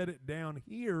I set it down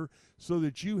here so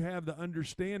that you have the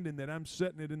understanding that I'm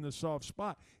setting it in the soft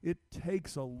spot. It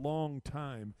takes a long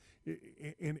time.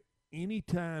 And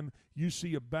anytime you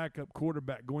see a backup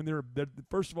quarterback going there,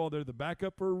 first of all, they're the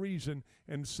backup for a reason,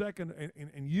 and second,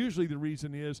 and usually the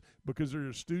reason is because they're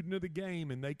a student of the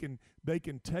game and they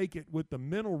can take it with the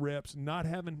mental reps, not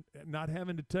having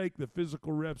to take the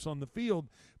physical reps on the field.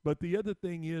 But the other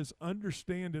thing is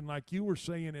understanding, like you were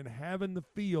saying, and having the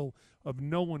feel of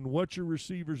knowing what your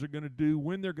receivers are going to do,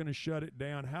 when they're going to shut it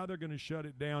down, how they're going to shut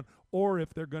it down, or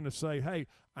if they're going to say, hey,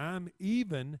 I'm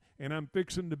even and I'm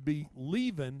fixing to be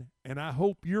leaving and I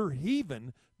hope you're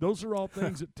heaving. Those are all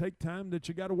things that take time that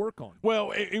you got to work on.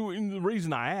 Well, and the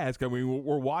reason I ask, I mean,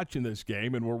 we're watching this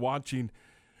game and we're watching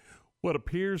what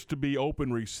appears to be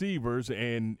open receivers,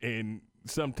 and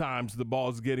sometimes the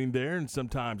ball's getting there and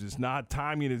sometimes it's not.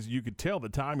 Timing is, you could tell the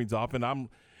timing's off, and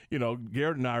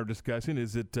Garrett and I are discussing,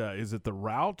 is it the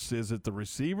routes? Is it the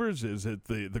receivers? Is it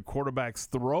the quarterback's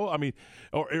throw? I mean,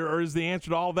 or is the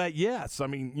answer to all that yes? I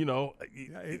mean,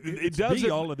 it doesn't.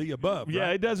 All of the above. Yeah,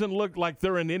 right? It doesn't look like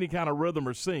they're in any kind of rhythm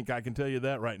or sync. I can tell you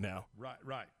that right now.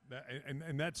 Right.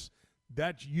 And that's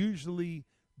usually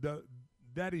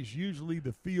that is usually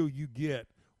the feel you get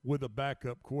with a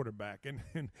backup quarterback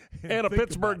and a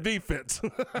Pittsburgh defense.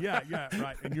 yeah,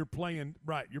 right. And you're playing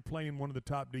one of the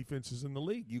top defenses in the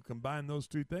league. You combine those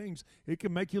two things, it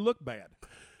can make you look bad.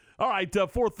 All right,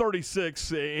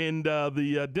 4:36, and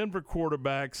the Denver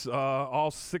quarterbacks, all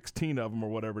 16 of them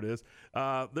or whatever it is,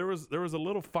 there was a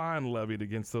little fine levied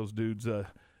against those dudes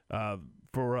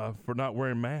for not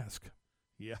wearing masks.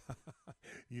 Yeah,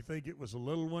 you think it was a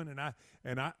little one,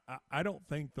 and I don't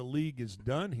think the league is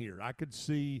done here. I could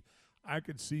see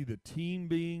the team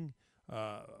being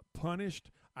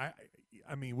punished. I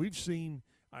mean, we've seen.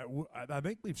 I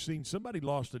think we've seen somebody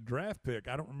lost a draft pick.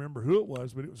 I don't remember who it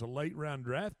was, but it was a late round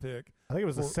draft pick. I think it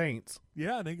was the Saints.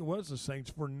 Yeah, I think it was the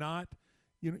Saints for not,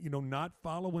 not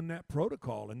following that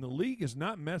protocol. And the league is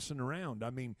not messing around. I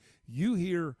mean, you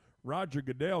hear Roger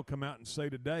Goodell come out and say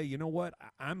today, you know what,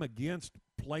 I'm against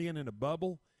playing in a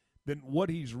bubble. Then what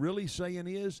he's really saying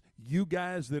is, you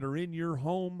guys that are in your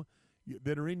home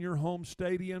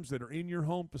stadiums, that are in your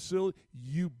home facility,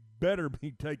 you better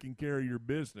be taking care of your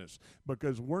business,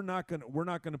 because we're not going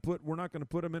to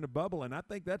put them in a bubble. And I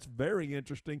think that's very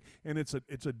interesting, and it's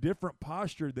a different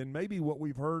posture than maybe what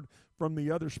we've heard from the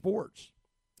other sports.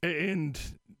 And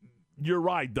you're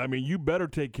right. I mean, you better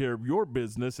take care of your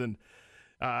business, and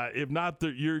if not,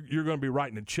 you're going to be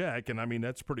writing a check. And I mean,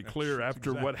 that's pretty clear after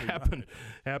exactly what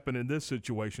happened in this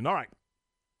situation. All right.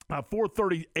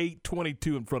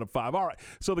 4:38-22 in front of 5. All right,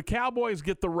 so the Cowboys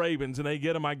get the Ravens, and they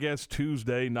get them, I guess,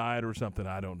 Tuesday night or something.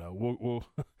 I don't know.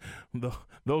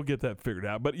 They'll get that figured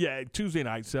out. But, yeah, Tuesday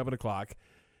night, 7 o'clock.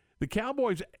 The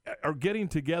Cowboys are getting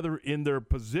together in their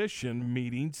position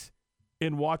meetings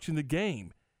and watching the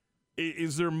game.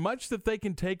 Is there much that they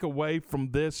can take away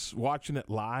from this, watching it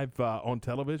live on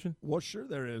television? Well, sure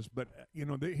there is. But,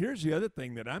 here's the other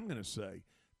thing that I'm going to say.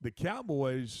 the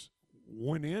Cowboys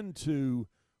went into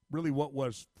really what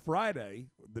was Friday,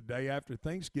 the day after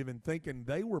Thanksgiving, thinking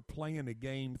they were playing a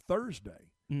game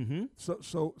Thursday. Mm-hmm.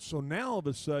 So now all of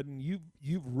a sudden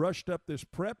you've rushed up this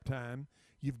prep time.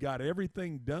 You've got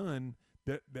everything done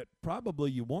that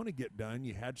probably you want to get done.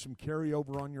 You had some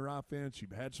carryover on your offense.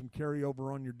 You've had some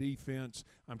carryover on your defense.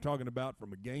 I'm talking about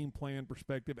from a game plan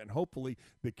perspective, and hopefully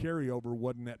the carryover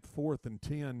wasn't that 4th and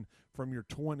 10 from your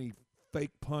 20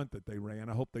 fake punt that they ran.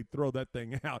 I hope they throw that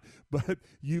thing out. But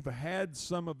you've had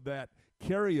some of that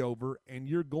carryover, and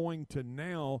you're going to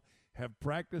now have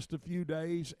practiced a few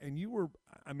days, and you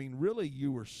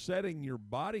were setting your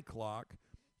body clock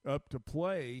up to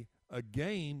play a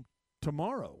game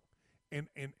tomorrow.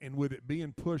 And with it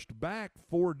being pushed back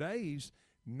 4 days,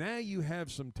 now you have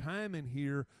some time in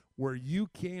here where you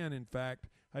can, in fact,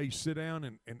 sit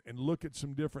down and look at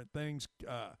some different things.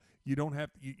 You don't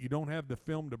have the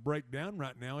film to break down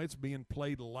right now. It's being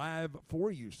played live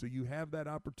for you, so you have that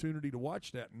opportunity to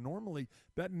watch that. And normally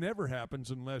that never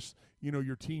happens unless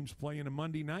your team's playing a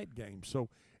Monday night game. So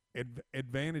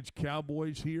advantage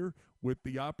Cowboys here with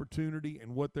the opportunity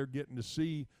and what they're getting to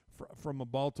see from a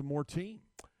Baltimore team.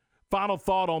 Final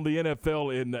thought on the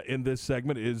NFL in this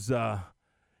segment is the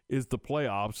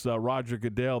playoffs. Roger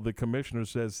Goodell, the commissioner,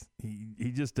 says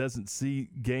he just doesn't see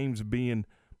games being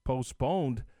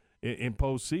postponed in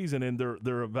postseason, and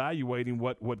they're evaluating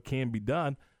what can be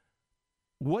done.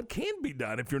 What can be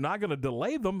done if you're not going to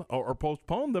delay them or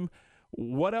postpone them?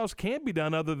 What else can be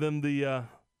done other than the?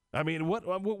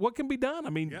 What can be done? I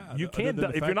mean, you can't.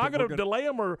 If you're not going to delay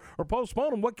them or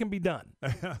postpone them, what can be done?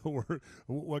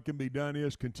 What can be done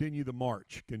is continue the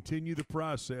march, continue the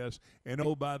process, and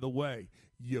oh, by the way,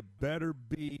 you better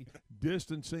be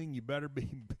distancing. You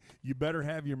better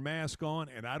have your mask on,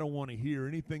 and I don't want to hear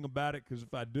anything about it, because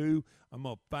if I do, I'm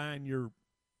gonna find your.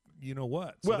 You know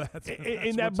what? So well,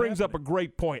 and that brings up a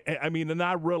great point. I mean, and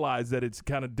I realize that it's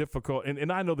kind of difficult,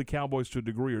 and I know the Cowboys to a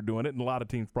degree are doing it, and a lot of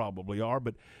teams probably are,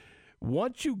 but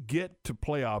once you get to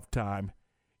playoff time,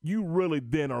 you really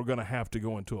then are going to have to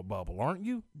go into a bubble, aren't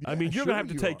you? Yeah, I mean, you're going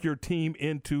to have to take your team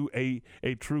into a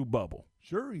true bubble.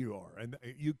 Sure you are, and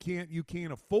you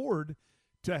can't afford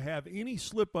to have any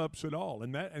slip-ups at all,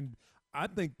 and I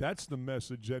think that's the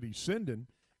message that he's sending.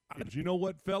 You know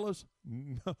what, fellas?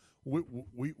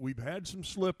 We've had some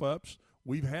slip-ups.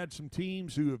 We've had some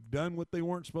teams who have done what they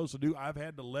weren't supposed to do. I've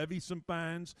had to levy some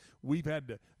fines. We've had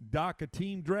to dock a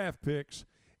team draft picks.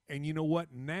 And you know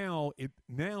what? Now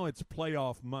it's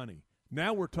playoff money.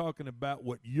 Now we're talking about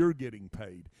what you're getting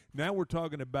paid. Now we're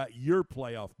talking about your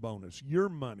playoff bonus, your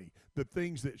money, the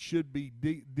things that should be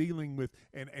dealing with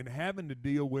and having to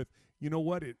deal with. You know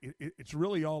what? It's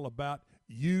really all about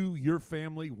you, your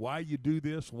family, why you do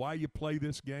this, why you play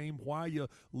this game, why you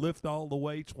lift all the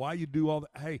weights, why you do all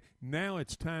that. Hey, now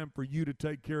it's time for you to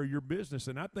take care of your business.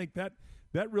 And I think that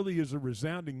really is a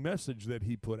resounding message that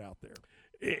he put out there.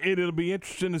 It'll be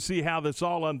interesting to see how this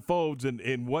all unfolds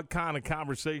and what kind of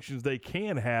conversations they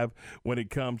can have when it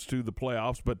comes to the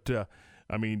playoffs. But,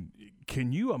 I mean,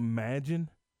 could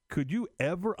you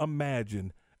ever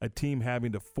imagine a team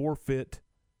having to forfeit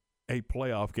a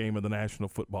playoff game of the National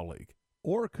Football League?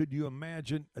 Or could you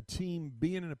imagine a team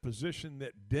being in a position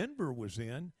that Denver was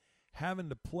in, having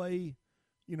to play,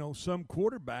 some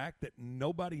quarterback that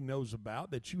nobody knows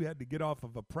about, that you had to get off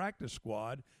of a practice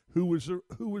squad, who was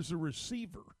a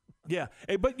receiver? Yeah,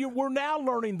 but we're now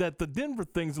learning that the Denver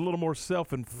thing's a little more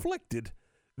self-inflicted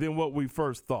than what we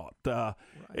first thought. Right.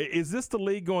 Is this the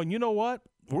league going, you know what,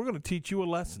 we're going to teach you a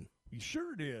lesson?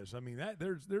 Sure it is. I mean,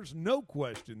 there's no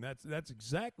question. That's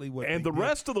exactly what. And the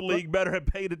rest of the league better have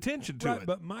paid attention to it.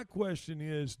 But my question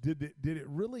is, did it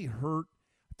really hurt?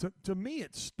 To me,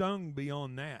 it stung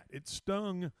beyond that. It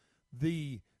stung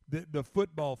the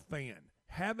football fan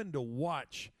having to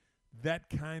watch that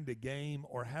kind of game,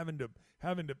 or having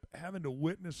to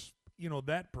witness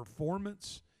that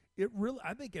performance.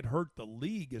 I think it hurt the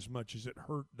league as much as it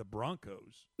hurt the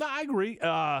Broncos. No, I agree.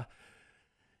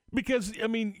 Because, I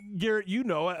mean, Garrett,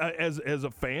 as a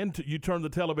fan, you turn the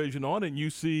television on and you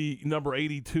see number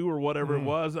 82 or whatever it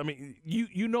was. I mean,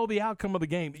 you know the outcome of the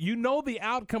game. You know the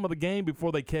outcome of the game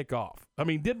before they kick off. I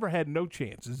mean, Denver had no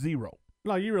chance, 0.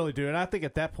 No, you really do. And I think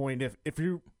at that point,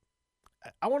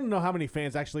 I want to know how many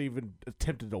fans actually even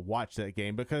attempted to watch that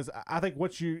game, because I think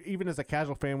even as a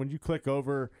casual fan, when you click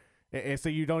over and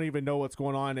say you don't even know what's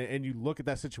going on, and you look at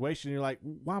that situation, you're like,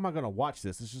 why am I going to watch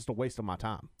this? It's just a waste of my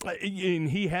time. And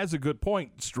he has a good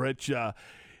point, Stretch.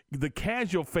 The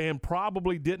casual fan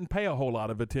probably didn't pay a whole lot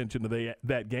of attention to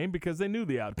that game because they knew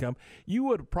the outcome. You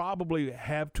would probably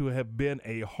have to have been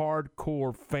a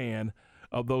hardcore fan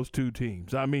of those two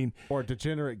teams. I mean, or a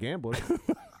degenerate gambler.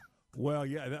 Well,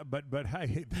 yeah, but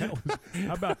hey,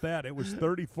 how about that? It was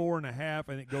 34.5,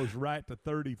 and it goes right to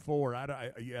 34.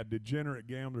 Yeah, degenerate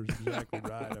gamblers, exactly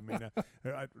right. I mean,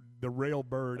 the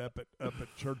railbird up at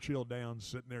Churchill Downs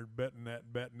sitting there betting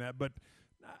that. But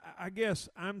I guess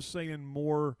I'm saying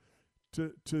more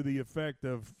to the effect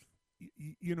of,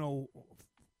 you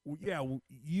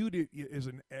did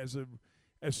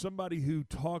as somebody who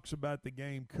talks about the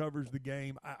game, covers the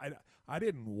game. I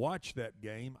didn't watch that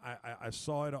game. I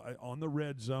saw it on the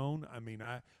Red Zone. I mean,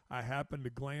 I happened to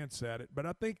glance at it. But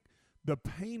I think the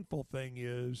painful thing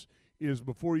is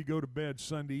before you go to bed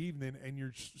Sunday evening and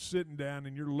you're sitting down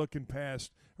and you're looking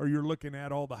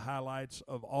at all the highlights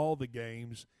of all the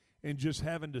games and just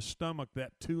having to stomach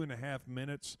that 2.5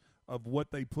 minutes of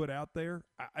what they put out there.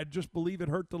 I just believe it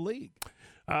hurt the league.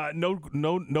 No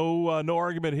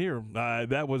argument here.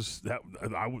 That was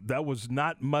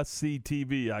not must-see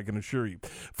TV, I can assure you.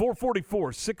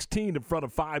 4:44, 16 in front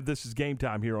of 5. This is Game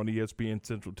Time here on ESPN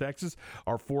Central Texas.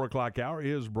 Our 4 o'clock hour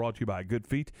is brought to you by Good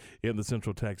Feet in the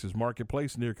Central Texas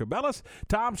Marketplace near Cabela's.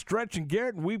 Tom, Stretch, and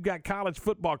Garrett, and we've got college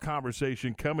football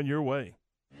conversation coming your way.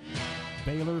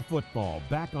 Baylor football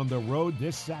back on the road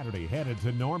this Saturday, headed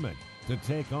to Norman to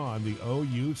take on the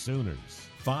OU Sooners.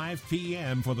 5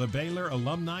 p.m. for the Baylor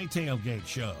Alumni Tailgate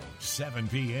Show. 7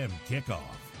 p.m. kickoff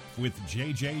with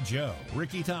J.J. Joe,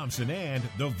 Ricky Thompson, and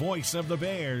the voice of the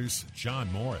Bears,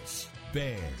 John Morris.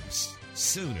 Bears,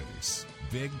 Sooners,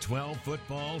 Big 12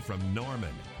 football from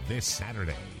Norman this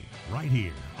Saturday, right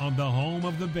here on the home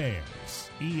of the Bears,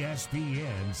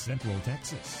 ESPN Central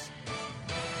Texas.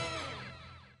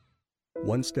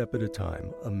 One step at a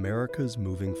time, America's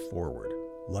moving forward.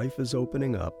 Life is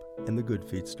opening up, and the Good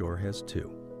Feet store has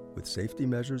too. With safety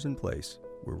measures in place,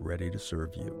 we're ready to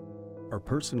serve you. Our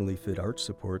personally fit arch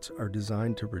supports are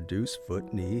designed to reduce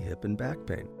foot, knee, hip, and back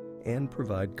pain and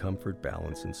provide comfort,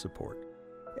 balance, and support.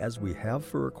 As we have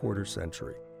for a quarter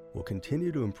century, we'll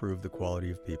continue to improve the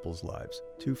quality of people's lives,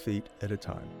 2 feet at a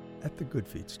time, at the Good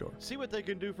Feet store. See what they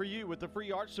can do for you with the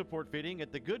free arch support fitting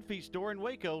at the Good Feet store in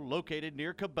Waco, located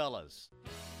near Cabela's.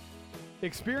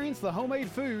 Experience the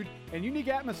homemade food and unique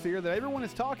atmosphere that everyone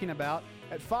is talking about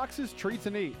at Fox's Treats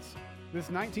and Eats. This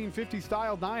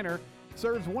 1950-style diner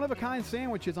serves one-of-a-kind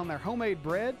sandwiches on their homemade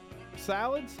bread,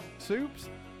 salads, soups,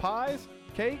 pies,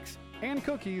 cakes, and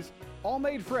cookies, all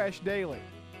made fresh daily.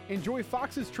 Enjoy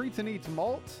Fox's Treats and Eats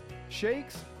malts,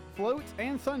 shakes, floats,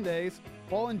 and sundaes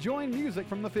while enjoying music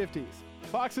from the 50s.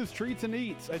 Fox's Treats and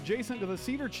Eats, adjacent to the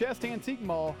Cedar Chest Antique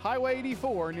Mall, Highway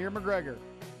 84 near McGregor.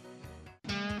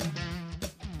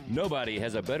 Nobody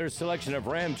has a better selection of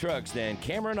Ram trucks than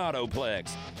Cameron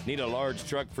Autoplex. Need a large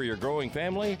truck for your growing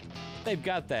family? They've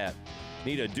got that.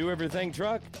 Need a do-everything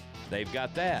truck? They've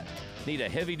got that. Need a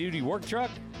heavy-duty work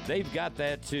truck? They've got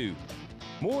that too.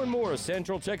 More and more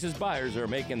Central Texas buyers are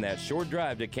making that short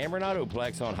drive to Cameron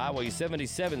Autoplex on Highway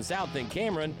 77 South in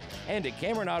Cameron and at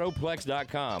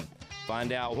CameronAutoplex.com.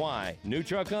 Find out why new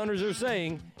truck owners are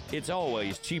saying it's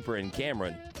always cheaper in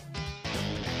Cameron.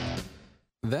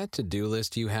 That to-do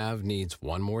list you have needs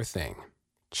one more thing.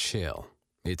 Chill.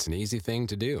 It's an easy thing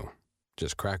to do.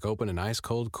 Just crack open an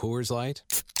ice-cold Coors Light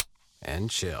and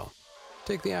chill.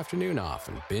 Take the afternoon off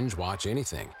and binge watch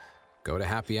anything. Go to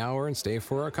happy hour and stay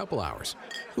for a couple hours.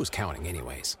 Who's counting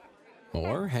anyways?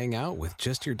 Or hang out with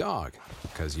just your dog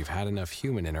because you've had enough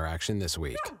human interaction this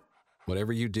week.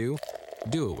 Whatever you do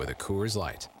it with a Coors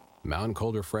Light. Mountain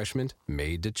cold refreshment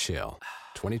made to chill.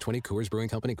 2020 Coors Brewing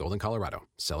Company, Golden, Colorado.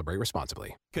 Celebrate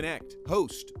responsibly. Connect,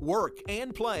 host, work,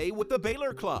 and play with the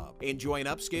Baylor Club. Enjoy an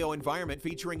upscale environment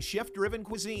featuring chef-driven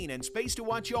cuisine and space to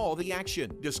watch all the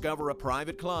action. Discover a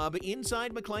private club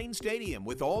inside McLean Stadium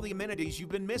with all the amenities you've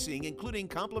been missing, including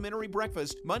complimentary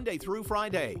breakfast Monday through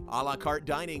Friday, a la carte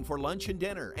dining for lunch and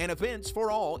dinner, and events for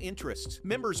all interests.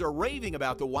 Members are raving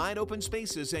about the wide-open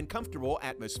spaces and comfortable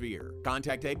atmosphere.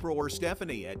 Contact April or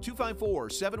Stephanie at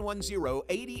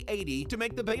 254-710-8080 to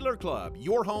make the Baylor Club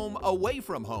your home away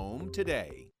from home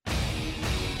today.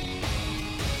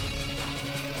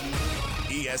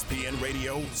 ESPN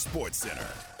Radio Sports Center.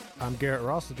 I'm Garrett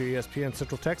Ross with your ESPN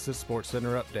Central Texas Sports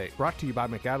Center update, brought to you by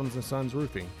McAdams & Sons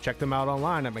Roofing. Check them out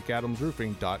online at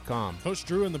McAdamsRoofing.com. Coach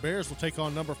Drew and the Bears will take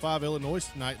on number 5 Illinois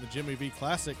tonight in the Jimmy V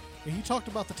Classic, and he talked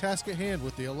about the task at hand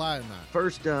with the Illini.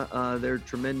 First, they're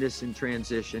tremendous in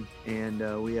transition,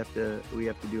 and we have to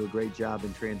do a great job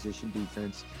in transition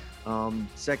defense.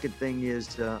 Second thing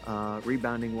is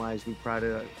rebounding wise, we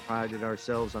prided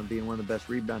ourselves on being one of the best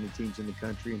rebounding teams in the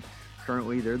country, and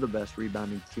currently they're the best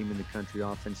rebounding team in the country,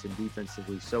 offense and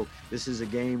defensively. So this is a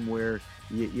game where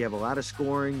you have a lot of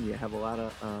scoring, you have a lot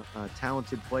of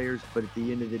talented players, but at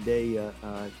the end of the day,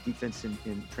 defense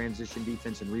and transition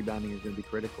defense and rebounding is going to be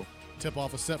critical.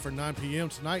 Tip-off is set for 9 p.m.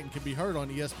 tonight and can be heard on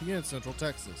ESPN Central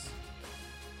Texas.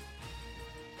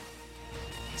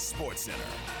 Sports Center,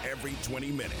 every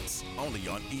 20 minutes, only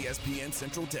on ESPN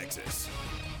Central Texas.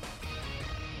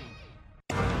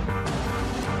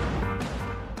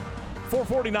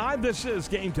 4:49. This is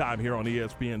Game Time here on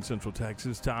ESPN Central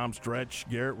Texas. Tom, Stretch,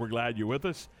 Garrett, we're glad you're with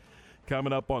us.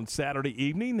 Coming up on Saturday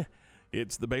evening,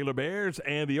 it's the Baylor Bears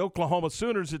and the Oklahoma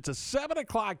Sooners. It's a 7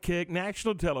 o'clock kick,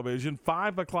 national television,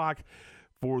 5 o'clock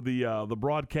for the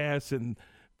broadcast, and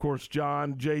of course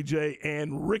John, JJ,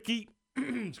 and Ricky.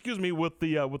 Excuse me, with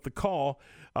the call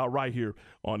right here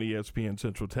on ESPN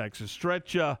Central Texas.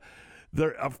 Stretch.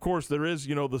 There, of course, there is.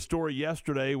 The story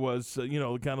yesterday was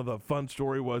kind of the fun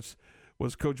story was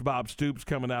Coach Bob Stoops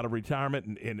coming out of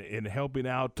retirement and helping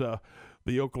out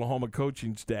the Oklahoma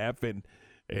coaching staff, and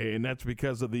that's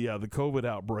because of the COVID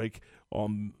outbreak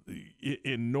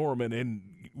in Norman. And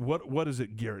what is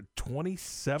it, Garrett?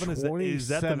 27? Is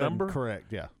that the number?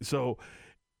 Correct. Yeah. So,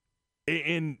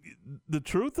 and the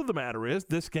truth of the matter is,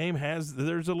 this game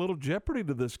there's a little jeopardy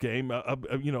to this game.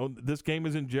 This game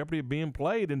is in jeopardy of being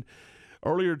played. And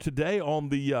earlier today on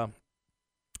the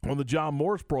John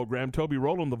Morris program, Toby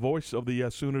Rowland, the voice of the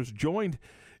Sooners, joined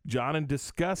John and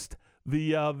discussed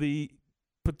the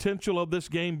potential of this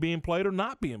game being played or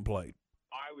not being played.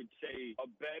 I would say a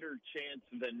better chance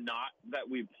than not that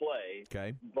we play.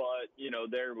 Okay. But,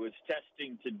 there was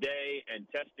testing today and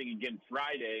testing again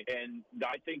Friday, and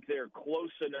I think they're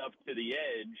close enough to the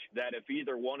edge that if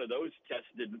either one of those tests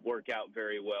didn't work out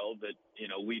very well, that,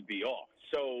 we'd be off.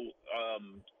 So,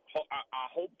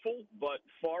 hopeful, but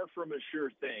far from a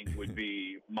sure thing would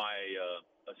be my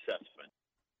assessment.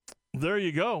 There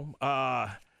you go.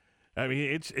 I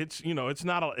mean, it's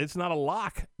not a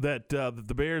lock that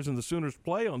the Bears and the Sooners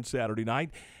play on Saturday night,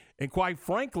 and quite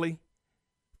frankly,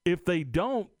 if they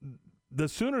don't, the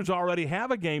Sooners already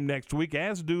have a game next week,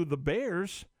 as do the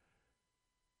Bears,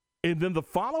 and then the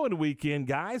following weekend,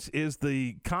 guys, is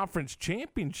the conference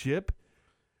championship.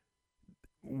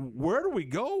 Where do we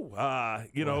go?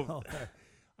 Well,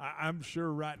 I'm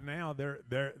sure right now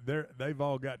they've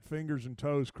all got fingers and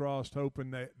toes crossed,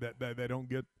 hoping that they don't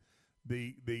get the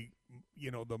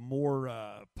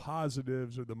more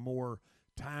positives or the more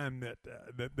time that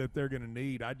they're going to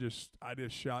need. I just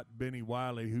shot Benny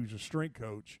Wiley, who's a strength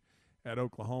coach at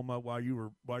Oklahoma. While you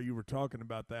were talking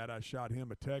about that, I shot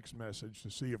him a text message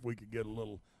to see if we could get a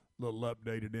little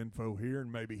updated info here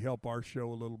and maybe help our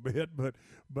show a little bit.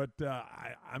 But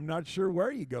I'm not sure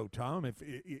where you go, Tom. If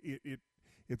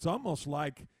it's almost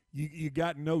like you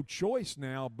got no choice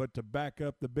now but to back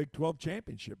up the Big 12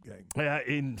 championship game. Yeah,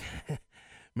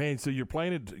 man, so you're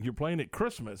playing at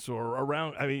Christmas or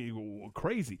around. I mean,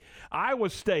 crazy. Iowa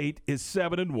State is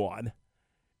 7-1,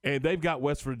 and they've got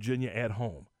West Virginia at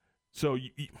home. So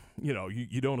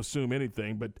you don't assume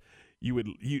anything, but you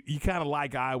kind of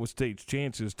like Iowa State's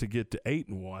chances to get to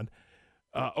 8-1.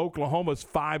 Oklahoma's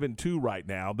 5-2 right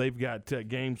now. They've got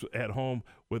games at home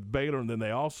with Baylor, and then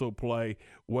they also play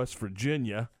West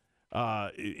Virginia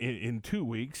in 2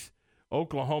 weeks.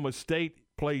 Oklahoma State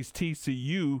plays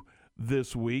TCU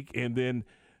this week, and then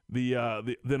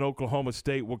then Oklahoma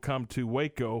State will come to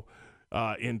Waco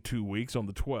in 2 weeks on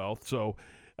the 12th. So,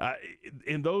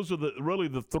 and those are really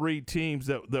the three teams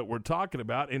that we're talking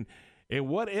about. And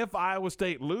what if Iowa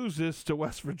State loses to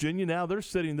West Virginia? Now they're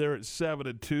sitting there at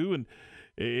 7-2,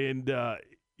 and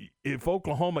if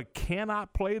Oklahoma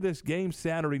cannot play this game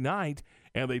Saturday night,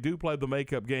 and they do play the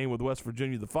makeup game with West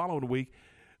Virginia the following week,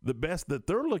 the best that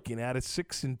they're looking at is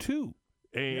 6-2.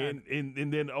 And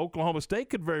then Oklahoma State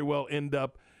could very well end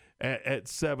up at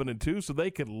 7-2, so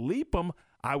they could leap them,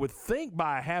 I would think,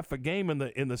 by a half a game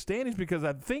in the standings, because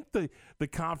I think the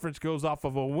conference goes off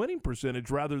of a winning percentage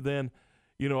rather than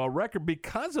a record,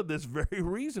 because of this very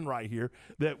reason right here,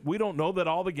 that we don't know that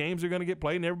all the games are going to get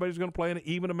played and everybody's going to play an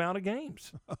even amount of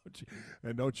games.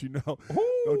 And don't you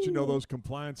know those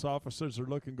compliance officers are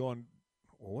looking, going,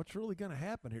 well, what's really going to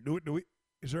happen here?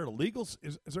 Is there a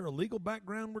legal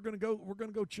background we're going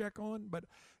to go check on? But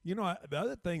the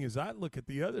other thing is, I look at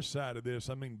the other side of this.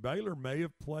 I mean, Baylor may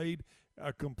have played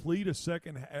as complete a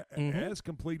second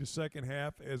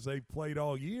half as they've played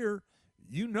all year.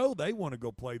 They want to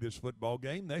go play this football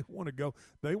game. They want to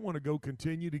go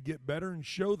continue to get better and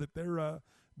show that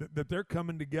they're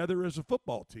coming together as a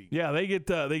football team. Yeah, they get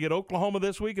Oklahoma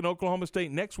this week and Oklahoma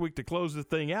State next week to close the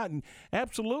thing out, and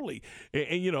absolutely,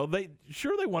 and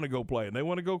they want to go play, and they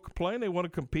want to go play, and they want to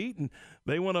compete, and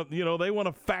they want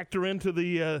to factor into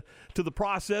the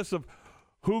process of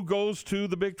who goes to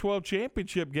the Big 12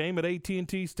 championship game at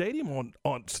AT&T Stadium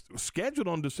scheduled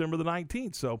on December the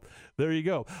 19th. So there you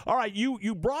go. All right,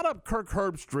 you brought up Kirk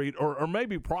Herbstreit, or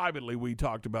maybe privately we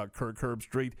talked about Kirk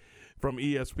Herbstreit from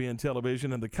ESPN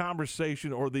Television and the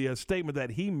conversation or the statement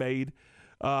that he made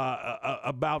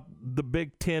about the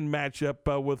Big Ten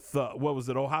matchup with, what was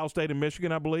it, Ohio State and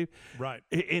Michigan, I believe? Right.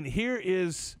 And here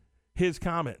is his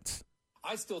comments.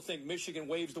 I still think Michigan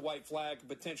waves the white flag and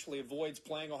potentially avoids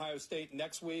playing Ohio State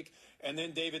next week. And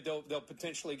then, David, they'll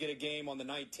potentially get a game on the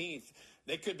 19th.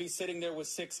 They could be sitting there with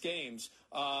 6 games.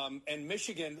 And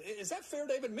Michigan, is that fair,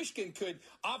 David? Michigan could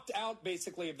opt out,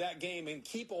 basically, of that game and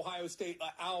keep Ohio State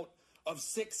out of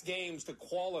 6 games to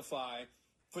qualify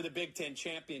for the Big Ten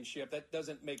championship. That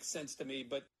doesn't make sense to me.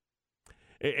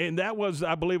 And that was,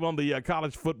 I believe, on the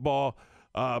college football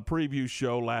preview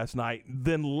show last night.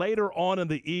 Then later on in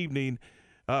the evening,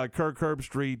 Kirk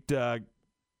Herbstreit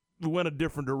went a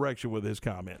different direction with his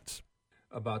comments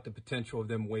about the potential of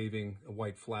them waving a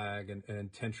white flag and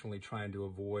intentionally trying to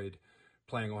avoid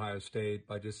playing Ohio State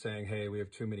by just saying, hey, we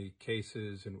have too many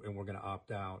cases and we're going to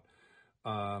opt out.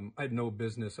 I had no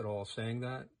business at all saying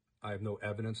that. I have no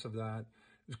evidence of that.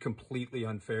 It was completely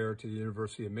unfair to the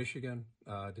University of Michigan,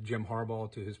 to Jim Harbaugh,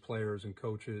 to his players and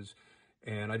coaches.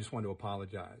 And I just want to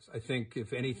apologize. I think,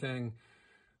 if anything,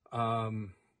 I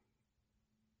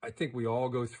think we all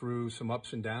go through some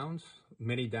ups and downs,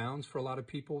 many downs for a lot of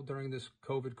people during this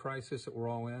COVID crisis that we're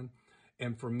all in.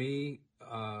 And for me,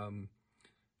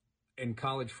 in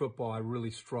college football, I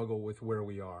really struggle with where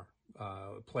we are.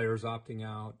 Players opting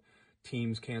out,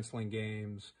 teams canceling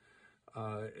games.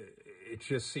 It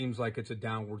just seems like it's a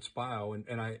downward spiral.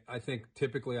 And I think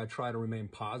typically I try to remain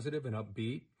positive and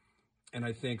upbeat. And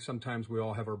I think sometimes we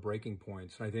all have our breaking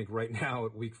points. And I think right now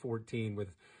at week 14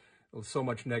 with so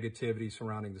much negativity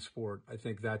surrounding the sport, I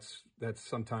think that's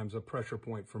sometimes a pressure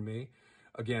point for me.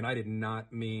 Again, I did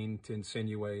not mean to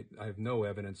insinuate. I have no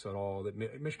evidence at all that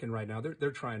Michigan right now,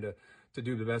 they're trying to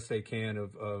do the best they can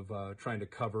of trying to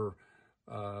cover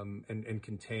and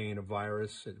contain a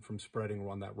virus from spreading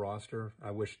on that roster.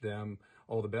 I wish them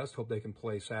all the best. Hope they can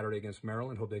play Saturday against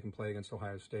Maryland. Hope they can play against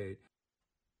Ohio State.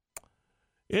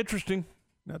 Interesting.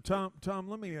 Now, Tom,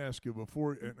 let me ask you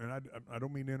before, and I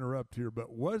don't mean to interrupt here, but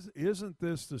isn't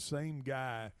this the same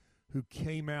guy who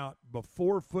came out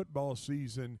before football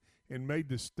season and made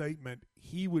the statement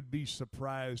he would be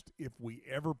surprised if we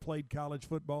ever played college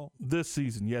football? This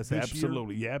season, yes, this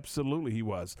absolutely. Year? Yeah, absolutely he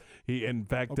was. In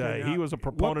fact, Okay, he was a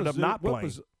proponent of not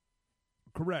playing.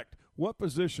 Correct. What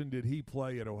position did he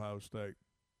play at Ohio State?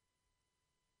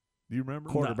 Do you remember?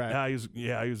 Quarterback. I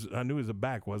knew he was a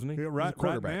back, wasn't he? Yeah,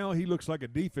 right now he looks like a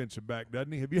defensive back,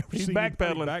 doesn't he? Have you ever He's seen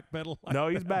backpedaling. him backpedal? No,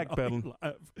 he's backpedaling.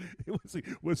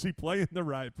 Was he playing the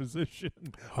right position?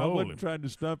 I wasn't trying to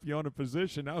stuff you on a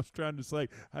position. I was trying to say,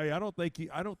 hey, I don't think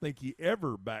he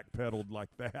ever backpedaled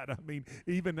like that. I mean,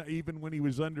 even when he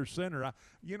was under center,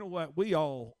 you know what? We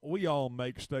all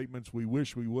make statements we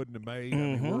wish we wouldn't have made.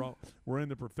 Mm-hmm. I mean, we're in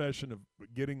the profession of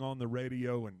getting on the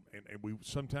radio, and we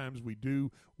sometimes we do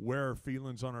wear our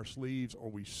feelings on our sleeves,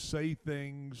 or we say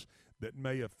things that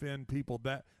may offend people.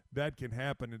 That can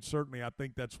happen, and certainly I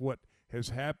think that's what has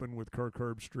happened with Kirk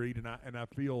Herbstreit, and I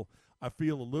feel a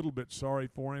little bit sorry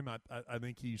for him. I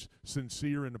think he's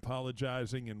sincere in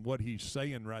apologizing and what he's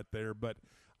saying right there, but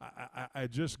I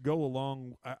just go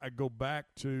along. I go back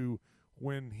to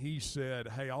when he said,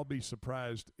 hey, I'll be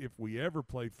surprised if we ever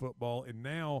play football, and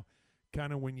now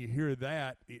kind of when you hear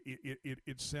that,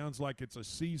 it sounds like it's a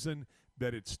season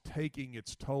that it's taking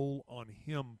its toll on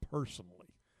him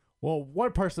personally. Well,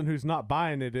 one person who's not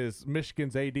buying it is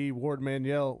Michigan's AD, Ward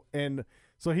Manuel. And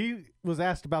so he was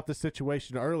asked about this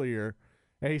situation earlier,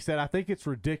 and he said, I think it's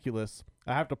ridiculous.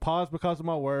 I have to pause because of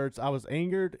my words. I was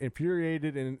angered,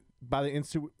 infuriated, and by the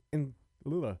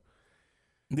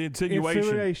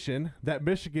insinuation that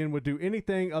Michigan would do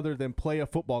anything other than play a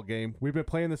football game. We've been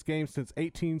playing this game since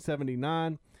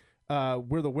 1879.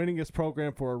 We're the winningest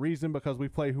program for a reason, because we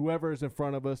play whoever is in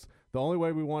front of us. The only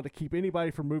way we want to keep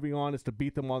anybody from moving on is to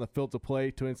beat them on the fields of play.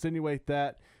 To insinuate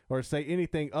that or say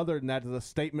anything other than that is a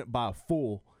statement by a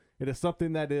fool. It is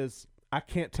something that is, I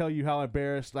can't tell you how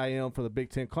embarrassed I am for the Big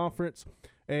Ten Conference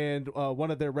and one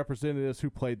of their representatives who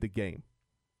played the game.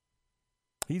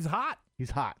 He's hot.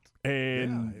 He's hot.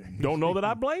 And don't know that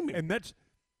I blame him. And that's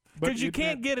because you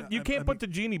can't get it. You can't put the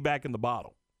genie back in the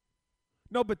bottle.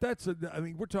 No, but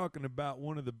we're talking about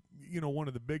one of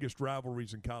the biggest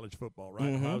rivalries in college football, right?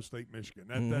 Mm-hmm. Ohio State,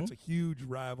 Michigan. That's a huge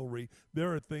rivalry.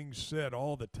 There are things said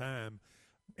all the time,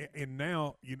 and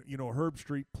now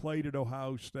Herbstreit played at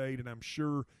Ohio State, and I'm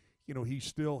sure he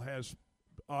still has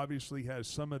obviously has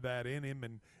some of that in him,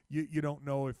 and you don't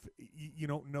know if you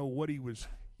don't know what he was,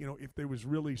 if there was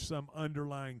really some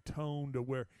underlying tone to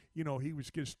where, he was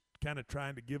just kind of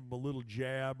trying to give him a little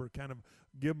jab or kind of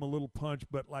give him a little punch.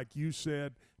 But like you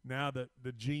said, now that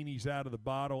the genie's out of the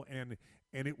bottle, and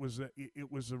it was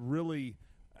a really,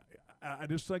 I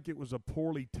just think it was a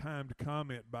poorly timed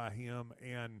comment by him,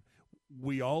 and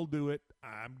we all do it.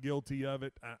 I'm guilty of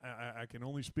it. I can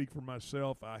only speak for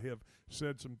myself. I have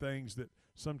said some things that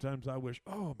sometimes I wish,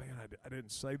 oh man, I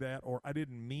didn't say that, or I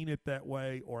didn't mean it that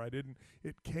way, or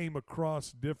it came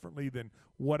across differently than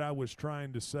what I was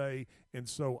trying to say. And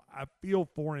so I feel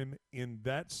for him in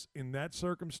that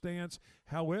circumstance.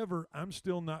 However, I'm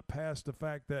still not past the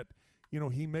fact that,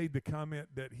 he made the comment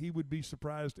that he would be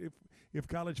surprised if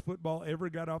college football ever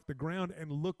got off the ground,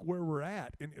 and look where we're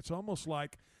at. And it's almost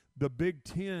like the Big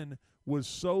Ten was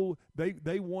so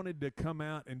they wanted to come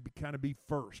out and kind of be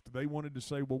first. They wanted to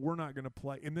say, well, we're not going to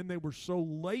play. And then they were so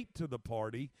late to the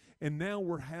party, and now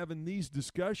we're having these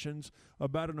discussions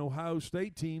about an Ohio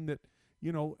State team that,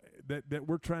 that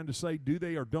we're trying to say, do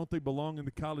they or don't they belong in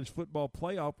the college football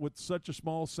playoff with such a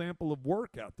small sample of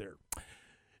work out there?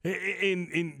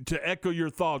 In to echo your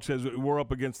thoughts as we're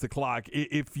up against the clock,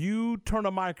 if you turn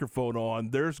a microphone on,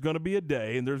 there's going to be a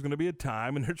day and there's going to be a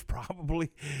time, and there's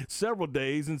probably several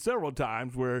days and several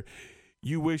times where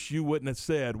you wish you wouldn't have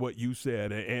said what you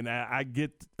said. And I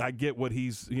get what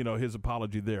he's, his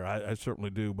apology there. I certainly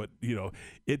do. But,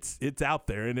 it's out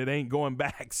there and it ain't going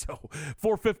back. So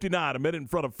 4:59, a minute in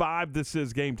front of 5. This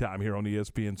is Game Time here on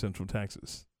ESPN Central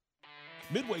Texas.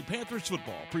 Midway Panthers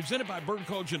football, presented by Burton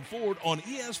College and Ford on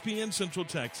ESPN Central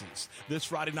Texas. This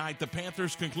Friday night, the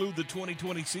Panthers conclude the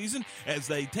 2020 season as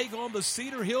they take on the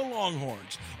Cedar Hill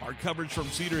Longhorns. Our coverage from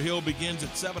Cedar Hill begins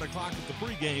at 7 o'clock at the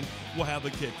pregame. We'll have the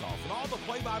kickoff and all the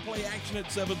play-by-play action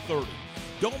at 7:30.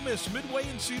 Don't miss Midway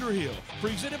and Cedar Hill,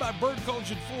 presented by Burton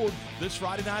College and Ford, this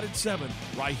Friday night at 7,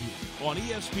 right here on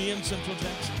ESPN Central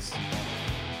Texas.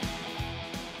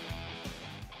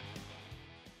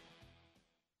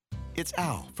 It's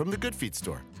Al from the Good Feet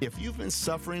store. If you've been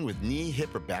suffering with knee,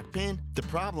 hip, or back pain, the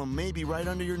problem may be right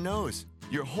under your nose.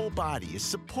 Your whole body is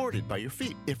supported by your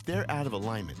feet. If they're out of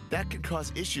alignment, that could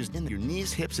cause issues in your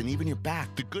knees, hips, and even your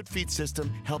back. The Good Feet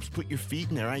system helps put your feet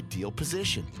in their ideal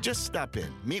position. Just stop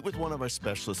in, meet with one of our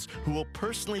specialists who will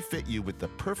personally fit you with the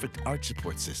perfect arch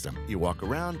support system. You walk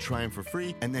around, try them for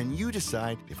free, and then you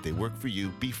decide if they work for you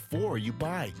before you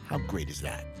buy. How great is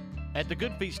that? At the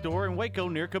Good Feet store in Waco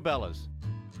near Cabela's.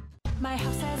 My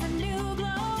house has a new glow.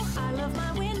 I love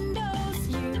my windows.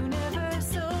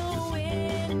 Universal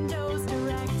Windows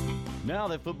Direct. Now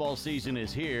that football season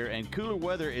is here and cooler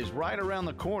weather is right around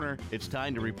the corner, it's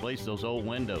time to replace those old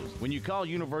windows. When you call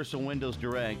Universal Windows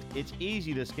Direct, it's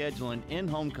easy to schedule an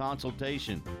in-home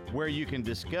consultation where you can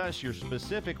discuss your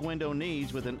specific window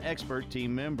needs with an expert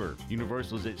team member.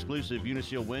 Universal's exclusive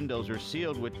Unishield windows are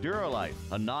sealed with Duralife,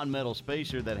 a non-metal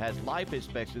spacer that has life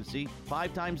expectancy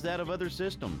 5 times that of other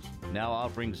systems. Now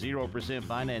offering 0%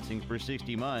 financing for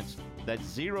 60 months. That's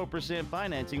 0%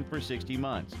 financing for 60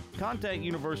 months. Contact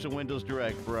Universal Windows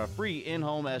Direct for a free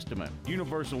in-home estimate.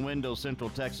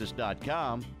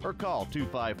 UniversalWindowsCentralTexas.com or call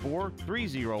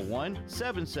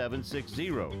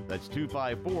 254-301-7760. That's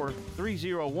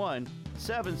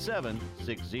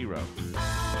 254-301-7760.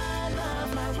 I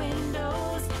love my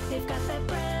windows. They've got that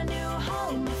brand new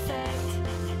home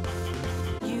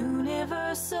effect.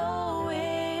 Universal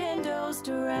Windows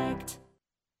Direct.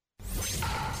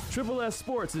 Triple S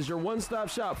Sports is your one-stop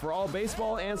shop for all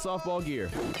baseball and softball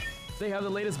gear. They have the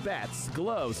latest bats,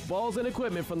 gloves, balls, and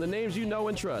equipment from the names you know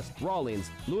and trust. Rawlings,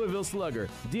 Louisville Slugger,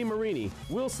 DeMarini,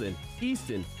 Wilson,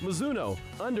 Easton, Mizuno,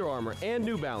 Under Armour, and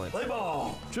New Balance. Play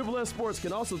ball! Triple S Sports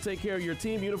can also take care of your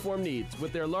team uniform needs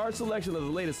with their large selection of the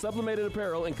latest sublimated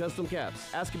apparel and custom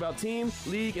caps. Ask about team,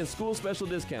 league, and school special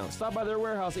discounts. Stop by their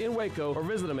warehouse in Waco or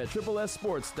visit them at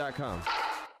triplessports.com.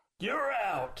 You're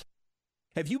out!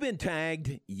 Have you been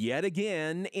tagged yet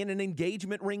again in an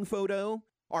engagement ring photo?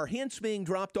 Are hints being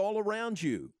dropped all around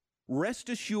you? Rest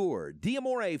assured,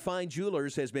 D'Amore Fine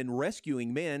Jewelers has been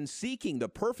rescuing men seeking the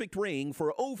perfect ring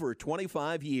for over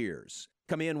 25 years.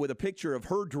 Come in with a picture of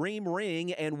her dream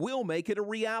ring and we'll make it a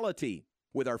reality.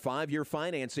 With our 5-year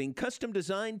financing, custom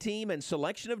design team, and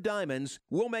selection of diamonds,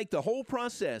 we'll make the whole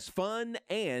process fun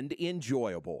and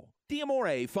enjoyable.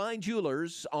 D'Amore Fine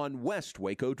Jewelers on West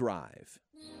Waco Drive.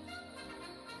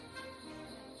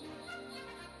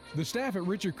 The staff at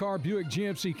Richard Carr Buick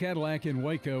GMC Cadillac in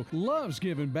Waco loves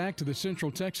giving back to the Central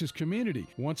Texas community.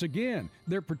 Once again,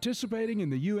 they're participating in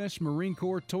the U.S. Marine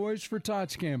Corps Toys for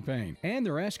Tots campaign, and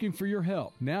they're asking for your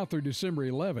help. Now through December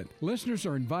 11th, listeners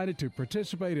are invited to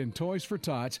participate in Toys for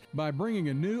Tots by bringing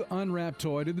a new unwrapped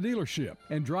toy to the dealership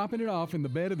and dropping it off in the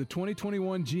bed of the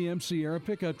 2021 GM Sierra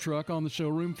pickup truck on the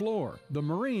showroom floor. The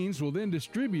Marines will then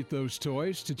distribute those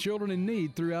toys to children in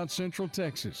need throughout Central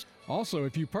Texas. Also,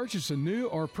 if you purchase a new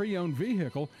or pre-owned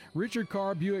vehicle, Richard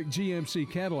Carr Buick GMC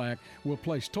Cadillac will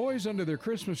place toys under their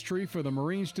Christmas tree for the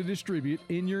Marines to distribute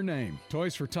in your name.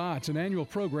 Toys for Tots, an annual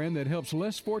program that helps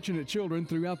less fortunate children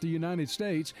throughout the United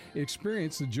States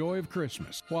experience the joy of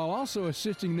Christmas, while also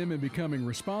assisting them in becoming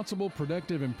responsible,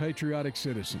 productive, and patriotic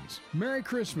citizens. Merry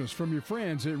Christmas from your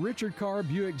friends at Richard Carr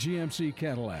Buick GMC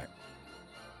Cadillac.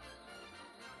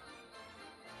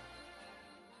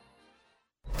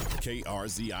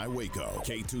 KRZI Waco,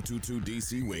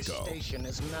 K222DC Waco. Station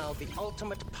is now the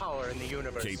ultimate power in the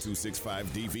universe.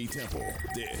 K265DV Temple.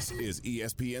 This is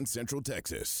ESPN Central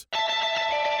Texas.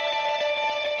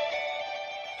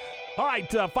 All right,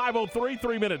 5:03,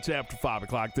 3 minutes after 5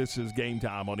 o'clock. This is Game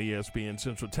Time on ESPN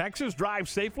Central Texas. Drive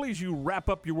safely as you wrap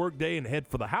up your workday and head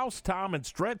for the house. Tom and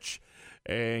Stretch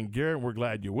and Garrett, we're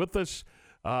glad you're with us.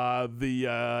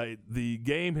 The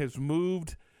game has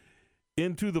moved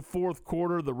into the fourth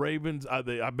quarter. The Ravens, I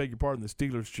beg your pardon, the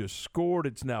Steelers just scored.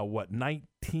 It's now,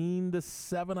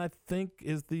 19-7, I think,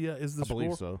 is the score? I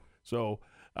believe so. So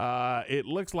it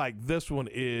looks like this one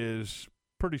is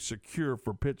pretty secure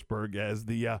for Pittsburgh, as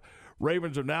the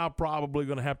Ravens are now probably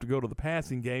going to have to go to the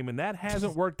passing game, and that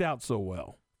hasn't worked out so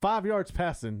well. 5 yards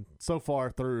passing so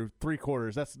far through 3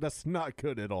 quarters. That's not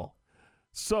good at all.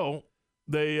 So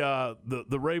they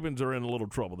the Ravens are in a little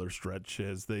trouble there, Stretch,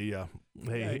 as they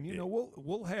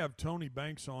we'll have Tony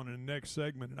Banks on in the next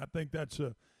segment, and I think that's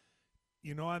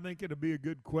I think it'll be a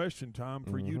good question, Tom,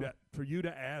 for you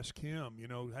to ask him.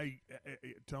 Hey,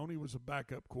 Tony was a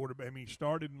backup quarterback. I mean, he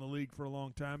started in the league for a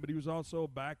long time, but he was also a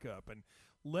backup, and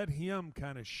let him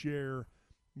kind of share,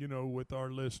 with our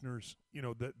listeners,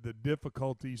 the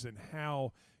difficulties and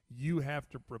how you have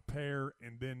to prepare,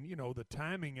 and then the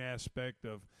timing aspect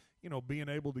of being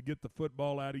able to get the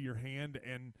football out of your hand,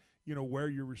 and where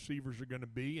your receivers are going to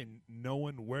be, and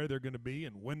knowing where they're going to be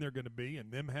and when they're going to be,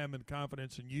 and them having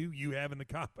confidence in you having the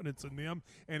confidence in them.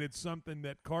 And it's something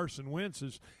that Carson Wentz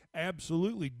is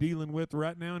absolutely dealing with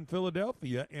right now in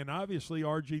Philadelphia. And obviously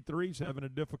RG3's having a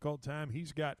difficult time.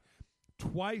 He's got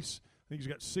twice, I think he's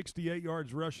got 68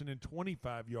 yards rushing and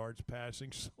 25 yards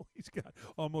passing. So he's got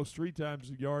almost 3 times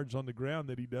the yards on the ground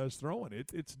that he does throwing.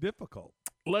 It's difficult.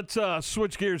 Let's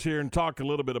switch gears here and talk a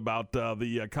little bit about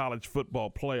the college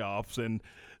football playoffs. And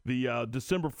the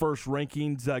December 1st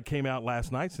rankings came out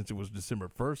last night. Since it was December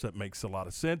 1st, that makes a lot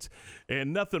of sense.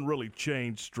 And nothing really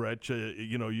changed, Stretch.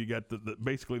 You got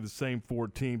basically the same 4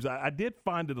 teams. I did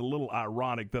find it a little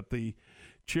ironic that the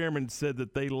chairman said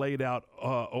that they laid out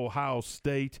Ohio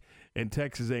State and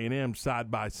Texas A&M side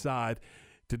by side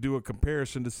to do a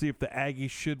comparison to see if the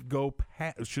Aggies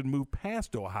should move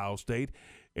past Ohio State.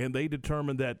 And they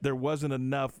determined that there wasn't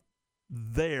enough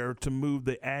there to move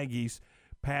the Aggies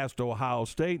past Ohio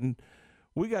State. And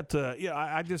we got to,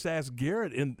 I just asked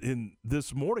Garrett in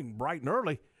this morning, bright and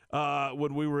early,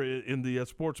 when we were in the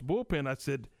sports bullpen, I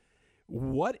said,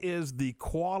 what is the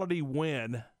quality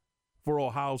win for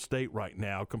Ohio State right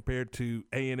now compared to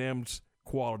A&M's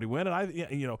quality win?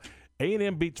 And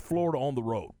A&M beats Florida on the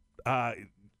road.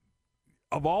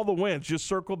 Of all the wins, just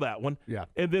circle that one. Yeah.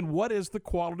 And then what is the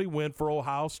quality win for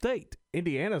Ohio State?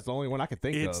 Indiana's the only one I can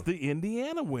think of. It's the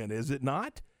Indiana win, is it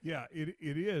not? Yeah, it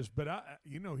is. But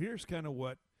here's kind of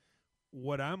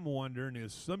what I'm wondering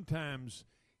is sometimes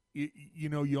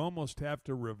you almost have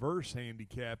to reverse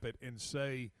handicap it and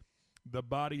say the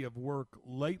body of work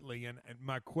lately. And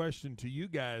my question to you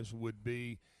guys would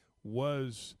be,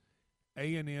 was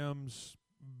A&M's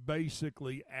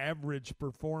basically average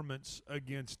performance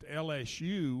against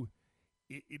LSU,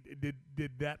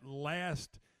 did that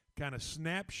last kind of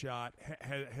snapshot,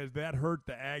 has that hurt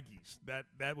the Aggies?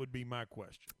 That would be my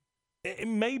question.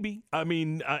 Maybe. I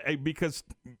mean, because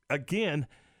again,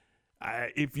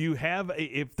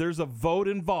 if there's a vote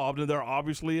involved, and there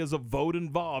obviously is a vote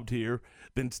involved here,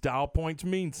 then style points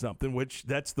mean something, which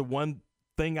that's the one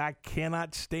thing I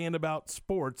cannot stand about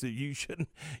sports, that you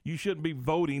shouldn't be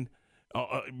voting.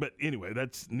 But anyway,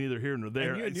 that's neither here nor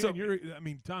there.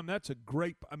 Tom, that's a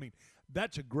great point.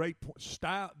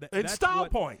 Style. It's style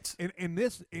points.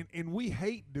 And we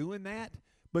hate doing that,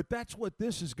 but that's what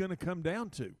this is going to come down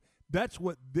to. That's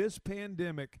what this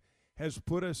pandemic has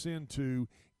put us into,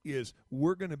 is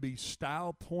we're going to be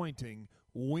style pointing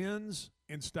wins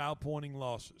and style pointing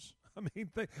losses.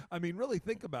 Really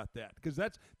think about that, because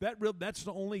that's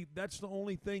the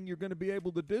only thing you're going to be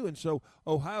able to do. And so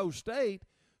Ohio State,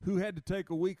 who had to take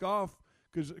a week off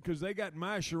because they got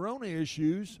Macaroni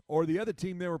issues, or the other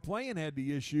team they were playing had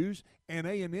the issues, and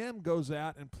A&M goes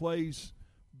out and plays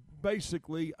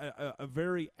basically a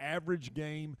very average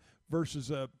game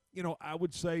versus I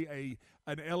would say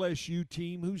an LSU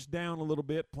team who's down a little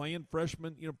bit, playing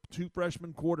freshmen, two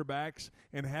freshman quarterbacks,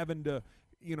 and having to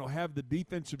have the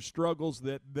defensive struggles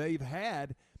that they've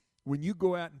had. When you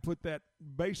go out and put that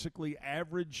basically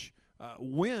average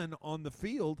win on the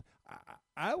field,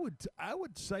 I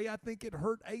would say I think it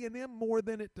hurt A&M more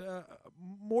than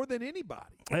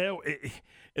anybody. Well,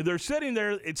 they're sitting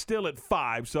there. It's still at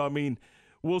 5. So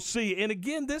we'll see. And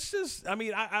again, this is.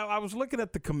 I was looking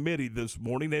at the committee this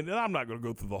morning, and I'm not going to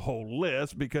go through the whole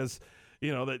list because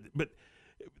but.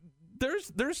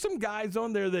 There's some guys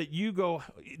on there that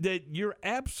you're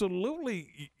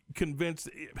absolutely convinced.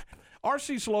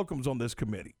 R.C. Slocum's on this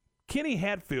committee. Kenny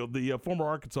Hatfield, the former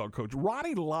Arkansas coach.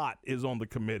 Ronnie Lott is on the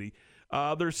committee.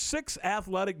 There's 6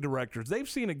 athletic directors. They've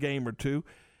seen a game or two.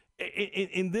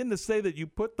 And then to say that you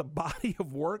put the body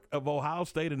of work of Ohio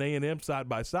State and A&M side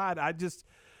by side, I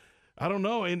don't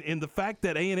know. And the fact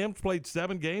that A&M's played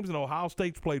 7 games and Ohio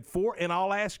State's played 4, and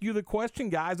I'll ask you the question,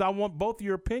 guys. I want both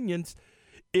your opinions.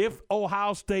 If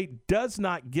Ohio State does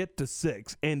not get to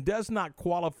 6 and does not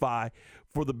qualify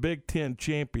for the Big Ten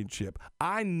championship,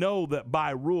 I know that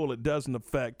by rule it doesn't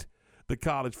affect the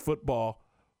college football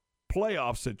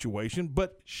playoff situation,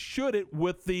 but should it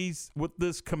with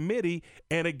this committee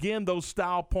and, again, those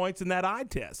style points and that eye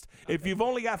test? If you've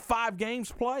only got 5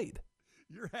 games played.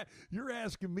 You're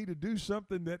asking me to do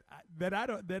something that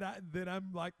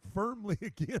I'm like firmly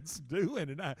against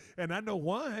doing, and I know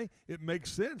why. It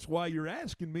makes sense why you're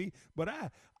asking me, but I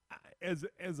as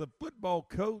a football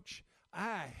coach,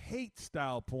 I hate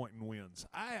style pointing wins.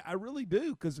 I really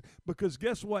do, because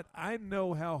guess what? I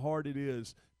know how hard it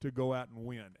is to go out and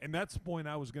win, and that's the point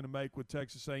I was going to make with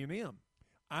Texas A&M.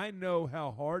 I know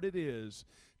how hard it is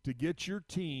to get your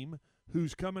team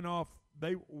who's coming off.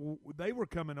 They were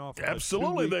coming off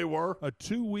absolutely they were a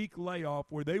 2-week layoff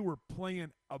where they were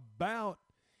playing about,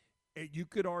 you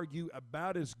could argue,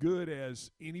 about as good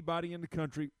as anybody in the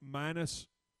country minus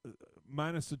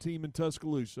the team in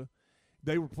Tuscaloosa.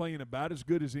 They were playing about as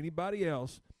good as anybody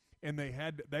else, and they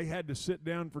had to sit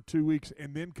down for 2 weeks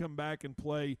and then come back and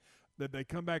play. That they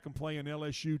come back and play an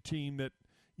LSU team that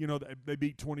they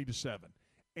beat 20-7,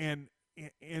 and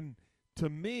to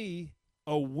me,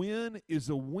 a win is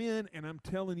a win, and I'm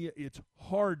telling you, it's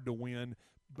hard to win,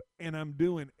 and I'm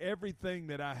doing everything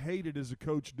that I hated as a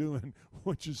coach doing,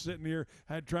 which is sitting here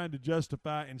trying to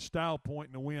justify and style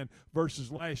pointing a win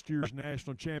versus last year's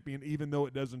national champion, even though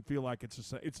it doesn't feel like it's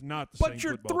not the same. But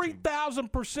you're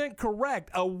 3,000% correct.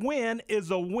 A win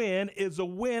is a win is a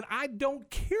win. I don't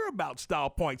care about style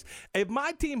points. If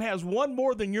my team has one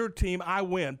more than your team, I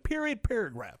win. Period,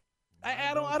 paragraph.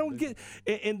 I don't get,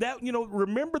 and that,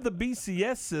 remember the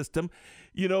BCS system,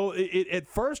 at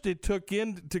first it took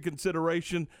into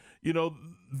consideration,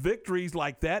 victories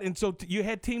like that. And so you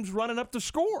had teams running up the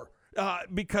score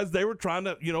because they were trying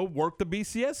to, work the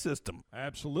BCS system.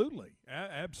 Absolutely.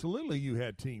 Absolutely. You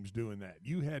had teams doing that.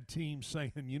 You had teams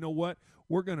saying, you know what,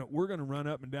 we're going to run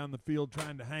up and down the field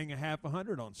trying to hang a half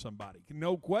 100 on somebody.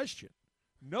 No question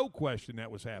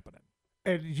that was happening.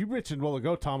 And you mentioned a while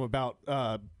ago, Tom, about,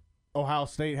 Ohio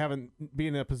State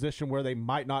being in a position where they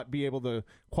might not be able to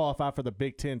qualify for the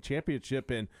Big Ten championship,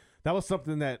 and that was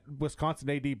something that Wisconsin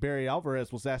AD Barry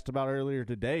Alvarez was asked about earlier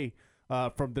today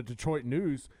from the Detroit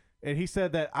News, and he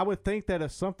said that I would think that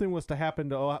if something was to happen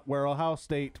to where Ohio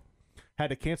State had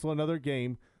to cancel another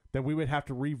game, then we would have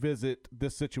to revisit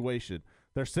this situation.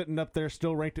 They're sitting up there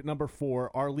still ranked at number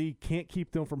 4. Our league can't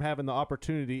keep them from having the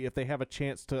opportunity if they have a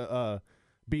chance to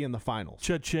be in the finals.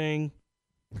 Cha-ching.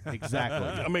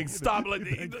 Exactly. Stop.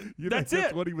 That's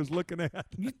it. What he was looking at.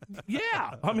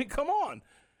 Yeah. Come on.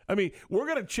 We're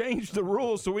going to change the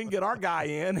rules so we can get our guy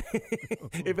in.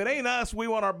 If it ain't us, we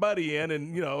want our buddy in,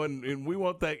 and and we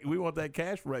want that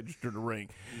cash register to ring.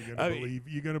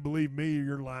 You're going to believe me or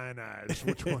your lying eyes?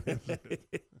 Which one is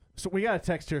it? So we got a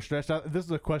text here, Stretch. This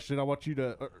is a question I want you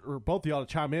to, or both of y'all,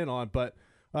 to chime in on. But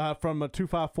from a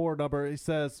 254 number, he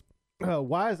says,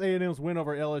 why is A&M's win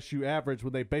over LSU average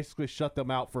when they basically shut them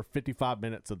out for 55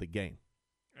 minutes of the game?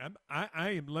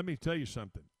 I am. Let me tell you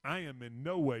something. I am in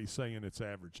no way saying it's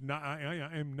average. No,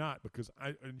 I am not, because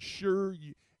I assure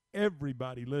you,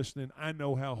 everybody listening, I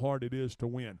know how hard it is to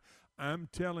win. I'm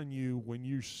telling you, when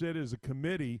you sit as a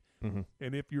committee,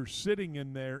 and if you're sitting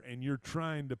in there and you're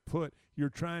trying to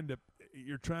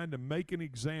you're trying to make an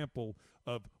example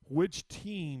of which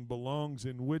team belongs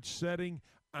in which setting.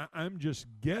 I'm just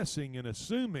guessing and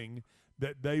assuming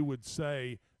that they would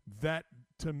say that,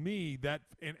 to me, that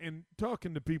and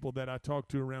talking to people that I talk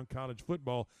to around college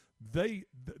football, the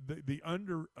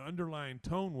underlying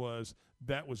tone was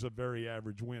that was a very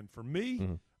average win. For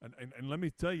me, and let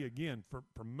me tell you again,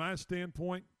 from my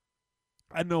standpoint,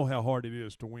 I know how hard it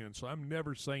is to win, so I'm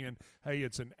never saying, hey,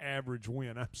 it's an average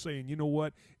win. I'm saying, you know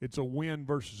what? It's a win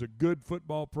versus a good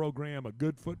football program, a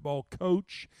good football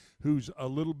coach who's a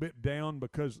little bit down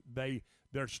because they're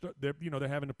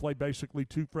having to play basically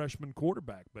two freshman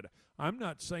quarterback. But I'm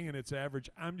not saying it's average.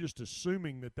 I'm just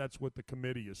assuming that that's what the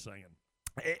committee is saying.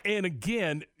 And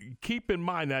again, keep in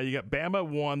mind now, you got Bama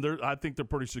 1. I think they're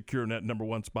pretty secure in that number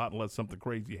 1 spot unless something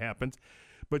crazy happens.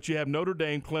 But you have Notre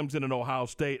Dame, Clemson, and Ohio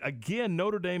State. Again,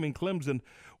 Notre Dame and Clemson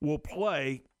will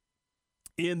play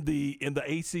in the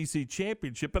ACC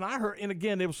championship. And I heard, and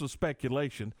again, it was a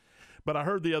speculation, but I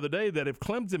heard the other day that if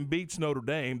Clemson beats Notre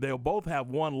Dame, they'll both have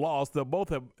one loss. They'll both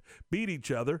have beat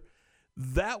each other.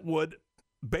 That would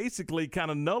basically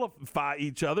kind of nullify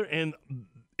each other, and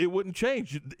it wouldn't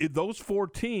change. Those 4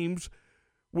 teams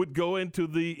would go into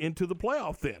the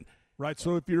playoff then. Right,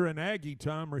 so if you're an Aggie,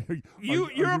 Tom, you're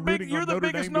the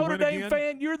biggest Notre Dame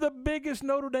fan. You're the biggest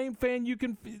Notre Dame fan you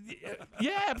can.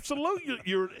 Yeah, absolutely.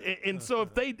 And so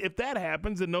if that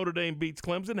happens and Notre Dame beats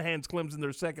Clemson, hands Clemson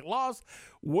their second loss,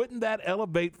 wouldn't that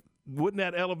elevate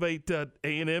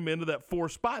A&M into that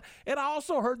 4th spot? And I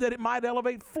also heard that it might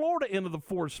elevate Florida into the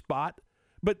 4th spot.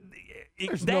 But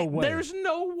there's no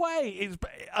way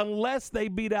unless they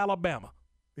beat Alabama.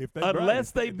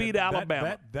 Unless they beat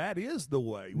Alabama, that is the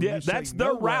way. Yeah, that's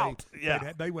their route.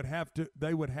 Yeah, they would have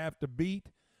to beat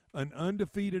an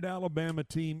undefeated Alabama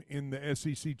team in the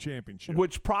SEC championship,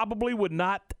 which probably would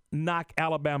not knock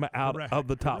Alabama out of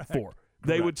the top 4.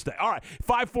 They would stay. All right,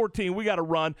 5:14. We got to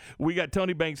run. We got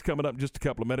Tony Banks coming up in just a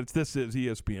couple of minutes. This is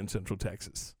ESPN Central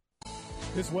Texas.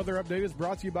 This weather update is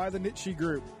brought to you by the Nitsche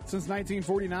Group. Since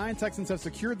 1949, Texans have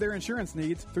secured their insurance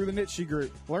needs through the Nitsche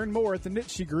Group. Learn more at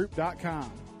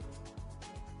thenitschegroup.com.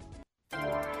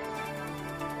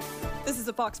 This is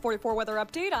a Fox 44 weather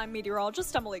update. I'm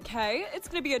meteorologist Emily Kay. It's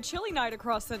going to be a chilly night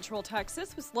across central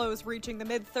Texas with lows reaching the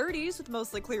mid-30s with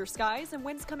mostly clear skies and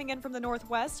winds coming in from the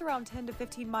northwest around 10 to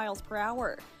 15 miles per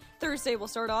hour. Thursday will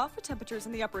start off with temperatures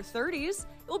in the upper 30s.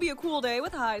 It will be a cool day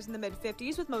with highs in the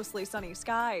mid-50s with mostly sunny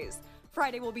skies.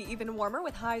 Friday will be even warmer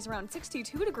with highs around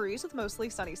 62 degrees with mostly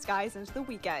sunny skies into the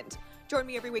weekend. Join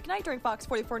me every weeknight during Fox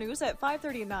 44 News at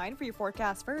 5:30 and 9 for your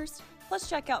forecast first. Plus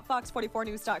check out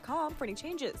fox44news.com for any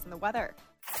changes in the weather.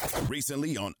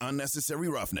 Recently on Unnecessary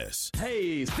Roughness.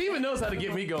 Hey, Steven knows how to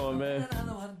get me going, man.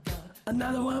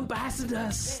 Another one bites the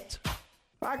dust.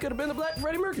 I could have been the Black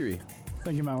Freddie Mercury. I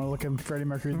think you might want to look at Freddie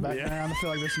Mercury's background. I feel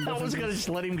like there's some differences. I was going to just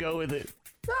let him go with it.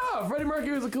 No, Freddie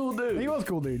Mercury was a cool dude. He was a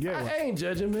cool dude, yeah. I ain't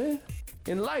judging, man.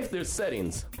 In life, there's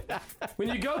settings. When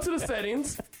you go to the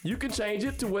settings, you can change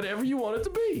it to whatever you want it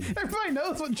to be. Everybody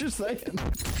knows what you're saying.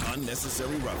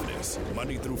 Unnecessary Roughness,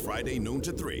 Monday through Friday, noon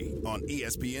to 3 on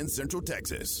ESPN Central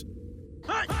Texas.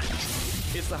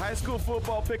 It's the high school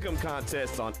football pick'em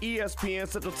contest on ESPN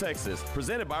Central Texas,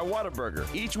 presented by Whataburger.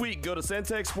 Each week, go to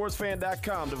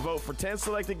centexsportsfan.com to vote for 10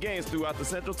 selected games throughout the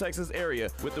Central Texas area,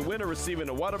 with the winner receiving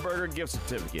a Whataburger gift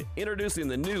certificate. Introducing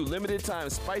the new limited-time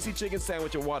spicy chicken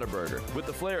sandwich at Whataburger. With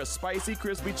the flair of spicy,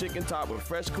 crispy chicken topped with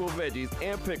fresh, cool veggies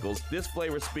and pickles, this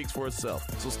flavor speaks for itself.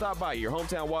 So stop by your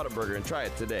hometown Whataburger and try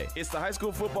it today. It's the high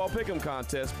school football pick'em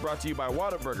contest brought to you by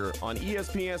Whataburger on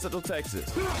ESPN Central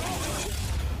Texas.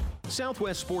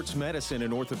 Southwest Sports Medicine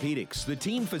and Orthopedics, the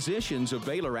team physicians of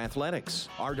Baylor Athletics.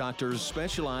 Our doctors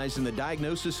specialize in the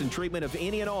diagnosis and treatment of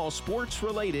any and all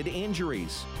sports-related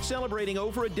injuries. Celebrating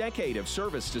over a decade of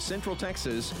service to Central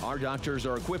Texas, our doctors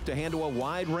are equipped to handle a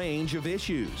wide range of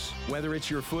issues. Whether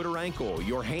it's your foot or ankle,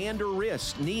 your hand or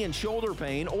wrist, knee and shoulder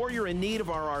pain, or you're in need of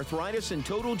our arthritis and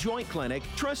total joint clinic,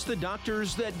 trust the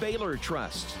doctors that Baylor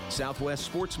trusts. Southwest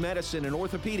Sports Medicine and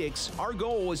Orthopedics, our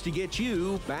goal is to get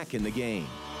you back in the game.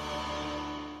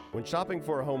 When shopping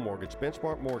for a home mortgage,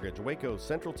 Benchmark Mortgage, Waco,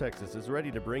 Central Texas is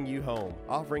ready to bring you home,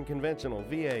 offering conventional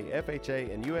VA, FHA,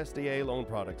 and USDA loan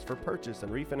products for purchase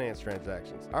and refinance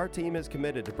transactions. Our team is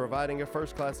committed to providing a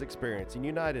first-class experience and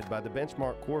united by the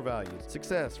Benchmark core values: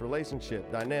 success,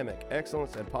 relationship, dynamic,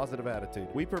 excellence, and positive attitude.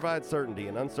 We provide certainty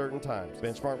in uncertain times.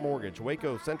 Benchmark Mortgage,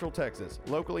 Waco, Central Texas,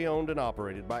 locally owned and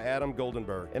operated by Adam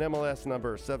Goldenberg, NMLS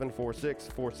number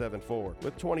 746474,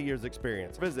 with 20 years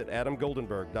experience. Visit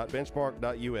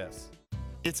adamgoldenberg.benchmark.us.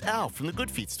 It's Al from the Good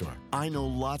Feet store. I know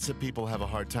lots of people have a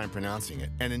hard time pronouncing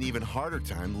it and an even harder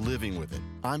time living with it.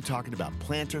 I'm talking about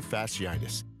plantar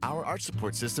fasciitis. Our arch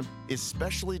support system is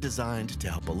specially designed to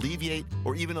help alleviate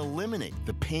or even eliminate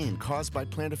the pain caused by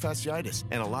plantar fasciitis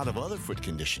and a lot of other foot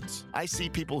conditions. I see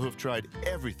people who have tried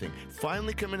everything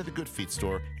finally come into the Good Feet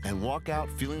store and walk out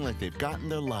feeling like they've gotten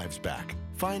their lives back.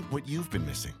 Find what you've been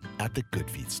missing at the Good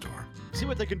Feet store. See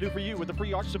what they can do for you with a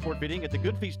free arch support fitting at the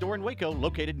Good Feet store in Waco,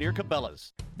 located near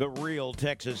Cabela's. The Real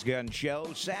Texas Gun Show,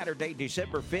 Saturday,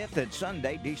 December 5th and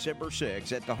Sunday, December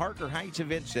 6th at the Harker Heights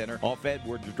Event Center off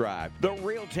Edwards Drive. The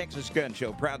Real Texas Gun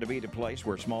Show, proud to be the place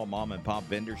where small mom and pop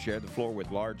vendors share the floor with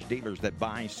large dealers that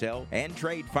buy, sell, and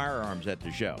trade firearms at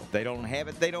the show. They don't have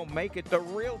it, they don't make it. The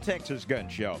Real Texas Gun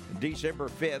Show, December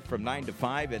 5th from 9 to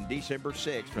 5 and December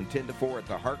 6th from 10 to 4 at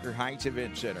the Harker Heights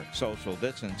Event Center. Social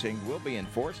distancing will be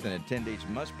enforced and attendees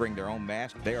must bring their own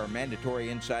mask. They are mandatory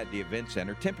inside the event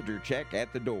center. Temperature check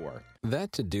at the door.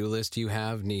 That to-do list you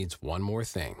have needs one more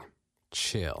thing.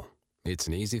 Chill. It's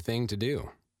an easy thing to do.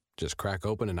 Just crack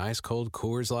open an ice-cold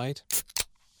Coors Light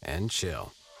and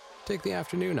chill. Take the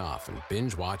afternoon off and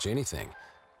binge watch anything.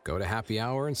 Go to happy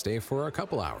hour and stay for a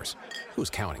couple hours. Who's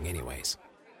counting anyways?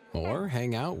 Or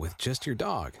hang out with just your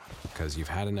dog because you've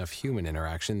had enough human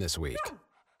interaction this week.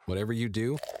 Whatever you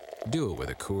do it with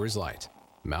a Coors Light.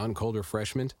 Mountain cold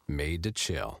refreshment made to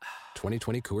chill.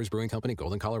 2020 Coors Brewing Company,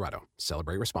 Golden, Colorado.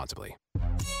 Celebrate responsibly.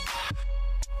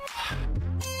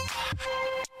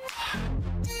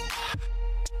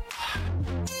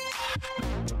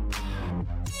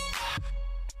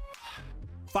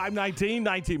 .519,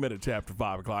 19 minutes after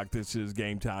 5 o'clock. This is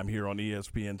Game Time here on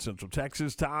ESPN Central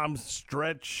Texas. Tom,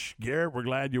 Stretch, Garrett, we're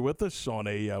glad you're with us on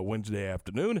a Wednesday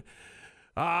afternoon.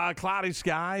 Cloudy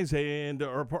skies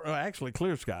or actually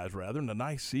clear skies rather, and a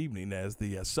nice evening as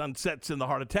the sun sets in the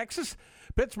heart of Texas.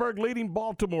 Pittsburgh leading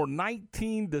Baltimore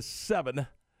 19-7,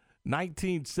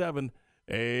 19-7,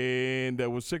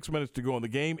 and with 6 minutes to go in the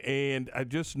game. And I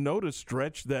just noticed,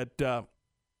 Stretch, that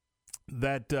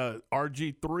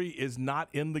RG3 is not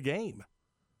in the game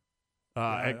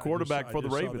at quarterback for the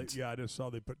Ravens. I just saw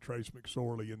they put Trace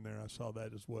McSorley in there. I saw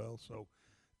that as well. So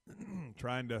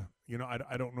trying to,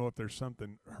 I don't know if there's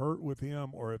something hurt with him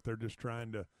or if they're just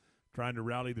trying to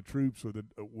rally the troops with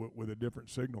a different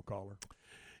signal caller.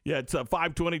 Yeah, it's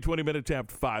 5:20, 20 minutes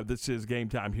after 5. This is Game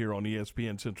Time here on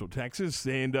ESPN Central Texas,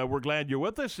 and we're glad you're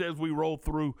with us as we roll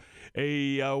through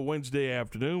a Wednesday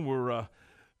afternoon. We're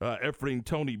efforting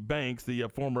Tony Banks, the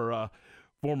former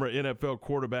NFL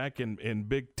quarterback and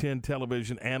Big Ten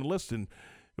television analyst, and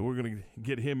we're going to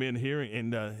get him in here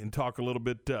and talk a little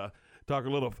bit. Talk a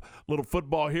little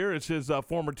football here. It's his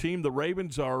former team. The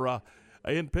Ravens are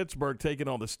in Pittsburgh taking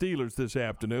on the Steelers this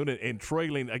afternoon and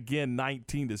trailing again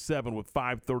 19-7 with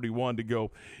 5:31 to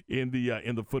go in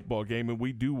the football game. And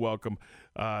we do welcome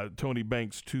Tony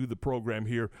Banks to the program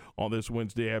here on this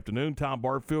Wednesday afternoon. Tom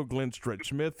Barfield, Glenn Stretch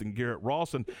Smith, and Garrett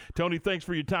Ross. And Tony, thanks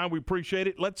for your time. We appreciate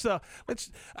it.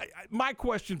 My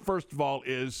question first of all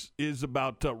is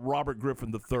about Robert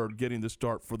Griffin III getting the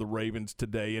start for the Ravens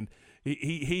today, and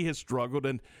he has struggled.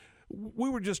 And we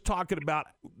were just talking about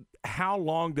how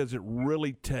long does it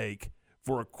really take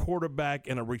for a quarterback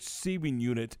and a receiving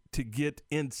unit to get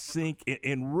in sync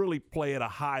and really play at a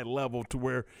high level to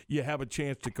where you have a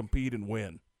chance to compete and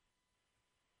win?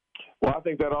 Well, I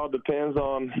think that all depends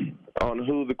on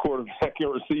who the quarterback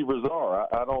and receivers are.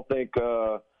 I don't think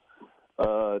a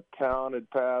talented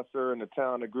passer and a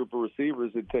talented group of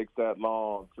receivers, it takes that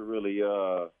long to really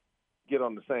get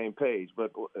on the same page.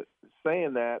 But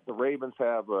saying that, the Ravens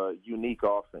have a unique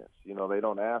offense. They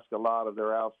don't ask a lot of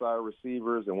their outside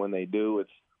receivers, and when they do,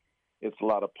 it's a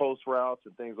lot of post routes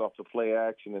and things off the play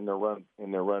action in their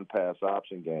run pass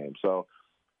option game. So,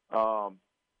 all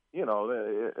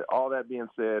that being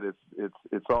said,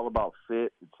 it's all about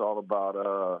fit. It's all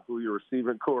about who your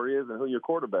receiving core is and who your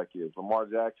quarterback is. Lamar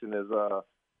Jackson is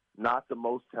not the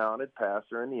most talented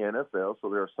passer in the NFL, so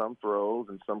there are some throws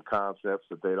and some concepts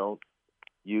that they don't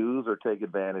use or take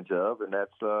advantage of, and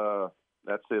that's the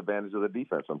advantage of the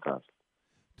defense sometimes.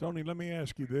 Tony, let me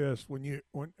ask you this: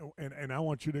 and I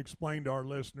want you to explain to our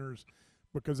listeners,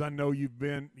 because I know you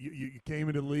came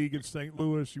into the league in St.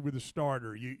 Louis, you were the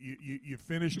starter, you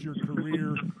finished your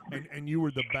career, and you were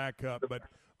the backup. But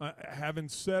having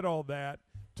said all that,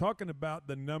 talking about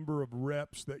the number of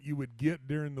reps that you would get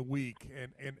during the week,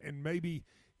 and maybe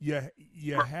you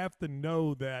have to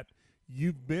know that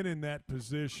you've been in that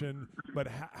position, but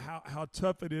how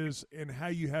tough it is and how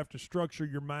you have to structure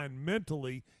your mind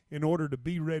mentally in order to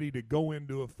be ready to go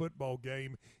into a football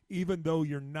game, even though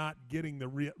you're not getting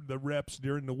the reps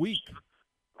during the week.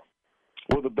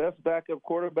 Well, the best backup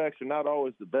quarterbacks are not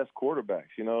always the best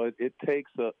quarterbacks. You know, it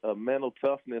takes a mental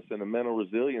toughness and a mental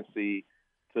resiliency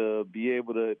to be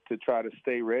able to try to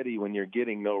stay ready when you're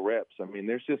getting no reps. I mean,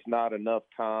 there's just not enough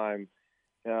time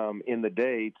in the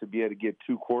day to be able to get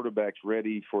two quarterbacks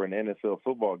ready for an NFL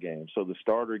football game. So the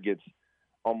starter gets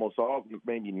almost all,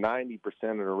 maybe 90%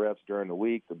 of the reps during the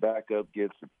week. The backup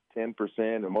gets 10%,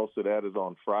 and most of that is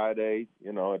on Friday,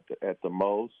 you know, at the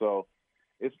most. So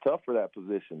it's tough for that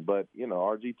position. But, you know,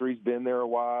 RG3's been there a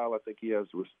while. I think he has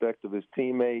respect of his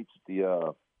teammates.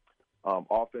 The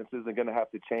offense isn't going to have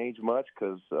to change much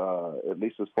because, at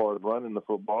least as far as running the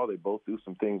football, they both do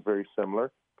some things very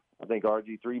similar. I think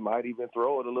RG3 might even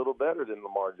throw it a little better than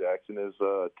Lamar Jackson, as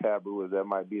taboo as that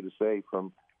might be to say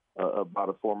from about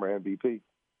a former MVP.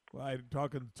 Well, I'm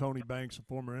talking to Tony Banks, a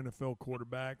former NFL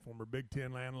quarterback, former Big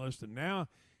Ten analyst, and now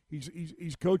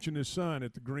he's coaching his son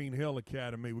at the Green Hill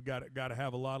Academy. We got to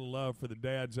have a lot of love for the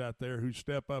dads out there who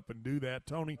step up and do that.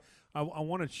 Tony, I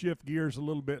want to shift gears a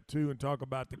little bit too and talk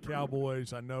about the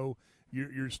Cowboys. I know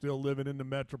you're still living in the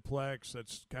Metroplex.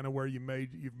 That's kind of where you've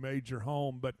made your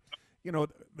home, but you know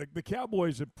the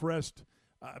Cowboys have pressed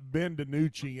Ben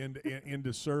DiNucci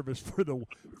into service for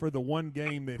the one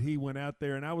game that he went out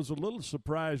there, and I was a little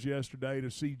surprised yesterday to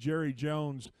see Jerry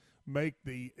Jones made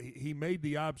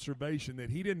the observation that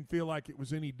he didn't feel like it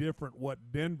was any different what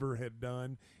Denver had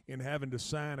done in having to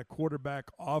sign a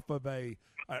quarterback off of it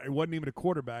wasn't even a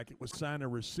quarterback, it was sign a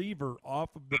receiver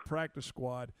off of the practice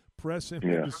squad, press him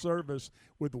into service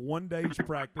with 1 day's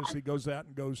practice. He goes out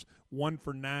and goes 1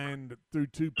 for 9 through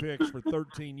 2 picks for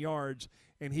 13 yards.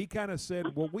 And he kind of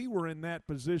said, well, we were in that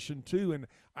position too. And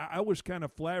I was kind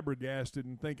of flabbergasted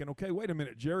and thinking, okay, wait a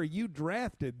minute, Jerry, you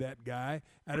drafted that guy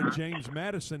out of James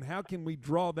Madison. How can we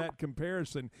draw that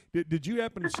comparison? Did you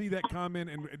happen to see that comment,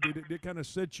 and did it kind of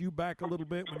set you back a little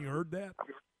bit when you heard that?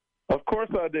 Of course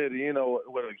I did. You know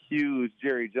what a huge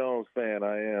Jerry Jones fan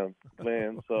I am,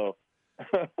 man. So,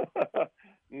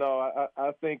 no,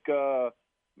 I think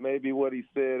maybe what he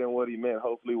said and what he meant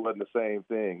hopefully wasn't the same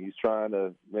thing. He's trying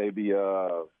to maybe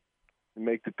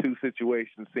make the two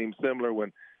situations seem similar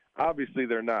when obviously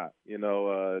they're not. You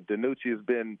know, DiNucci has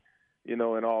been, you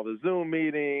know, in all the Zoom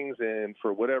meetings and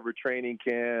for whatever training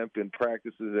camp and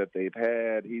practices that they've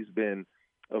had, he's been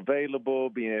available,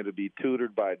 being able to be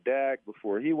tutored by Dak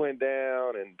before he went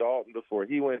down and Dalton before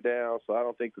he went down. So I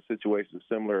don't think the situation is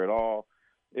similar at all.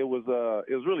 It was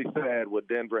really sad what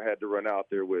Denver had to run out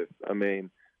there with. I mean,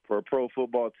 for a pro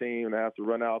football team to have to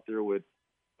run out there with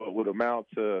what would amount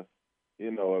to,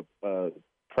 you know, a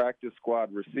practice squad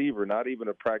receiver, not even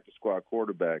a practice squad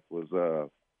quarterback, was that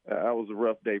was a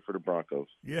rough day for the Broncos.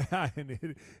 Yeah,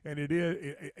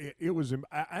 it was.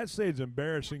 I'd say it's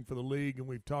embarrassing for the league, and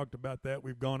we've talked about that.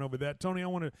 We've gone over that. Tony, I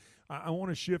want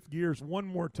to shift gears one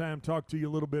more time. Talk to you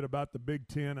a little bit about the Big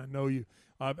Ten. I know you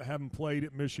haven't played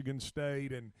at Michigan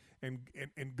State and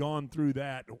gone through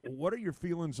that. What are your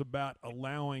feelings about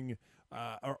allowing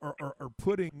or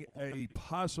putting a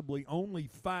possibly only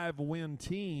 5-win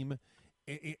team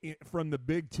from the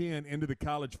Big Ten into the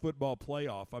college football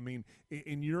playoff? I mean,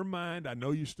 in your mind, I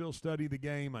know you still study the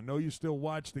game. I know you still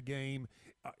watch the game.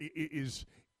 Is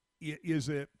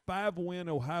a 5-win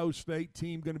Ohio State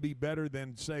team going to be better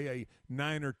than, say, a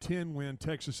 9 or 10-win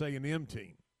Texas A&M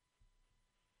team?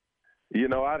 You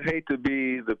know, I'd hate to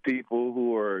be the people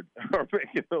who are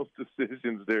making those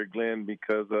decisions there, Glenn,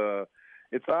 because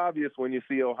it's obvious when you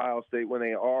see Ohio State, when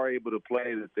they are able to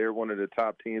play, that they're one of the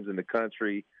top teams in the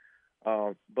country.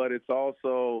 But it's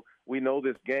also, we know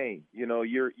this game. You know,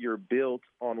 you're built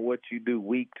on what you do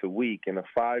week to week in a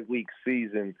 5-week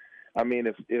season. I mean,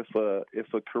 if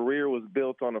a career was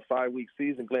built on a 5-week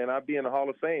season, Glenn, I'd be in the Hall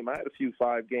of Fame. I had a few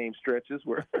 5-game stretches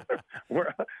where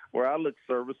I looked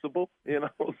serviceable, you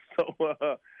know.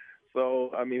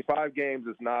 So I mean, 5 games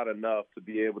is not enough to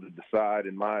be able to decide,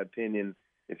 in my opinion,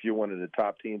 if you're one of the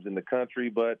top teams in the country.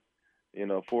 But you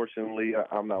know, fortunately,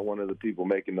 I'm not one of the people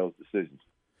making those decisions.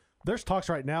 There's talks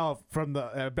right now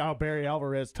about Barry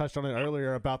Alvarez touched on it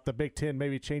earlier about the Big Ten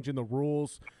maybe changing the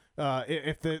rules.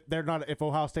 If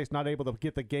Ohio State's not able to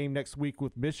get the game next week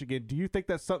with Michigan, do you think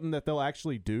that's something that they'll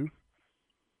actually do?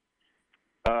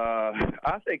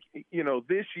 I think, you know,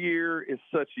 this year is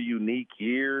such a unique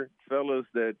year, fellas,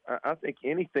 that I think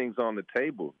anything's on the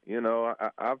table. You know,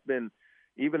 I've been,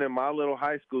 even in my little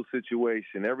high school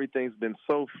situation, everything's been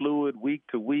so fluid week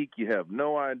to week. You have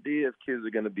no idea if kids are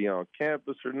going to be on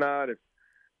campus or not, if,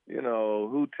 you know,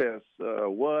 who tests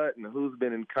what and who's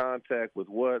been in contact with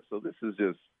what. So this is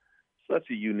just such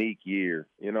a unique year.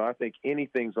 You know, I think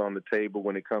anything's on the table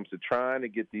when it comes to trying to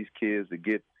get these kids to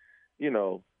get, you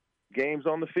know, games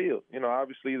on the field. You know,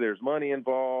 obviously there's money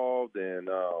involved and,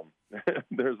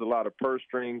 there's a lot of purse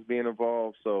strings being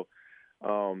involved. So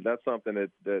that's something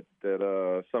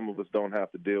that some of us don't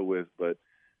have to deal with. But,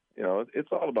 you know, it's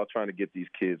all about trying to get these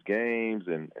kids games.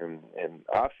 And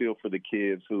I feel for the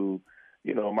kids who,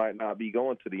 you know, might not be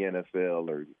going to the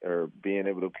NFL or being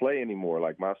able to play anymore,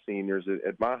 like my seniors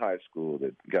at my high school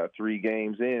that got 3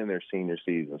 games in their senior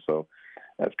season. So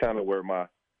that's kind of where my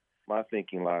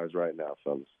thinking lies right now,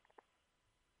 fellas.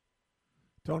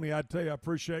 Tony, I tell you, I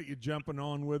appreciate you jumping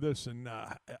on with us, and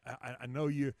I know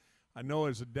you. I know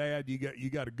as a dad, you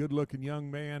got a good-looking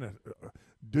young man.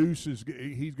 Deuce he's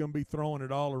going to be throwing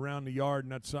it all around the yard,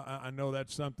 and I know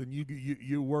that's something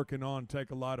you're working on,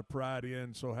 take a lot of pride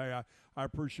in. So hey, I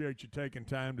appreciate you taking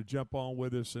time to jump on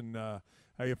with us. And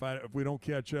hey, if we don't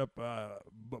catch up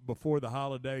before the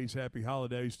holidays, happy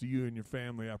holidays to you and your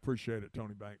family. I appreciate it,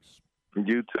 Tony Banks.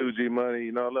 You too, G Money.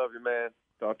 You know I love you, man.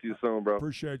 Talk to you soon, bro.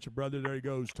 Appreciate you, brother. There he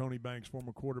goes, Tony Banks,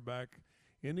 former quarterback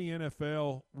in the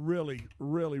NFL. Really,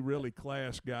 really, really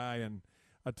class guy. And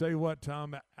I tell you what,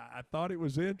 Tom, I thought it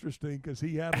was interesting because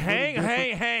he had a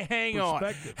hang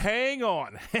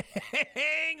on.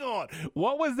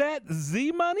 What was that?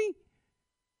 Z Money?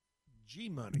 G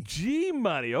Money. G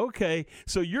Money. Okay,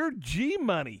 so you're G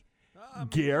Money,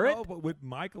 Garrett. No, but with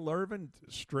Michael Irvin,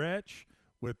 Stretch.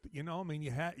 With, you know, I mean, you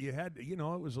had, you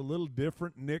know, it was a little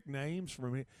different nicknames for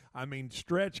me. I mean,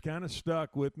 Stretch kind of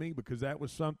stuck with me because that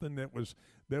was something that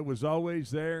was always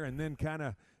there. And then kind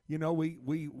of, you know, we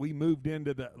moved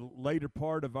into the later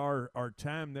part of our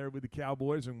time there with the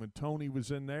Cowboys, and when Tony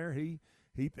was in there, he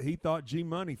thought G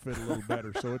Money fit a little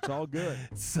better, so it's all good.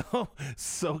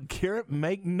 So Garrett,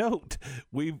 make note.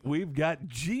 We've got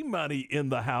G Money in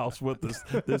the house with us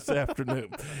this afternoon.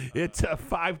 It's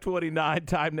 5:29,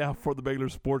 time now for the Baylor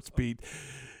Sports Beat,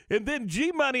 and then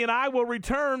G Money and I will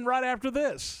return right after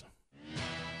this.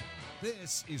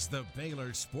 This is the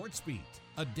Baylor Sports Beat,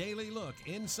 a daily look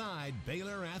inside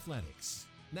Baylor athletics.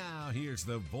 Now here's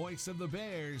the voice of the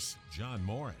Bears, John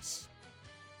Morris.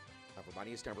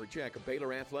 Everybody, it's time for a check of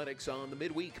Baylor athletics on the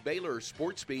midweek Baylor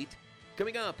Sports Beat.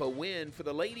 Coming up, a win for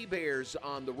the Lady Bears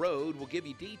on the road. We'll give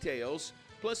you details,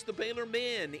 plus the Baylor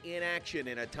men in action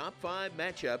in a top 5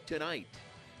 matchup tonight.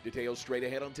 Details straight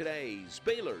ahead on today's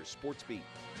Baylor Sports Beat.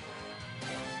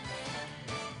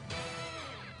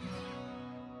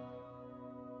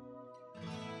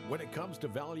 When it comes to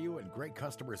value and great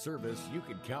customer service, you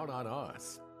can count on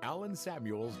us. Alan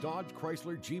Samuels Dodge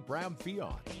Chrysler Jeep Ram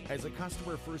Fiat. As a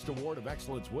Customer First Award of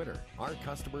Excellence winner, our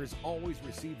customers always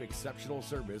receive exceptional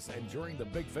service, and during the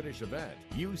Big Finish event,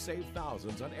 you save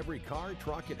thousands on every car,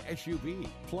 truck, and SUV.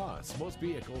 Plus, most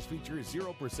vehicles feature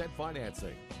 0%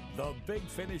 financing. The Big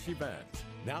Finish event.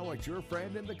 Now at your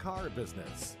friend in the car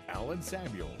business, Alan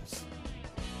Samuels.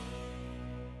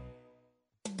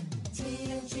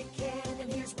 TNG can,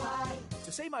 and here's why.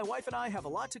 To say my wife and I have a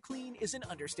lot to clean is an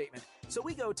understatement. So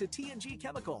we go to TNG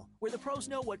Chemical, where the pros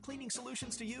know what cleaning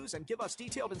solutions to use and give us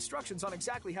detailed instructions on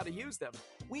exactly how to use them.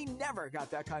 We never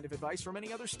got that kind of advice from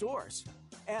any other stores.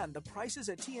 And the prices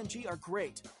at TNG are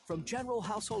great. From general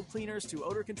household cleaners to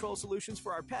odor control solutions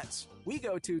for our pets. We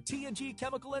go to TNG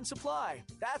Chemical and Supply.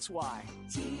 That's why.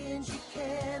 TNG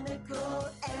Chemical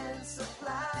and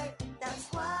Supply. That's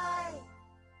why.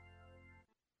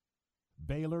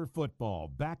 Baylor football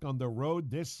back on the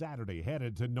road this Saturday,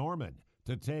 headed to Norman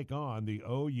to take on the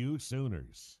OU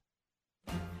Sooners.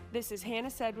 This is Hannah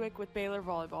Sedgwick with Baylor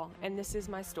Volleyball, and this is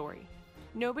my story.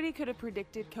 Nobody could have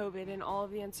predicted COVID and all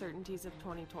of the uncertainties of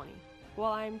 2020.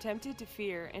 While I am tempted to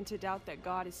fear and to doubt that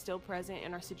God is still present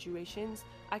in our situations,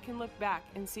 I can look back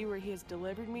and see where He has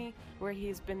delivered me, where He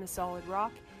has been the solid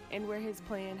rock, and where His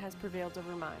plan has prevailed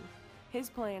over mine. His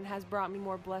plan has brought me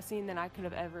more blessing than I could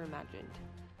have ever imagined.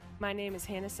 My name is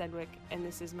Hannah Sedgwick, and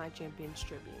this is my Champions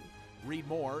Tribune. Read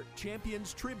more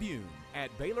Champions Tribune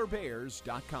at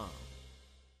BaylorBears.com.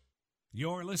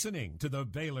 You're listening to the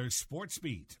Baylor Sports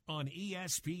Beat on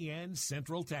ESPN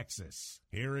Central Texas.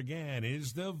 Here again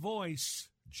is the voice,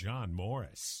 John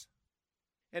Morris.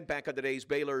 And back on today's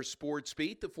Baylor Sports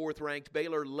Beat, the 4th-ranked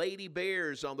Baylor Lady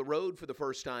Bears on the road for the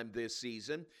first time this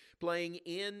season, playing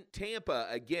in Tampa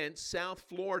against South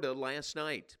Florida last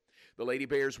night. The Lady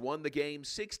Bears won the game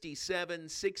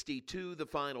 67-62, the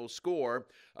final score.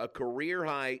 A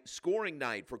career-high scoring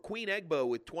night for Queen Egbo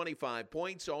with 25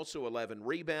 points, also 11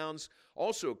 rebounds.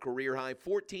 Also a career-high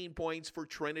 14 points for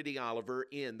Trinity Oliver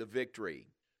in the victory.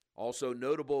 Also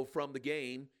notable from the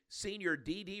game, senior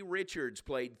D.D. Richards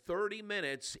played 30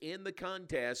 minutes in the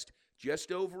contest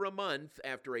just over a month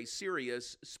after a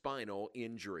serious spinal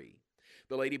injury.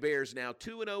 The Lady Bears now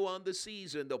 2-0 on the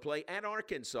season. They'll play at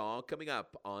Arkansas coming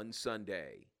up on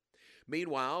Sunday.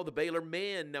 Meanwhile, the Baylor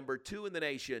men, number 2 in the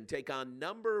nation, take on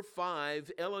number 5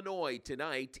 Illinois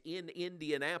tonight in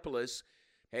Indianapolis.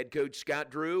 Head coach Scott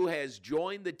Drew has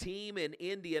joined the team in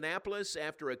Indianapolis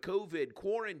after a COVID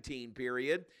quarantine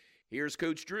period. Here's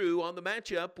Coach Drew on the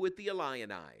matchup with the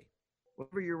Illini.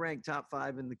 Whenever you're ranked top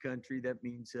 5 in the country, that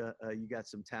means you got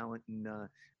some talent. And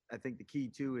I think the key,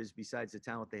 too, is besides the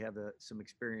talent, they have some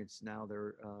experience now.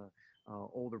 They're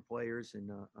older players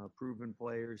and proven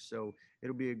players. So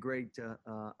it'll be a great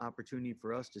opportunity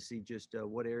for us to see just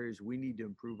what areas we need to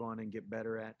improve on and get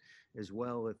better at as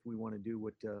well if we want to do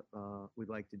what we'd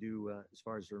like to do as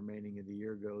far as the remaining of the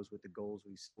year goes with the goals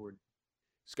we scored.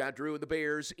 Scott Drew and the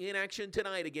Bears in action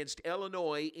tonight against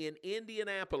Illinois in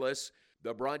Indianapolis.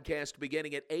 The broadcast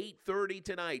beginning at 8:30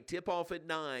 tonight. Tip-off at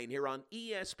 9 here on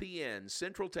ESPN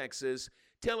Central Texas.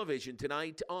 Television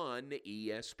tonight on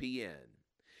ESPN.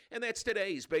 And that's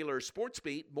today's Baylor Sports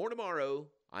Beat. More tomorrow.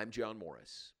 I'm John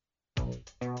Morris.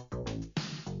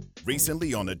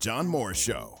 Recently on the John Morris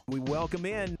Show. We welcome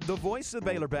in the voice of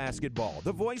Baylor basketball,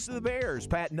 the voice of the Bears.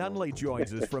 Pat Nunley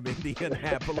joins us from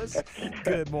Indianapolis.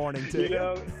 Good morning to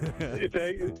you.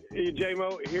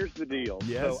 J-Mo, here's the deal.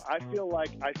 Yes. So I feel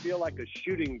like a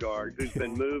shooting guard who's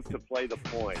been moved to play the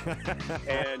point.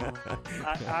 And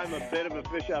I'm a bit of a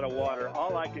fish out of water.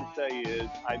 All I can say is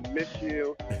I miss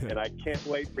you, and I can't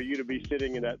wait for you to be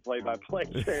sitting in that play-by-play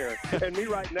chair. And me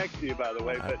right next to you, by the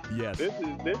way. But yes.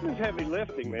 This is heavy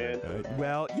lifting, man.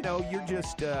 Well, you're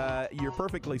just you're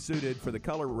perfectly suited for the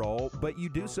color role, but you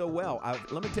do so well.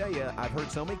 Let me tell you, I've heard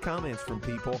so many comments from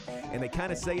people, and they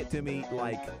kind of say it to me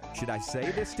like, should I say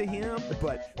this to him?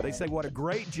 But they say, what a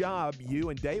great job you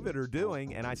and David are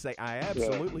doing, and I say, I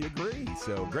absolutely agree.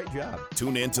 So, great job.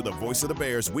 Tune in to the Voice of the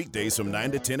Bears weekdays from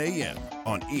 9 to 10 a.m.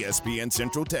 on ESPN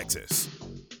Central Texas.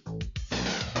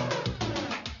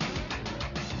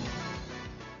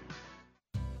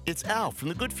 It's Al from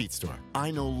the Good Feet store.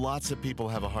 I know lots of people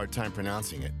have a hard time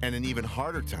pronouncing it and an even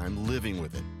harder time living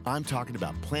with it. I'm talking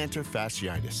about plantar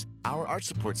fasciitis. Our arch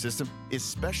support system is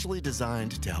specially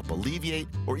designed to help alleviate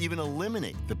or even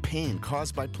eliminate the pain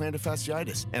caused by plantar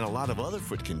fasciitis and a lot of other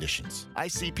foot conditions. I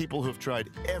see people who have tried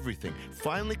everything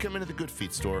finally come into the Good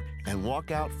Feet store and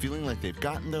walk out feeling like they've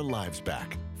gotten their lives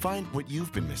back. Find what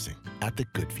you've been missing at the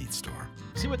Good Feet store.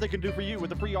 See what they can do for you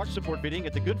with a free arch support fitting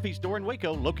at the Good Feet store in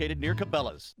Waco, located near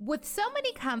Cabela's. With so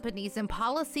many companies and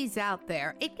policies out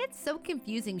there, it gets so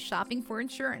confusing shopping for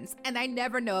insurance, and I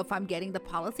never know if I'm getting the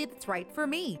policy that's right for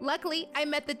me. Luckily, I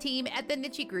met the team at the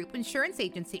Nitsche Group Insurance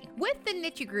Agency. With the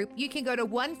Nitsche Group, you can go to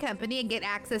one company and get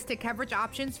access to coverage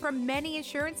options from many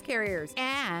insurance carriers,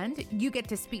 and you get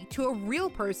to speak to a real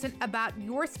person about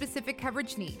your specific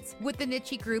coverage needs. With the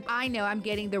Nitsche Group, I know I'm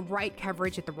getting the right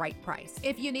coverage at the right price.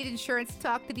 If you need insurance,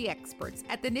 talk to the experts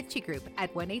at the Nitsche Group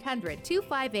at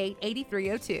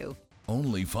 1-800-258-8302.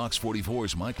 Only Fox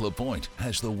 44's Mike LaPointe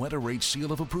has the Weather Rate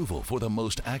seal of approval for the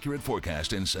most accurate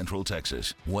forecast in Central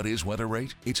Texas. What is Weather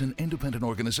Rate? It's an independent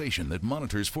organization that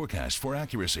monitors forecasts for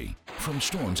accuracy. From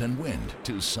storms and wind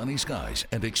to sunny skies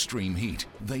and extreme heat,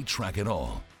 they track it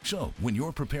all. So, when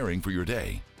you're preparing for your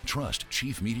day, trust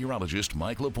Chief Meteorologist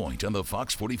Mike LaPointe and the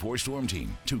Fox 44 Storm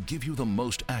Team to give you the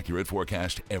most accurate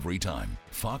forecast every time.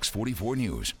 Fox 44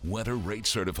 News, Weather Rate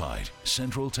Certified,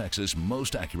 Central Texas'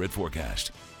 most accurate forecast.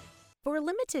 For a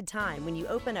limited time, when you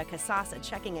open a Kasasa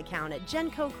checking account at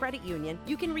Genco Credit Union,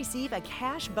 you can receive a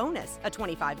cash bonus, a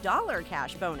 $25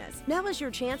 cash bonus. Now is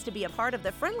your chance to be a part of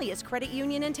the friendliest credit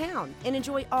union in town and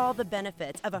enjoy all the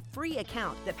benefits of a free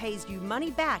account that pays you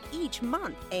money back each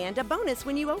month and a bonus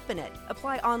when you open it.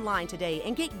 Apply online today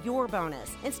and get your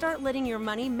bonus and start letting your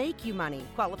money make you money.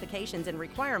 Qualifications and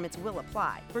requirements will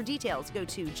apply. For details, go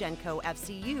to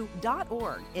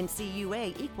GencoFCU.org.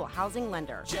 NCUA Equal Housing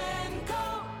Lender.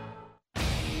 Genco.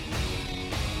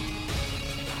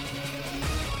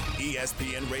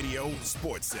 ESPN Radio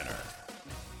Sports Center.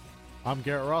 I'm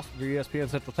Garrett Ross with your ESPN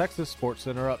Central Texas Sports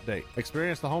Center update.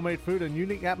 Experience the homemade food and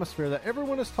unique atmosphere that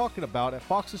everyone is talking about at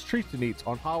Fox's Treats and Eats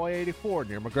on Highway 84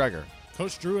 near McGregor.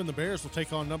 Coach Drew and the Bears will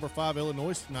take on number 5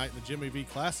 Illinois tonight in the Jimmy V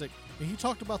Classic, and he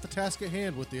talked about the task at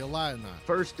hand with the Illini.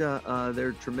 First,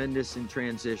 they're tremendous in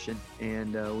transition,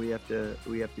 and we have to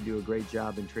do a great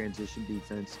job in transition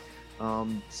defense.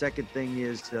 Second thing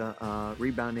is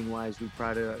rebounding-wise, we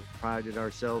prided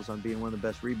ourselves on being one of the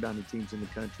best rebounding teams in the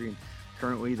country, and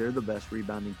currently they're the best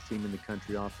rebounding team in the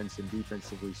country, offense and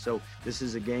defensively. So this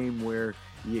is a game where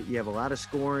you have a lot of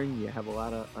scoring, you have a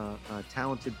lot of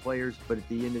talented players, but at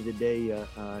the end of the day,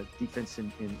 defense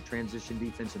and transition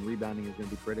defense and rebounding is going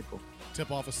to be critical.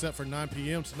 Tip-off is set for 9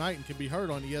 p.m. tonight and can be heard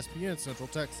on ESPN Central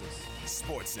Texas.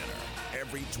 Sports Center,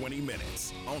 every 20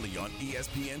 minutes, only on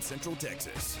ESPN Central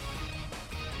Texas.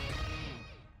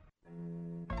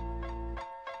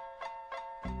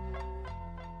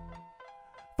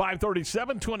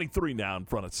 5:37, 23 now in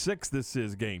front of 6. This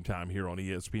is Game Time here on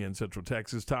ESPN Central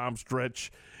Texas. Tom,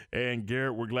 Stretch, and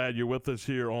Garrett, we're glad you're with us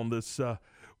here on this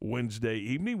Wednesday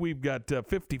evening. We've got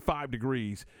 55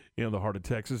 degrees in the heart of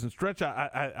Texas. And Stretch,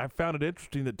 I found it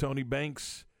interesting that Tony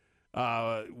Banks,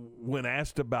 when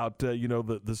asked about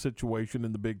the situation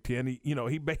in the Big Ten,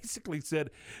 he basically said,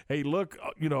 "Hey, look,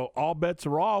 all bets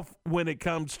are off when it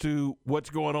comes to what's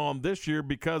going on this year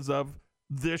because of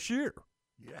this year."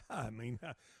 Yeah, I mean,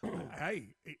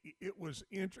 hey, it was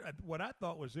what I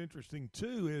thought was interesting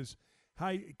too is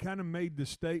how he kind of made the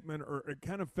statement, or it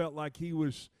kind of felt like he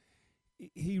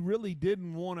really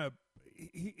didn't want to.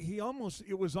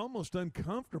 It was almost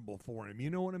uncomfortable for him. You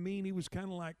know what I mean? He was kind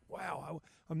of like, wow,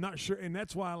 I'm not sure. And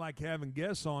that's why I like having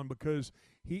guests on, because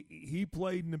he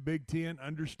played in the Big Ten,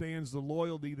 understands the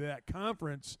loyalty to that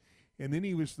conference. And then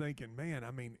he was thinking, man,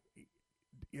 I mean,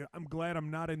 I'm glad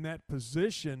I'm not in that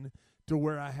position to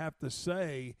where I have to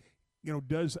say,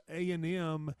 does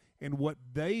A&M and what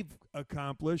they've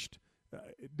accomplished,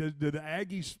 do the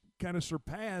Aggies kind of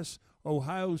surpass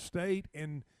Ohio State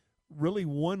and really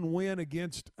one win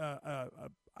against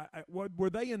what were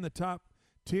they in the top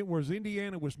 10? Whereas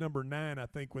Indiana was number 9, I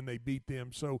think, when they beat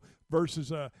them. So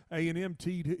versus A&M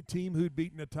team who'd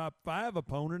beaten a top 5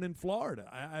 opponent in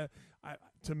Florida.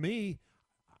 To me,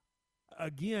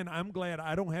 again, I'm glad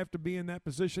I don't have to be in that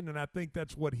position, and I think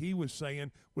that's what he was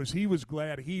saying, was he was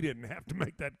glad he didn't have to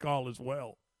make that call as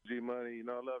well. G-Money,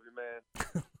 I love you,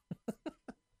 man.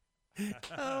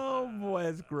 Oh boy,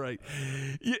 that's great.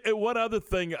 One other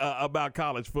thing about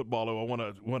college football I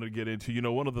want to get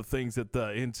into. One of the things that the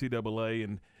NCAA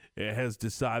and has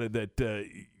decided that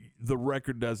the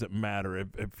record doesn't matter.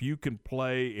 If you can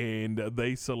play and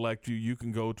they select you, you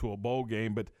can go to a bowl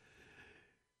game. But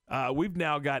we've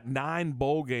now got 9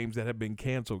 bowl games that have been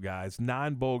canceled, guys.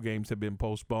 9 bowl games have been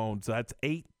postponed. So that's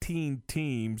 18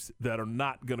 teams that are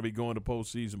not going to be going to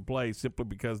postseason play simply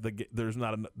because the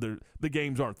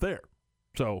games aren't there.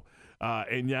 So,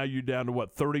 and now you're down to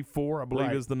 34, I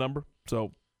believe is the number.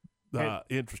 So,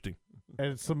 interesting.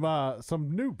 And some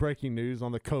new breaking news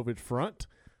on the COVID front.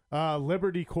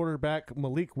 Liberty quarterback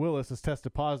Malik Willis has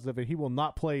tested positive, and he will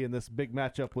not play in this big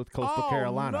matchup with Coastal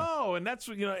Carolina. No, and that's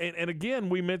and again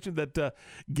we mentioned that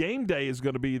game day is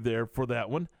going to be there for that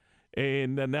one,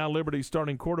 and now Liberty's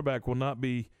starting quarterback will not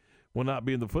be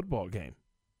in the football game,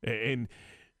 and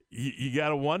you got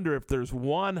to wonder if there's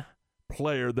one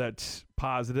player that's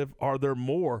positive. Are there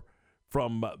more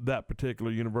from that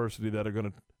particular university that are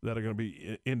going to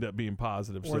be end up being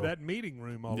positive? Or that meeting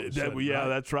room all of a sudden. Yeah, right?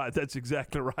 That's right. That's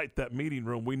exactly right. That meeting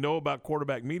room. We know about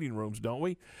quarterback meeting rooms, don't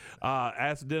we?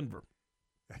 Ask Denver.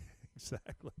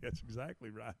 Exactly. That's exactly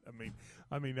right.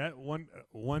 I mean that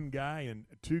one guy and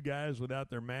 2 guys without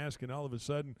their mask, and all of a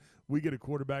sudden we get a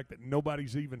quarterback that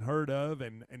nobody's even heard of,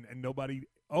 and nobody.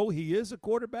 Oh, he is a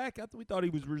quarterback? We thought he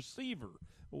was a receiver.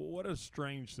 What a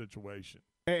strange situation.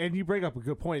 And you bring up a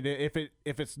good point. If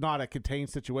it's not a contained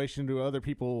situation, do other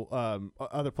people,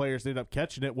 other players end up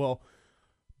catching it? Well,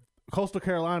 Coastal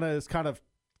Carolina is kind of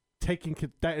taking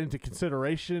that into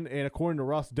consideration, and according to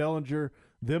Ross Dellinger,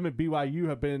 them and BYU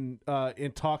have been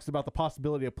in talks about the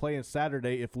possibility of playing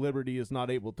Saturday if Liberty is not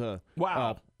able to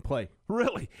play.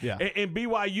 Really? Yeah. And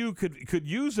BYU could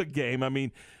use a game. I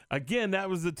mean, again, that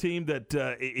was the team that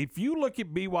if you look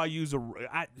at BYU's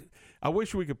I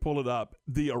wish we could pull it up.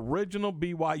 The original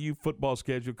BYU football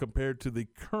schedule compared to the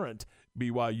current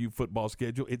BYU football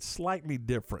schedule, it's slightly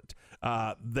different.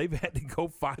 They've had to go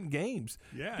find games.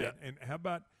 Yeah. And how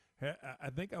about I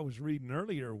think I was reading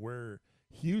earlier where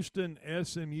Houston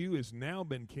SMU has now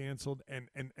been canceled,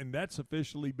 and that's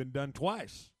officially been done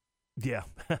twice. Yeah.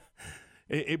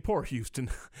 Poor Houston.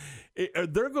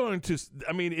 They're going to –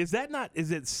 I mean, is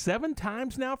it 7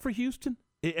 times now for Houston?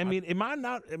 I mean, am I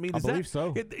not – I mean, I believe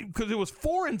so. Because it was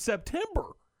 4 in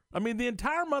September. I mean, the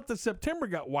entire month of September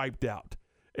got wiped out.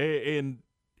 And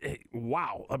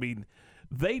wow. I mean,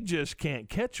 they just can't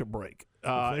catch a break.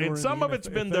 And some of it's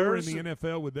been theirs. If they were in the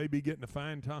NFL, would they be getting a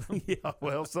fine, Tom? Yeah,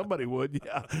 well, somebody would.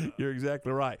 Yeah, you're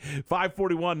exactly right.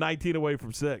 5:41, 19 away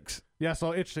from 6. Yeah,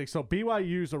 so interesting. So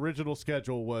BYU's original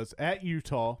schedule was at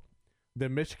Utah,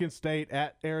 then Michigan State,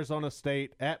 at Arizona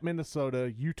State, at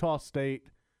Minnesota, Utah State,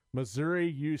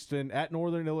 Missouri, Houston, at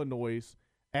Northern Illinois,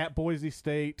 at Boise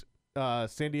State,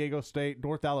 San Diego State,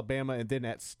 North Alabama, and then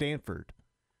at Stanford.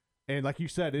 And like you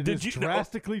said, it is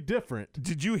drastically different.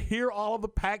 Did you hear all of the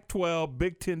Pac-12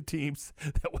 Big Ten teams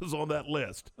that was on that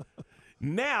list?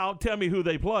 Now, tell me who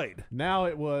they played. Now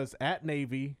it was at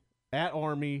Navy, at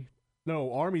Army.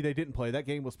 No, Army they didn't play. That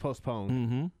game was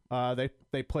postponed. Mm-hmm.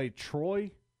 They played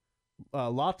Troy,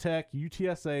 La Tech,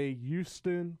 UTSA,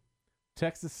 Houston,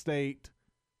 Texas State,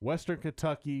 Western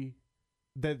Kentucky.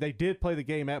 They did play the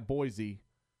game at Boise.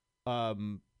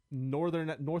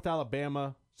 North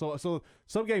Alabama. So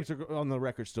some games are on the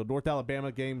record still. North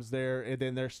Alabama games there, and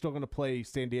then they're still going to play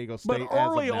San Diego State. But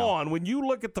early on, when you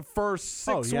look at the first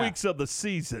 6 weeks of the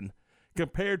season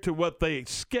compared to what they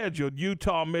scheduled,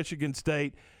 Utah, Michigan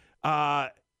State, come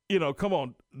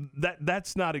on,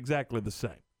 that's not exactly the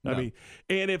same. No. I mean,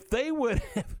 and if they would,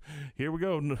 here we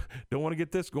go. Don't want to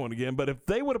get this going again, but if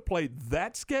they would have played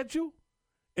that schedule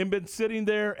and been sitting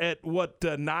there at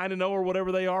 9-0 or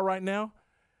whatever they are right now,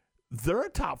 they're a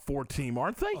top 4 team,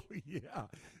 aren't they? Oh, yeah.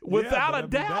 Without a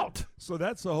doubt. So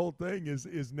that's the whole thing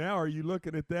is now are you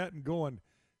looking at that and going,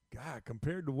 God,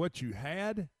 compared to what you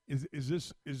had, is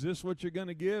this what you're going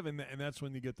to give? And that's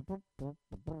when you get the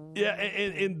Yeah,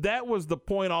 and that was the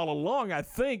point all along, I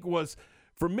think,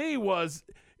 for me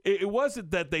it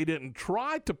wasn't that they didn't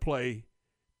try to play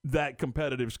that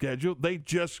competitive schedule. They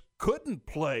just couldn't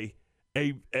play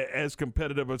as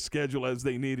competitive a schedule as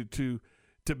they needed to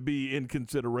be in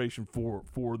consideration for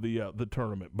the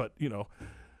tournament. But,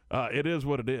 it is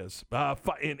what it is.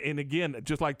 And again,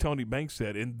 just like Tony Banks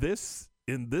said, in this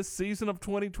season of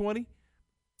 2020,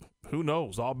 who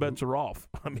knows? All bets are off.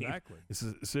 I mean, exactly. This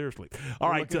is, seriously. All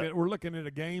right. We're looking at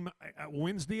a game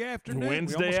Wednesday afternoon.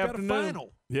 Wednesday afternoon. Got a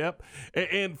final. Yep.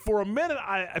 And for a minute,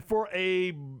 for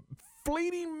a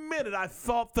fleeting minute, I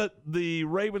thought that the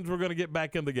Ravens were going to get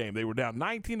back in the game. They were down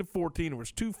 19-14. There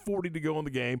was 2:40 to go in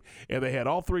the game, and they had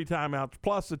all 3 timeouts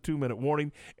plus a 2-minute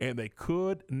warning, and they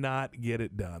could not get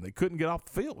it done. They couldn't get off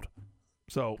the field.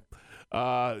 So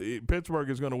Pittsburgh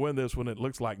is going to win this when it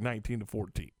looks like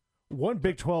 19-14. One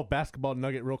Big 12 basketball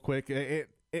nugget real quick. I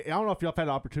don't know if y'all have had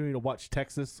an opportunity to watch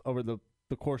Texas over the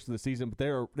course of the season, but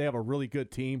they have a really good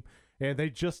team, and they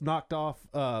just knocked off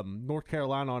North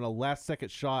Carolina on a last-second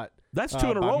shot. That's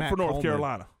 2 in a row Matt for North Coleman.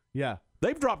 Carolina. Yeah.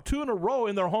 They've dropped 2 in a row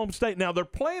in their home state. Now, they're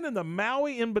playing in the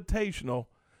Maui Invitational,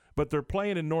 but they're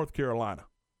playing in North Carolina.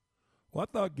 Well,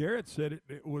 I thought Garrett said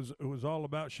it was all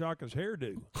about Shaka's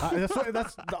hairdo.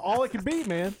 That's all it can be,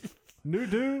 man. New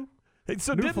do. Hey,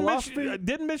 so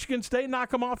didn't Michigan State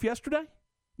knock them off yesterday?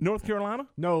 North Carolina?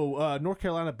 No, North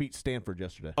Carolina beat Stanford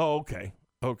yesterday. Oh, okay.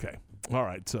 All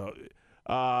right. So,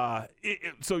 so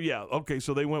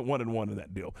they went 1-1 in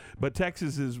that deal. But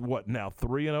Texas is what now?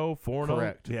 3-0, 4-0?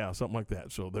 Correct. Yeah, something like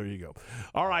that. So there you go.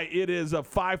 All right, it is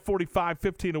 5:45,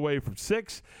 15 away from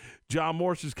 6. John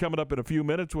Morris is coming up in a few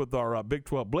minutes with our Big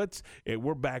 12 Blitz, and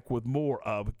we're back with more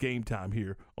of Game Time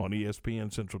here on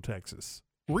ESPN Central Texas.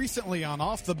 Recently on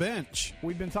Off the Bench,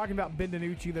 we've been talking about Ben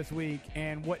DiNucci this week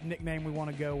and what nickname we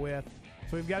want to go with.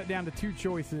 So we've got it down to 2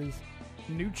 choices: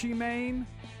 Nucci Mane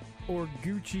or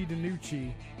Gucci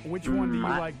DiNucci. Which one do you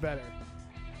like better?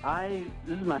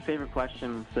 This is my favorite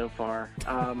question so far.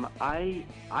 I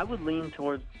would lean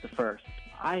towards the first.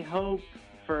 I hope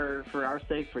for our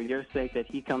sake, for your sake, that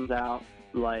he comes out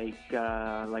like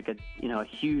a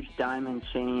huge diamond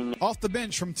chain. Off the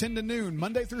Bench from 10 to noon,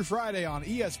 Monday through Friday on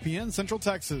ESPN Central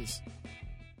Texas.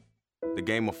 The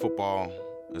game of football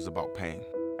is about pain.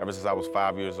 Ever since I was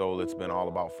 5 years old, it's been all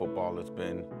about football. It's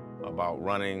been about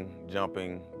running,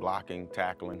 jumping, blocking,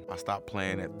 tackling. I stopped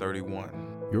playing at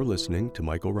 31. You're listening to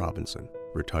Michael Robinson,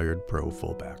 retired pro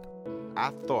fullback.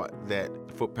 I thought that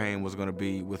foot pain was going to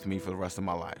be with me for the rest of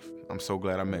my life. I'm so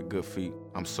glad I met Good Feet.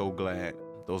 I'm so glad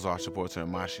those arch supports are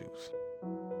in my shoes.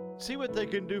 See what they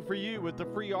can do for you with the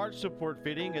free arch support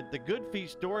fitting at the Good Feet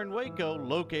store in Waco,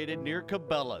 located near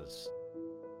Cabela's.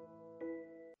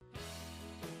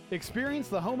 Experience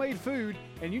the homemade food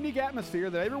and unique atmosphere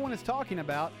that everyone is talking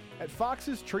about at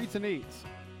Fox's Treats and Eats.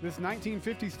 This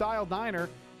 1950s-style diner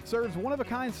serves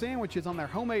one-of-a-kind sandwiches on their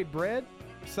homemade bread,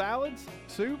 salads,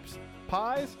 soups,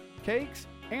 pies, cakes,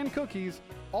 and cookies,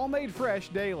 all made fresh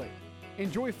daily.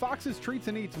 Enjoy Fox's Treats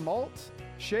and Eats malts,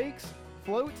 shakes,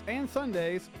 floats, and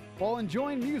sundaes while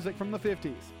enjoying music from the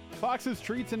 50s. Fox's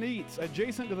Treats and Eats,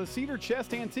 adjacent to the Cedar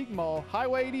Chest Antique Mall,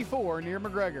 Highway 84 near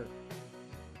McGregor.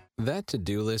 That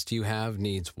to-do list you have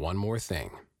needs one more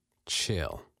thing: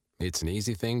 chill. It's an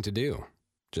easy thing to do.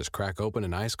 Just crack open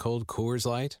an ice-cold Coors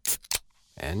Light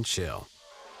and chill.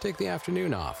 Take the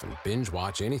afternoon off and binge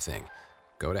watch anything.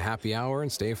 Go to happy hour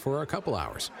and stay for a couple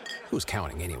hours. Who's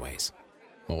counting anyways?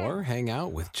 Or hang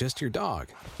out with just your dog,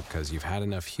 because you've had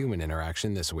enough human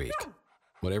interaction this week.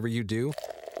 Whatever you do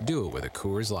it with a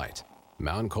Coors Light.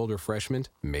 Mountain cold refreshment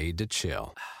made to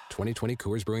chill. 2020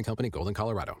 Coors Brewing Company, Golden,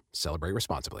 Colorado. Celebrate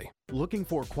responsibly. Looking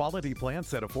for quality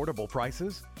plants at affordable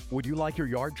prices? Would you like your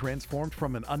yard transformed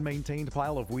from an unmaintained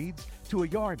pile of weeds to a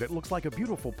yard that looks like a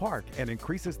beautiful park and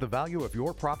increases the value of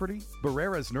your property?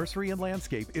 Barrera's Nursery and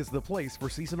Landscape is the place for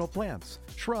seasonal plants,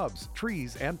 shrubs,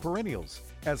 trees, and perennials,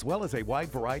 as well as a wide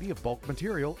variety of bulk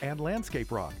material and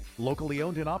landscape rock. Locally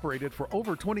owned and operated for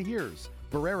over 20 years.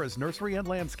 Barrera's Nursery and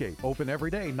Landscape, open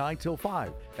every day 9 till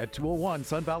 5 at 201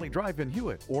 Sun Valley Drive in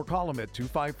Hewitt, or call them at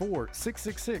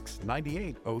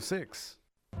 254-666-9806.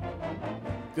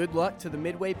 Good luck to the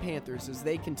Midway Panthers as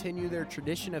they continue their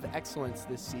tradition of excellence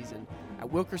this season. At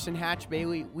Wilkerson Hatch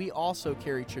Bailey, we also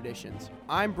carry traditions.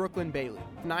 I'm Brooklyn Bailey.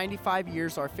 For 95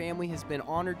 years, our family has been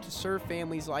honored to serve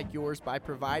families like yours by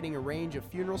providing a range of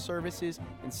funeral services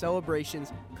and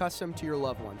celebrations custom to your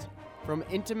loved ones. From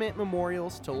intimate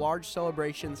memorials to large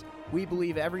celebrations, we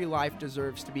believe every life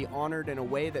deserves to be honored in a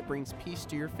way that brings peace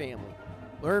to your family.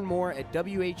 Learn more at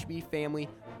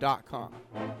WHBfamily.com.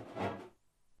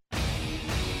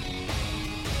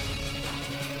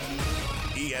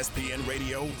 ESPN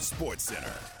Radio Sports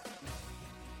Center.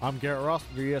 I'm Garrett Ross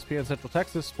with the ESPN Central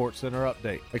Texas Sports Center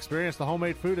update. Experience the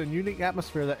homemade food and unique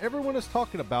atmosphere that everyone is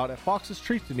talking about at Fox's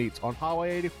Treats and Eats on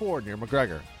Highway 84 near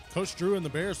McGregor. Coach Drew and the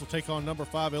Bears will take on number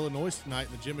 5 Illinois tonight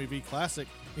in the Jimmy V Classic,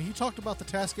 and he talked about the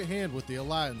task at hand with the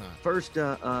Illini. First,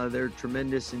 they're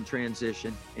tremendous in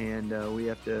transition, and we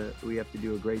have to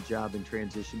do a great job in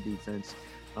transition defense.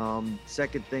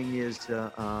 Second thing is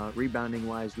rebounding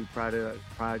wise, we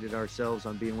prided ourselves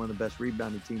on being one of the best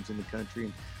rebounding teams in the country,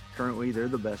 and currently they're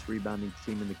the best rebounding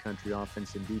team in the country,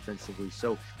 offense and defensively.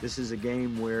 So this is a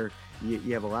game where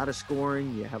you have a lot of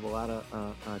scoring, you have a lot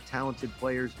of talented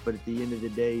players, but at the end of the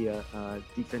day,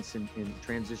 defense and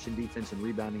transition defense and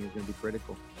rebounding is going to be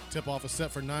critical. Tip-off is set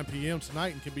for 9 p.m.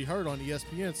 tonight and can be heard on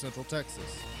ESPN Central Texas.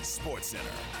 Sports Center,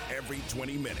 every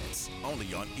 20 minutes,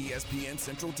 only on ESPN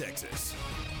Central Texas.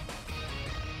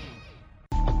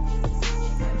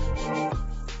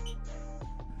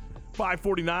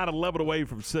 .549, 11 away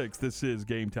from 6. This is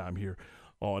Game Time here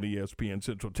on ESPN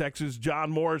Central Texas.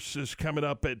 John Morris is coming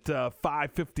up at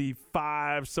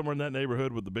 5:55, somewhere in that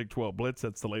neighborhood with the Big 12 Blitz.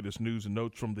 That's the latest news and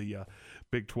notes from the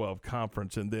Big 12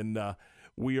 Conference. And then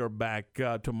we are back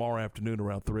tomorrow afternoon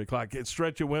around 3 o'clock.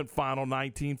 Stretch it went final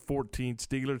 19-14.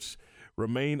 Steelers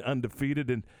remain undefeated.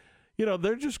 And, you know,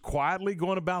 they're just quietly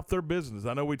going about their business.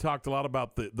 I know we talked a lot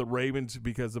about the Ravens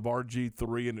because of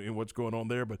RG3 and what's going on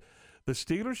there, but the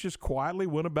Steelers just quietly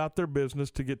went about their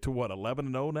business to get to,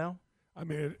 11-0 now? I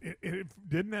mean,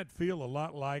 didn't that feel a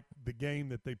lot like the game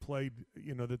that they played,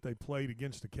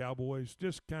 against the Cowboys?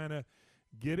 Just kind of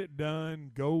get it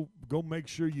done, go make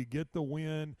sure you get the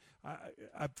win.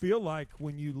 I feel like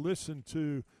when you listen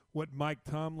to what Mike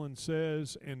Tomlin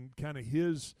says and kind of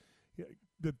the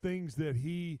things that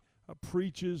he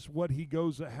preaches, how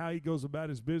he goes about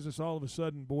his business, all of a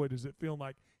sudden, boy, does it feel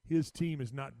like his team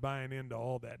is not buying into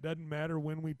all that. Doesn't matter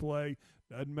when we play,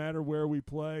 doesn't matter where we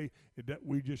play.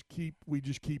 We just keep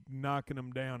knocking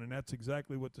them down, and that's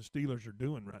exactly what the Steelers are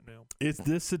doing right now. Is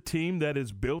this a team that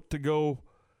is built to go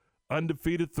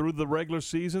undefeated through the regular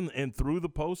season and through the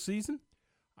postseason?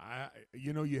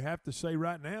 You have to say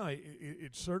right now,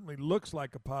 it certainly looks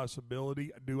like a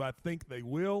possibility. Do I think they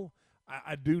will?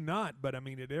 I do not, but I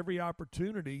mean, at every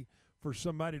opportunity for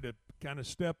somebody to kind of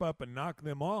step up and knock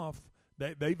them off,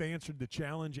 they've answered the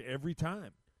challenge every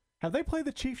time. Have they played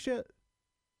the Chiefs yet?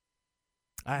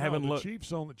 I haven't looked.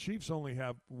 The Chiefs only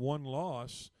have one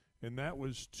loss, and that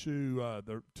was to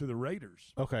the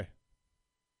Raiders. Okay.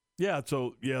 Yeah,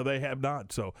 so they have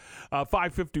not. So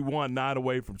 5:51, 9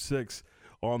 away from 6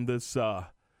 on this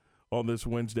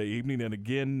Wednesday evening, and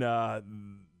again.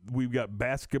 We've got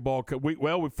basketball.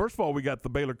 First of all, we got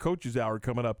the Baylor Coaches Hour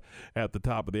coming up at the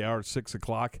top of the hour, 6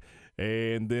 o'clock.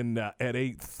 And then at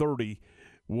 8:30,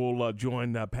 we'll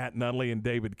join Pat Nunley and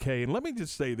David Kay. And let me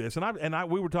just say this,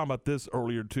 we were talking about this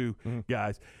earlier too,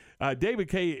 guys. David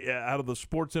Kay out of the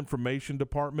Sports Information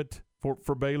Department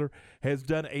for Baylor has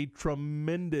done a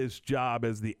tremendous job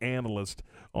as the analyst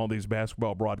on these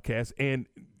basketball broadcasts. And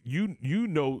you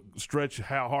know, Stretch,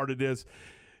 how hard it is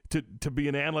to be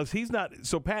an analyst. He's not.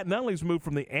 So Pat Nunley's moved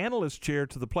from the analyst chair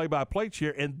to the play-by-play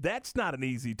chair, and that's not an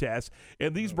easy task.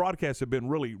 And these broadcasts have been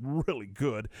really, really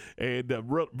good and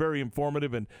very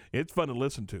informative, and it's fun to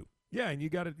listen to. Yeah, and you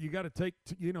got to take.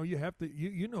 You have to.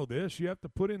 You know this. You have to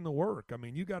put in the work. I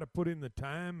mean, you got to put in the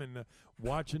time and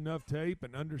watch enough tape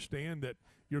and understand that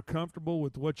you're comfortable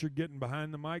with what you're getting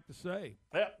behind the mic to say.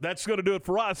 Yeah, that's going to do it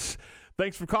for us.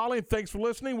 Thanks for calling. Thanks for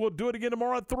listening. We'll do it again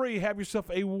tomorrow at 3. Have yourself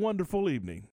a wonderful evening.